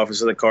front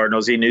office of the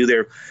Cardinals. He knew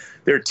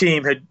their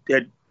team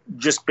had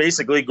just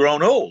basically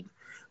grown old.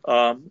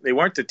 They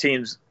weren't the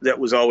teams that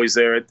was always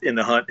there in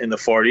the hunt in the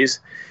 40s,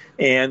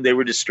 and they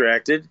were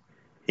distracted.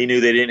 He knew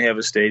they didn't have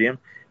a stadium,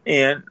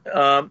 and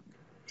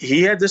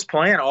he had this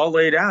plan all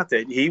laid out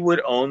that he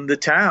would own the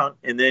town.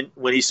 And then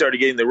when he started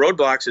getting the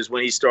roadblocks is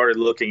when he started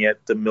looking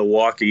at the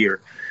Milwaukee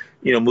or,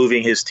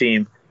 moving his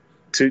team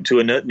to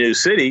a new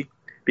city,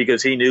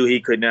 because he knew he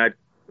could not,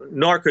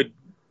 nor could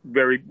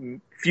very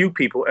few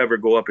people ever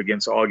go up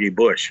against Augie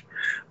Bush.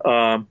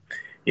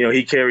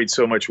 He carried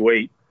so much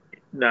weight,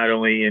 not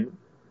only in,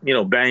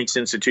 banks,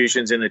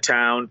 institutions in the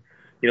town,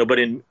 but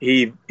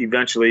he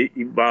eventually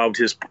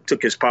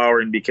took his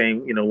power and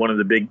became, one of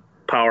the big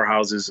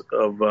powerhouses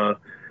of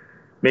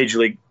major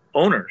league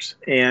owners.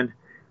 And,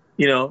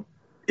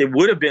 it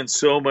would have been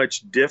so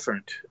much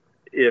different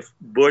if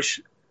Bush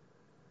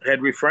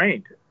had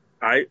refrained.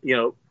 To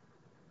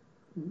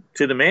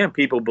the man,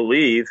 people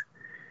believe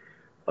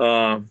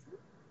the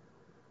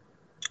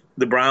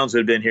Browns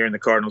would have been here and the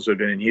Cardinals would have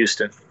been in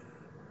Houston,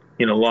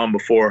 long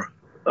before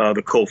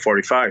the Colt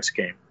 45s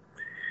came.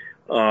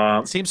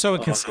 It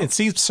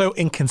seems so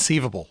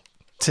inconceivable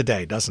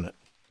today, doesn't it?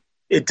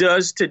 It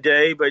does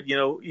today, but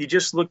you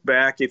just look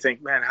back, you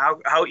think, man,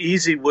 how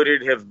easy would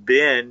it have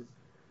been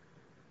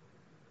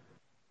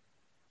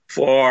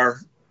for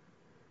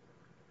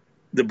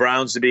the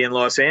Browns to be in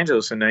Los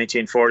Angeles in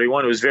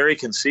 1941? It was very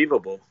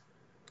conceivable.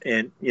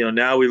 And,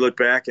 now we look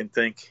back and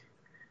think,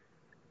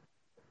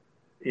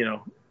 the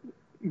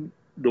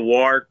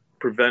war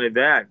prevented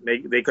that.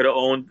 They could have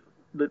owned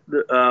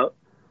the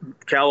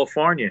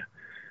California.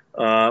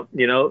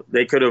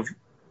 They could have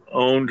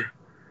owned,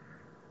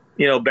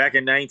 back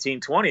in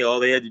 1920, all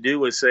they had to do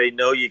was say,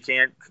 no, you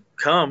can't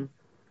come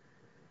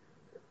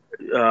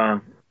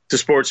to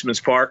Sportsman's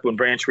Park when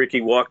Branch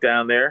Rickey walked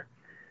down there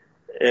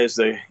as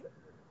the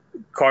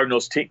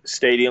Cardinals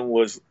stadium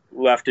was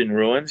left in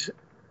ruins.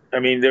 I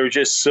mean, there were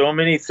just so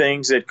many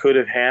things that could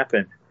have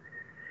happened.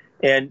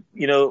 And,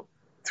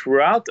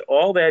 throughout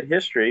all that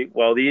history,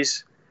 while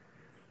these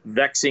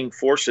vexing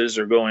forces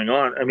are going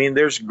on, I mean,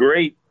 there's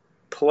great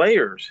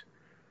players.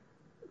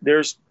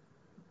 There's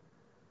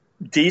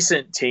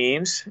decent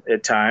teams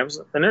at times,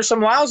 and there's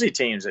some lousy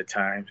teams at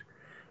times.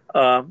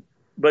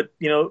 But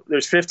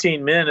there's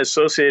 15 men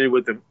associated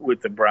with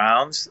the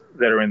Browns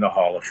that are in the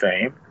Hall of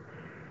Fame.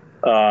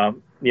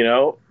 And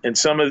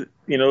some of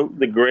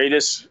the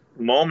greatest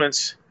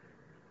moments,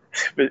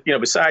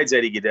 besides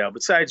Eddie Goodell,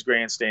 besides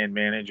grandstand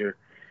manager,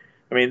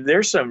 I mean,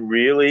 there's some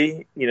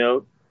really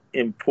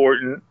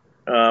important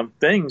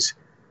things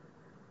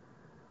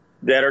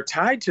that are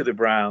tied to the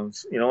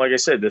Browns. Like I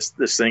said, this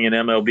thing in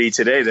MLB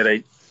today that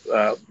I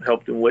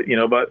helped him with,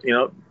 about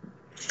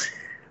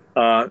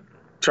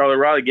Charlie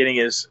Riley getting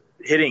his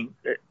hitting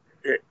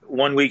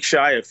 1 week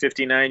shy of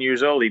 59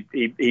 years old.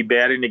 He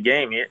batted in the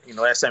game.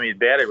 Last time he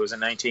batted was in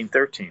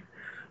 1913.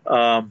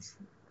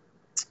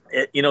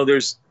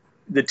 There's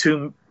the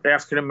two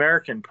African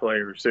American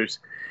players. There's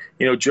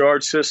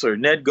George Sisler,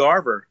 Ned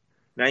Garver,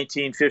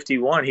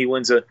 1951. He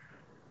wins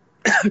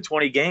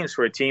 20 games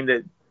for a team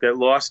that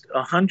lost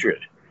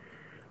 100.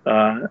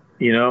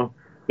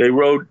 They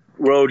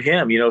rode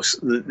him.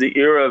 The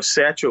era of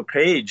Satchel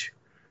Paige,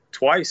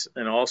 twice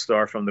an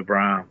All-Star from the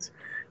Browns.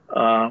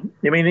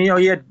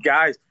 You had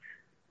guys.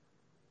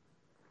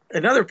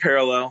 Another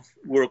parallel,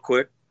 real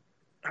quick,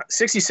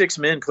 66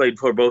 men played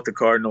for both the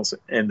Cardinals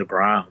and the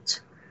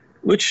Browns,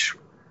 which,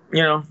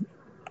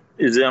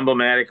 is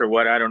emblematic or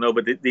what, I don't know.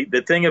 But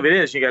the thing of it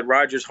is, you got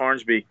Rogers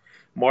Hornsby,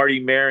 Marty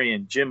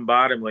Marion, Jim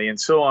Bottomley, and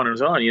so on and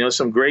so on.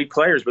 Some great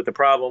players. But the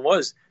problem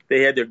was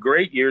they had their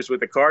great years with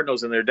the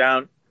Cardinals and their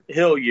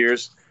downhill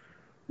years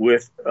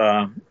with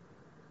the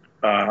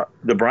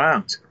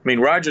Browns.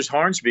 Rogers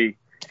Hornsby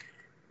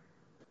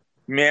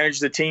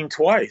managed the team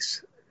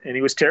twice, and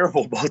he was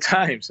terrible both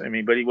times.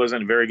 But he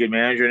wasn't a very good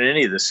manager in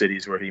any of the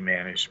cities where he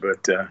managed.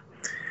 But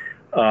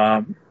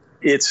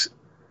it's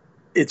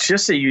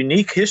just a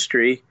unique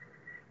history.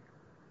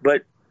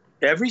 But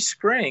every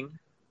spring,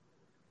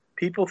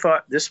 people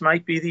thought this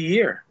might be the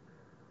year.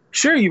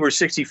 Sure, you were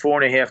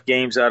 64.5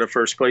 games out of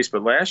first place,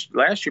 but last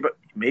year, but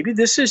maybe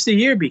this is the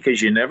year, because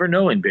you never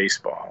know in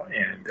baseball.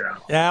 And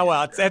yeah,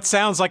 well, that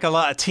sounds like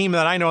a team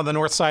that I know on the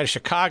north side of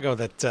Chicago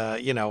that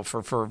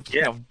for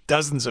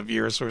dozens of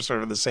years were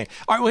sort of the same.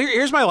 All right, well,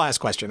 here's my last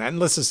question, and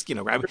let's just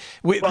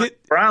the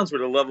Browns were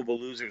the lovable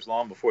losers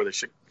long before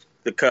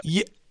the Cubs.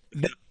 Yeah,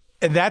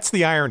 and that's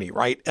the irony,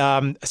 right?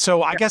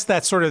 So I guess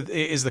that sort of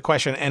is the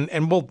question,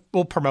 and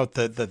we'll promote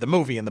the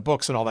movie and the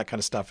books and all that kind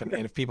of stuff. And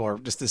if people are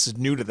this is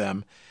new to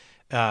them,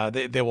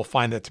 they will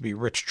find that to be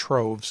rich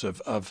troves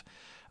of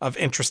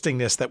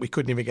interestingness that we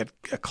couldn't even get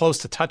close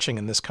to touching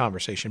in this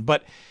conversation.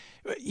 But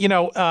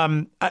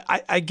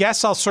I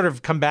guess I'll sort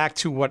of come back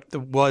to what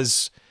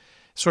was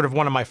sort of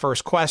one of my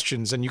first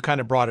questions, and you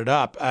kind of brought it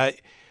up.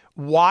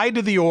 Why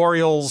do the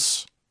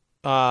Orioles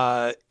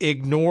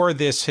ignore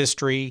this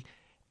history?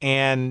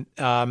 And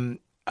how,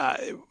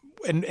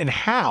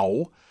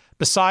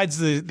 besides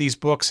these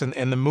books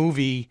and the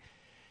movie,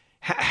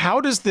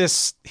 how does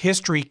this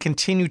history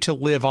continue to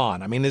live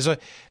on?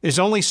 There's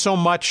only so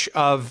much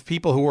of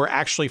people who are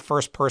actually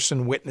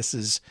first-person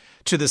witnesses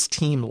to this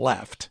team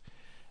left.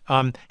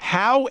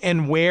 How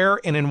and where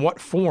and in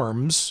what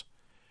forms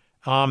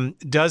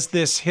does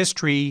this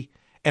history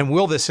and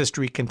will this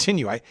history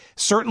continue?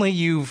 Certainly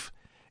you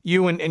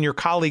and your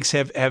colleagues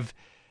have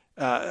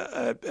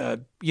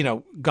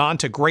gone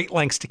to great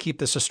lengths to keep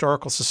this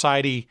historical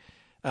society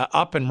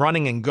up and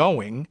running and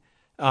going.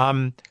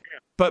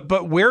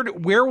 But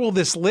where will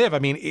this live?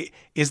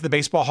 Is the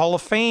Baseball Hall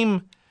of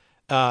Fame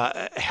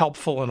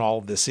helpful in all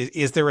of this?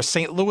 Is there a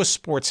St. Louis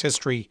sports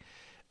history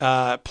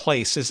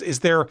place? Is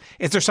there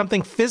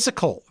something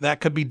physical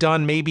that could be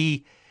done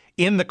maybe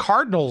in the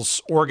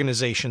Cardinals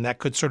organization that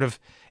could sort of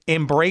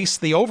embrace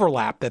the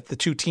overlap that the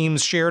two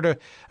teams shared a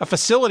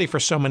facility for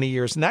so many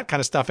years and that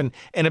kind of stuff, and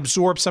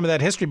absorb some of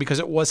that history because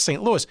it was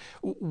St. Louis?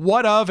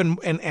 What of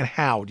and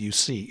how do you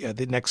see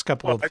the next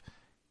couple of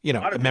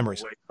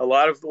memories? A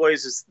lot of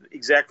ways is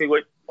exactly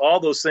what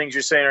all those things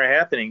you're saying are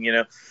happening.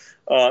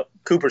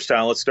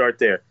 Cooperstown, let's start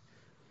there.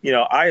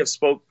 I have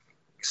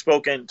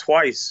spoken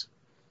twice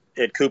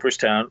at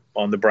Cooperstown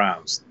on the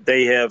Browns.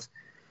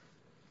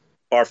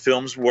 Our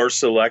films were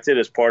selected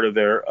as part of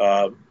their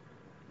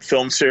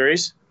film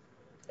series.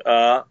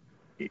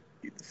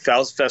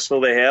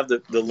 Festival they have,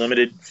 the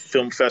limited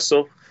film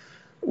festival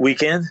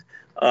weekend.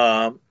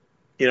 And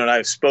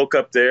I spoke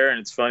up there, and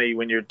it's funny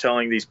when you're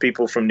telling these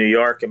people from New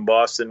York and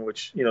Boston,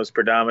 which, is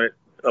predominant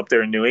up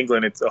there in New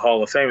England at the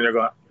Hall of Fame, and they're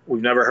going,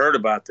 we've never heard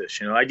about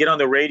this. I get on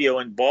the radio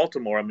in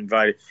Baltimore, I'm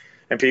invited,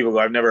 and people go,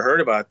 I've never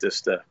heard about this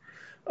stuff.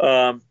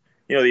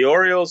 The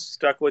Orioles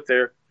stuck with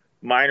their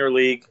minor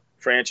league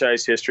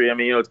franchise history.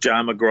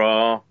 John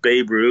McGraw,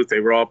 Babe Ruth,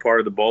 they were all part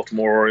of the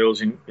Baltimore Orioles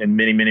and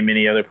many, many,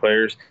 many other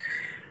players.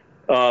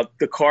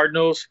 The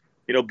Cardinals,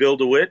 Bill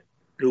DeWitt,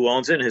 who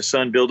owns it, and his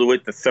son Bill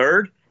DeWitt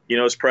III,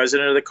 as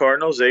president of the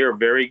Cardinals, they are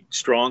very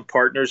strong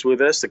partners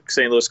with us. The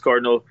St. Louis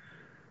Cardinal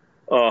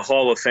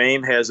Hall of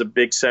Fame has a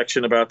big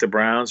section about the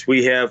Browns.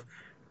 We have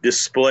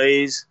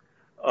displays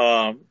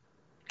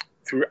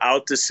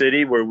throughout the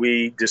city where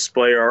we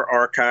display our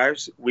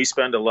archives. We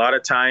spend a lot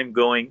of time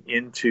going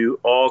into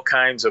all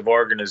kinds of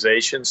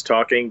organizations,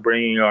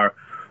 bringing our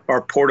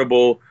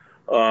portable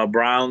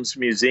Browns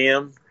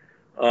museum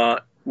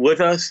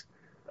with us.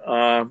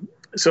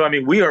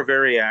 We are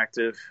very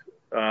active.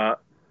 And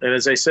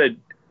as I said,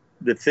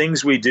 the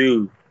things we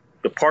do,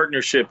 the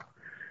partnership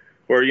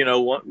where,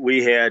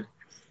 we had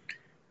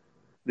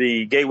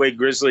the Gateway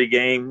Grizzly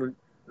game,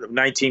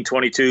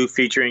 1922,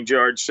 featuring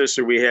George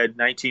Sisler. We had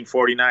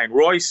 1949.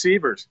 Roy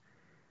Sievers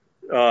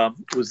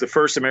was the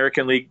first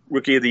American League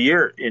Rookie of the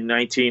Year in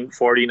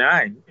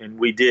 1949, and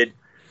we did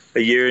a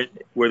year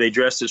where they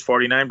dressed as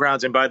 49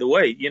 Browns. And by the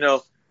way,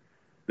 the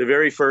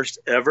very first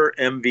ever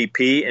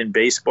MVP in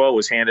baseball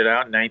was handed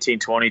out in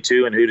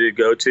 1922, and who did it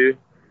go to?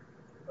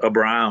 A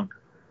Brown,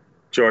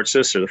 George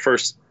Sisler. The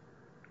first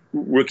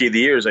Rookie of the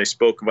Year, as I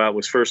spoke about,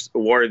 was first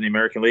awarded in the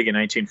American League in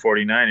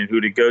 1949, and who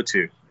did it go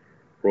to?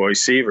 Roy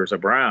Sievers, a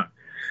Brown.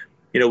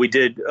 We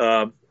did.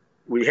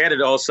 We had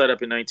it all set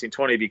up in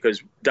 1920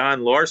 because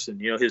Don Larson,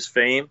 his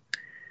fame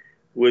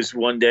was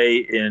one day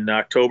in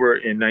October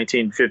in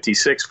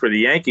 1956 for the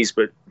Yankees,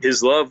 but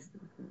his love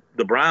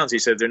the Browns, he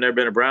said, there never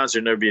been a Browns,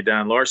 there'd never be a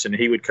Don Larson.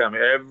 And he would come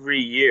every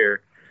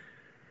year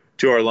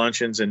to our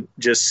luncheons and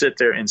just sit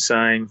there and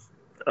sign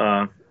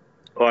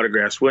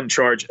autographs. Wouldn't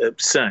charge a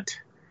cent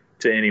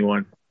to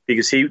anyone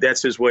because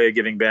that's his way of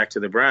giving back to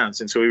the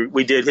Browns. And so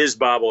we did his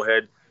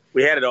bobblehead.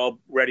 We had it all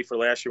ready for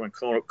last year when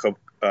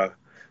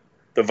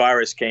the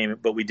virus came,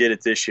 but we did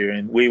it this year.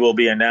 And we will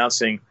be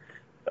announcing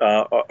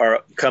our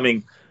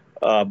coming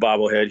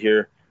bobblehead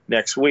here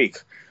next week.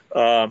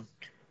 And,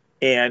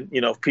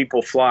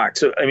 people flock.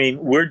 So, I mean,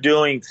 we're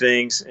doing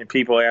things, and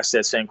people ask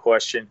that same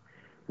question.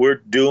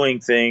 We're doing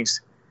things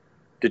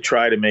to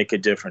try to make a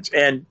difference.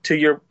 And to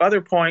your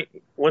other point,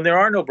 when there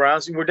are no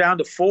Browns, we're down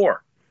to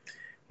 4.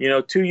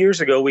 2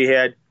 years ago we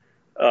had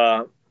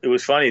it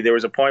was funny. There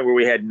was a point where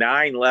we had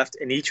 9 left,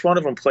 and each one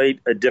of them played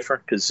a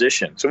different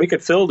position. So we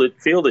could field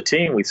a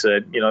team. We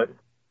said,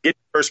 get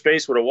first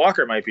base with a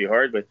walker might be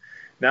hard, but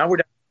now we're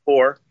down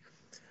to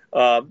 4.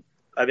 I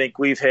think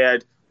we've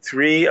had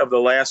 3 of the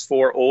last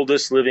 4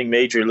 oldest living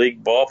major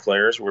league ball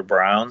players were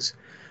Browns.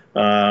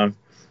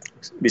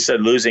 We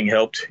said losing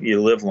helped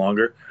you live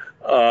longer.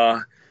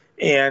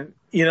 And,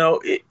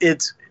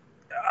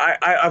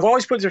 I've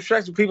always put in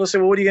perspective. People say,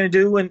 well, what are you going to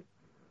do when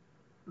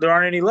there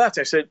aren't any left?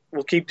 I said,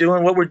 we'll keep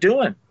doing what we're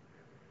doing.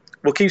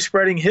 We'll keep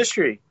spreading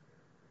history.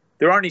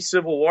 There aren't any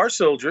Civil War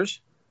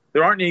soldiers.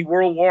 There aren't any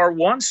World War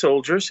I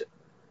soldiers.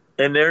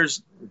 And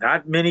there's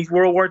not many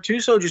World War II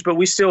soldiers, but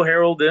we still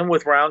herald them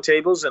with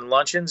roundtables and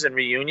luncheons and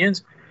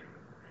reunions.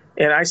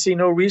 And I see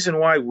no reason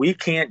why we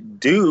can't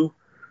do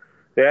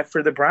that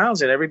for the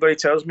Browns. And everybody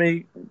tells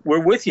me we're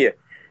with you.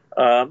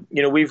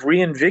 We've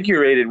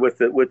reinvigorated with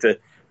the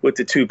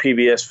 2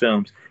 PBS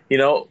films.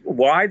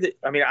 Why?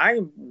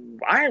 I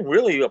am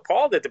really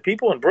appalled that the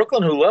people in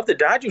Brooklyn who love the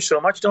Dodgers so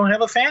much don't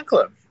have a fan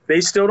club. They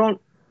still don't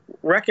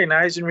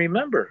recognize and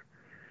remember.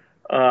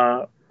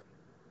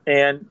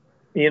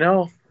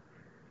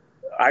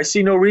 I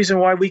see no reason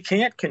why we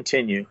can't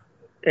continue.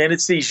 And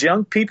it's these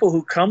young people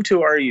who come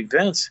to our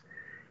events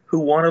who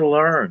want to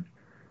learn.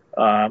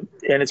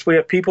 We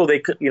have people,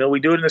 we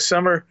do it in the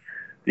summer,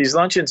 these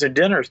luncheons and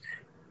dinners.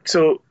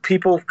 So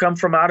people come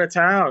from out of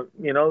town,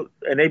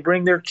 and they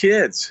bring their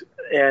kids.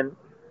 And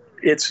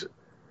it's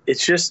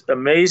just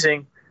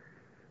amazing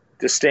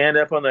to stand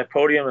up on that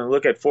podium and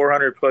look at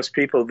 400 plus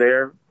people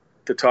there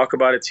to talk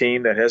about a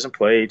team that hasn't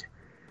played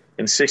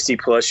in 60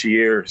 plus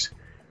years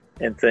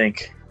and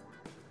think,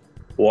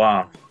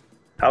 wow,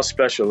 how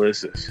special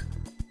is this?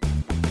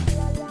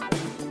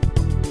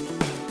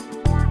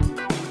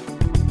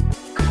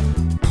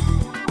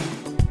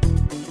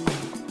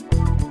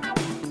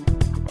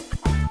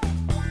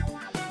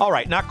 All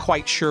right, not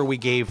quite sure we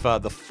gave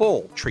the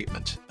full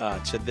treatment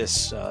to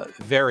this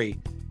very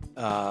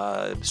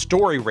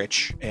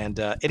story-rich and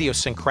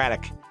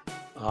idiosyncratic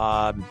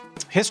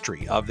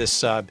history of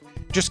this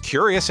just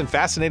curious and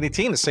fascinating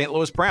team, the St.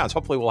 Louis Browns.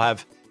 Hopefully we'll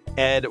have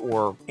Ed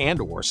or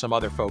some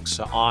other folks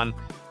on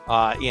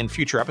in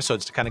future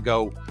episodes to kind of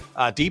go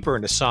deeper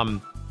into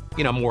some,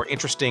 more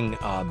interesting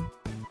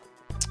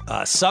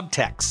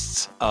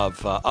subtexts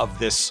of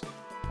this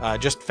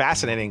just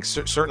fascinating,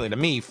 certainly to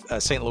me,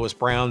 St. Louis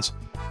Browns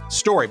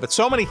story. But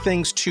so many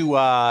things to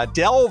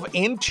delve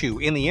into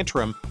in the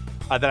interim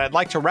that I'd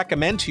like to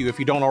recommend to you if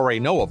you don't already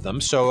know of them.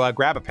 So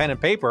grab a pen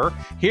and paper.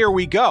 Here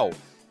we go.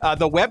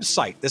 The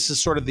website. This is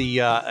sort of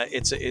the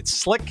it's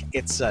slick,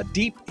 it's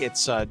deep,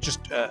 it's just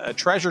a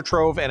treasure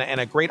trove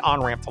and a great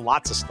on-ramp to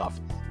lots of stuff.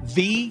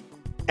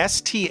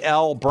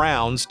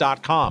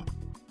 TheSTLBrowns.com.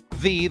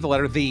 The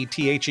letter the,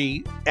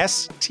 THE,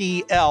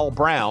 STL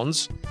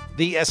Browns,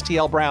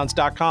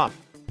 TheSTLBrowns.com.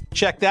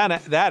 Check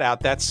that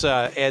out. That's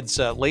Ed's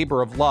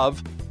labor of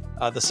love.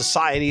 The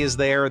society is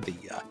there.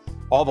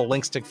 All the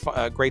links to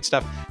great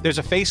stuff. There's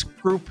a Facebook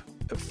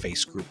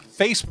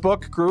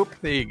group.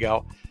 There you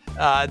go.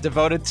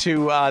 Devoted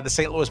to the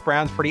St. Louis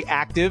Browns, pretty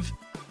active,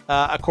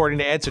 according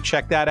to Ed. So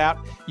check that out.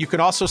 You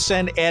can also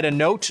send Ed a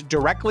note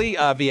directly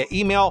via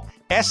email,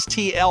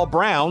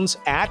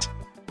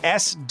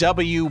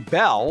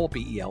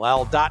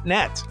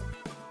 stlbrowns@swbell.net.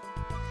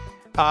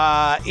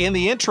 In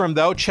the interim,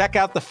 though, check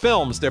out the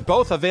films. They're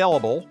both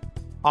available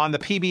on the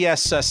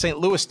PBS St.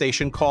 Louis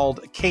station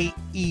called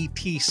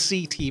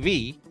KETC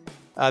TV.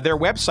 Their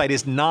website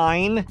is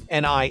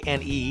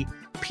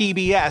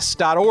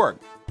 9NINEPBS.org.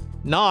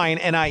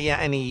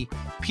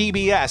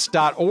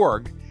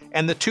 9NINEPBS.org.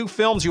 And the 2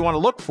 films you want to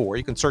look for,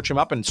 you can search them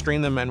up and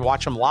stream them and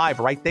watch them live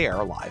right there,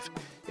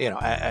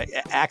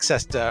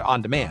 accessed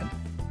on demand.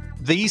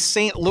 The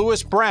St.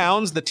 Louis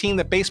Browns, the team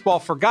that baseball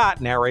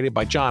forgot, narrated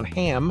by John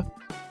Hamm,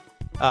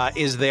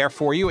 is there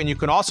for you. And you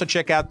can also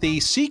check out the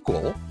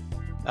sequel,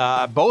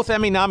 both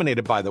Emmy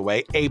nominated, by the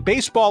way, A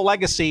Baseball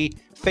Legacy,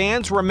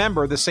 Fans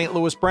Remember the St.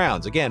 Louis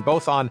Browns. Again,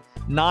 both on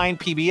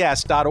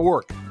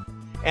 9pbs.org.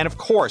 And of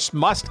course,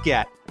 must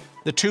get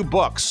the 2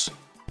 books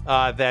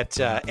that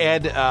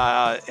Ed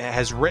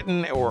has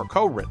written or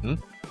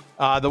co-written.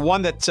 The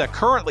one that's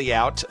currently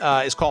out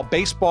is called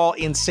Baseball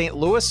in St.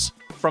 Louis,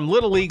 From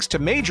Little Leagues to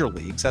Major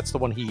Leagues. That's the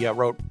one he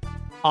wrote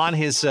on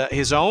his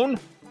own.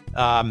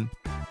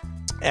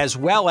 as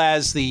well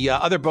as the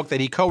other book that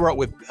he co-wrote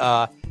with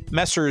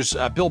Messrs.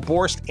 Bill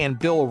Borst and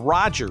Bill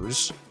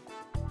Rogers,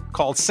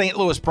 called St.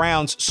 Louis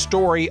Browns,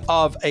 Story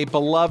of a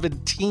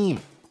Beloved Team.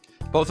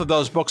 Both of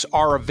those books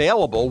are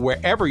available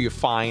wherever you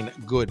find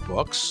good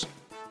books.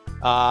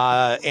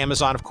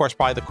 Amazon, of course,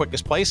 probably the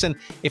quickest place. And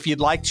if you'd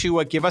like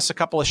to give us a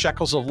couple of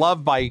shekels of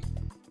love by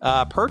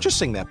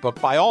purchasing that book,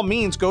 by all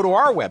means, go to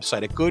our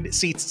website at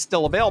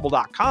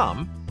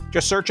goodseatsstillavailable.com.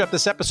 Just search up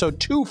this episode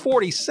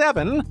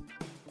 247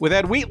 with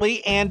Ed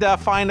Wheatley and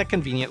find a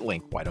convenient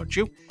link. Why don't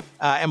you?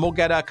 And we'll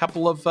get a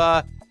couple of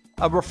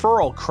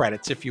referral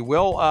credits, if you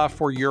will,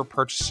 for your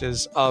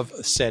purchases of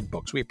said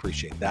books. We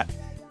appreciate that.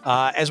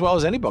 As well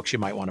as any books you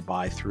might want to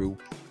buy through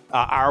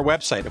our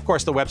website. Of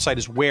course, the website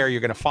is where you're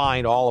going to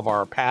find all of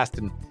our past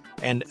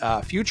and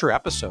future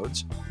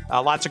episodes.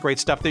 Lots of great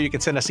stuff there. You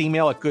can send us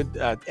email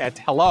at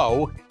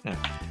hello.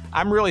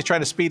 I'm really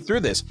trying to speed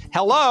through this.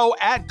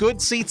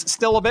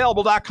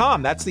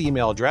 hello@goodseatsstillavailable.com. That's the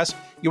email address.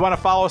 You want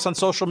to follow us on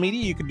social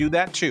media? You can do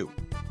that too.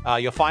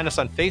 You'll find us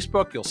on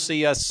Facebook. You'll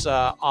see us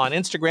on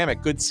Instagram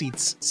at Good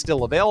Seats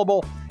Still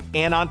Available,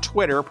 and on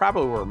Twitter,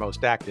 probably where we're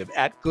most active,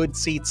 at Good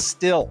Seats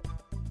Still.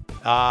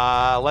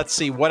 Let's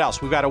see what else.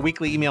 We've got a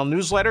weekly email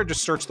newsletter.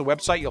 Just search the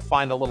website. You'll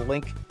find a little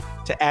link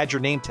to add your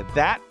name to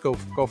that. Go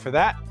for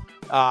that.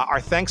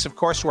 Our thanks, of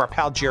course, to our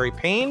pal Jerry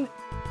Payne.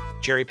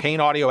 Jerry Payne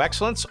Audio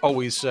Excellence.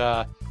 Always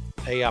a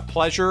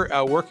pleasure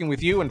working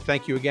with you, and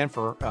thank you again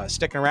for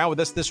sticking around with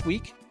us this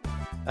week,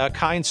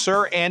 kind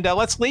sir. And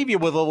let's leave you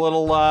with a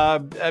little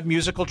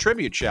musical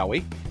tribute, shall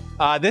we?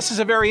 This is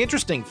a very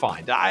interesting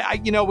find.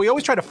 We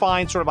always try to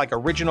find sort of like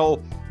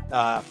original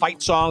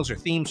fight songs or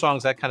theme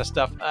songs, that kind of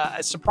stuff.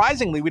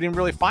 Surprisingly, we didn't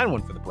really find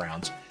one for the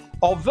Browns,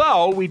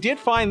 although we did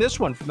find this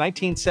one from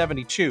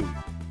 1972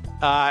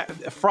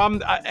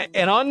 from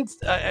an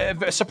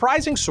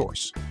surprising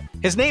source.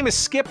 His name is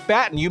Skip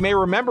Batten. You may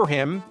remember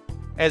him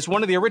as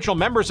one of the original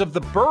members of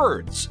the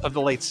Byrds of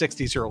the late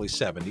 60s, early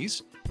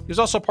 70s. He was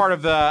also part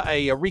of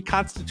a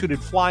reconstituted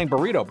Flying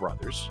Burrito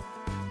Brothers.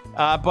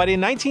 But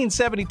in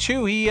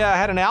 1972, he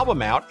had an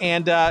album out,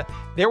 and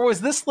there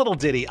was this little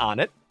ditty on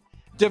it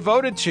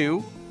devoted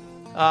to,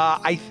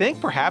 I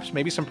think, perhaps,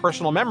 maybe some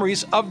personal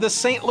memories of the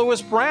St.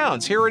 Louis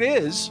Browns. Here it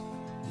is.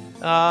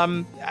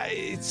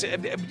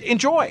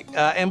 Enjoy,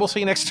 and we'll see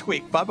you next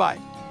week. Bye-bye.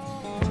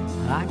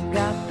 I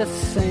got the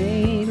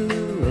St.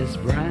 Louis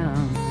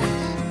Browns.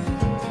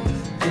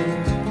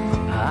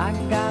 I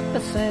got the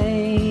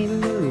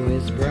St.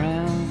 Louis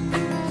Browns.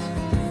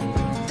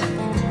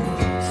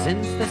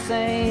 Since the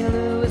St.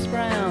 Louis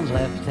Browns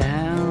left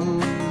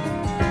town.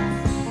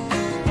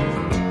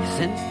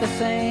 Since the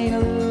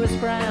St. Louis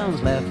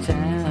Browns left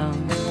town.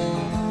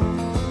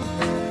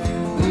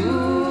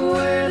 Ooh,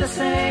 we're the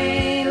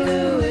St.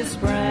 Louis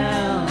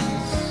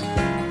Browns.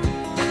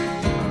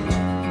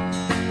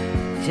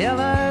 Tell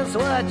us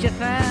what you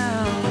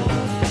found.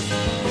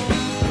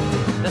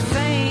 The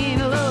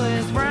St.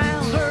 Louis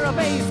Browns were a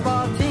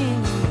baseball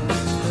team,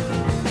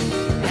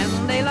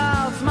 and they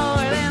lost more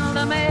than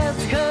the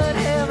Mets could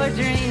ever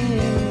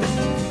dream.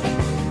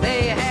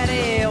 They had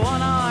a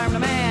one-armed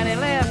man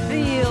in left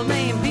field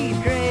named Pete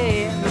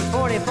Gray in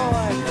 44.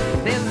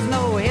 There's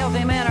no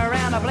healthy men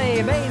around to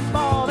play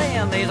baseball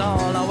then. There's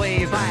all the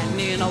way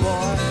fighting in a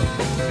war.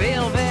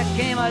 Bill Vick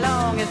came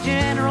along as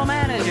general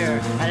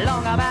manager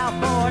along about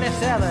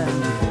 47.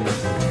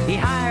 He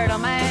hired a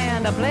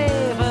man to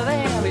play for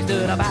them. He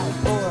stood about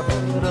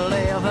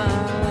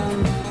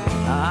 4'11".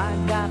 I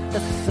got the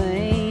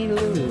St.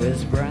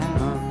 Louis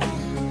Browns.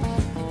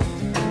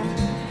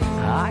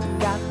 I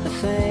got the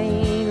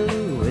St.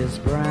 Louis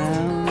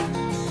Browns.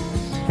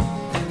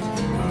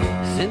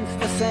 Since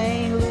the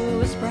St.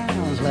 Louis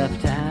Browns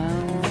left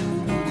town.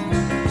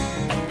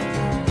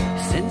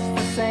 Since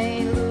the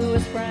St.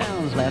 Louis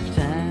Browns left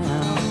town.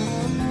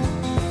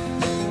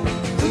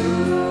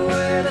 Ooh,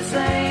 we're the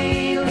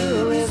St.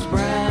 Louis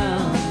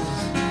Browns.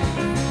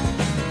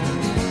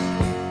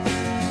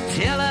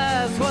 Tell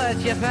us what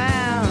you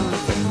found.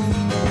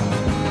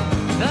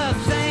 The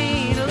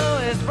St.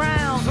 Louis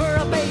Browns were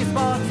a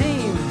baseball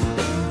team,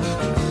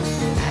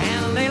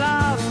 and they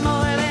lost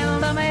more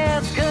than the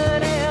Mets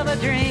could ever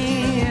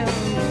dream.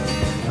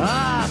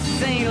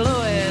 St.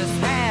 Louis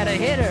had a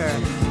hitter,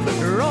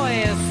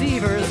 Roy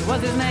Sievers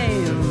was his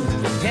name,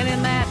 and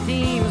in that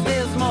team's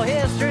dismal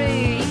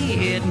history, he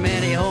hit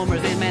many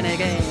homers in many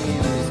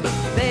games.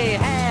 They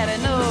had a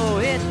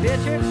no-hit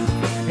pitcher,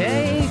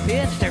 he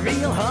pitched a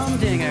real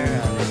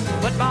humdinger,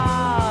 but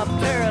Bob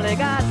Turley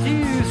got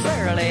too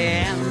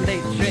surly, and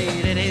they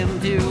traded him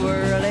too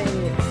early.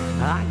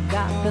 I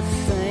got the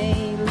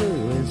St.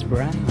 Louis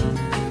Browns.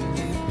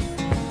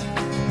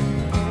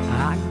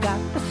 I got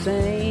the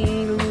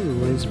St.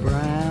 Louis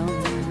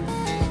Browns.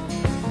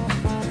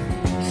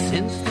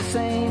 Since the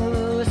St.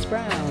 Louis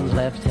Browns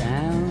left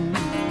town.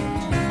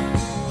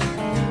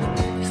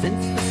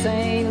 Since the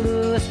St.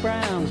 Louis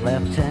Browns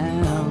left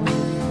town.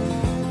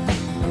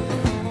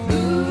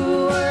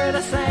 Ooh, we're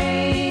the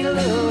St.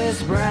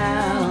 Louis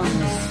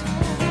Browns.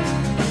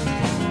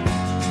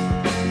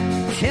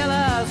 Tell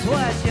us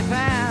what you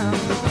found.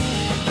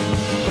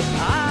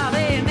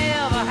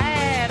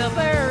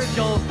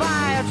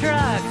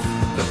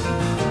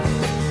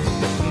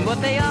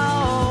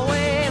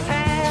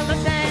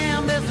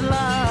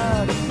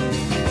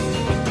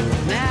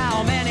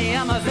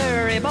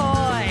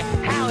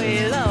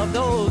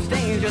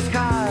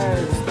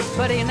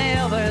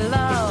 mother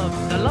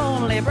loved the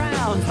lonely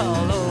Browns,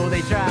 although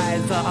they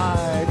tried so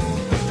hard.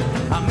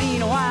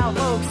 Meanwhile,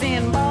 folks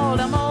in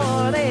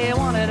Baltimore, they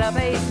wanted a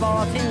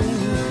baseball team.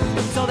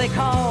 So they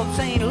called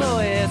St.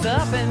 Louis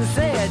up and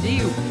said, do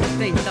you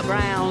think the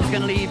Browns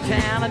can leave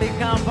town and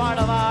become part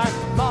of our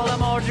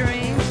Baltimore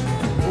dream?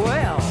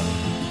 Well,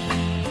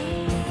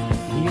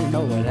 you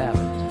know what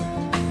happened.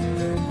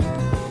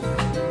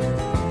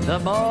 The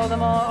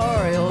Baltimore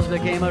Orioles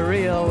became a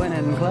real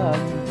winning club.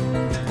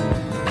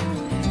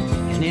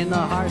 And in the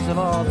hearts of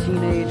all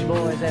teenage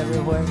boys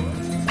everywhere,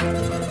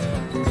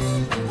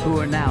 who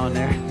are now in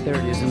their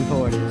 30s and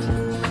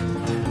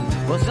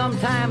 40s. Well,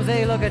 sometimes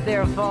they look at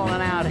their fallen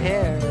out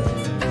hair.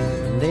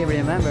 They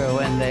remember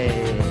when they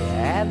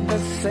had the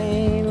same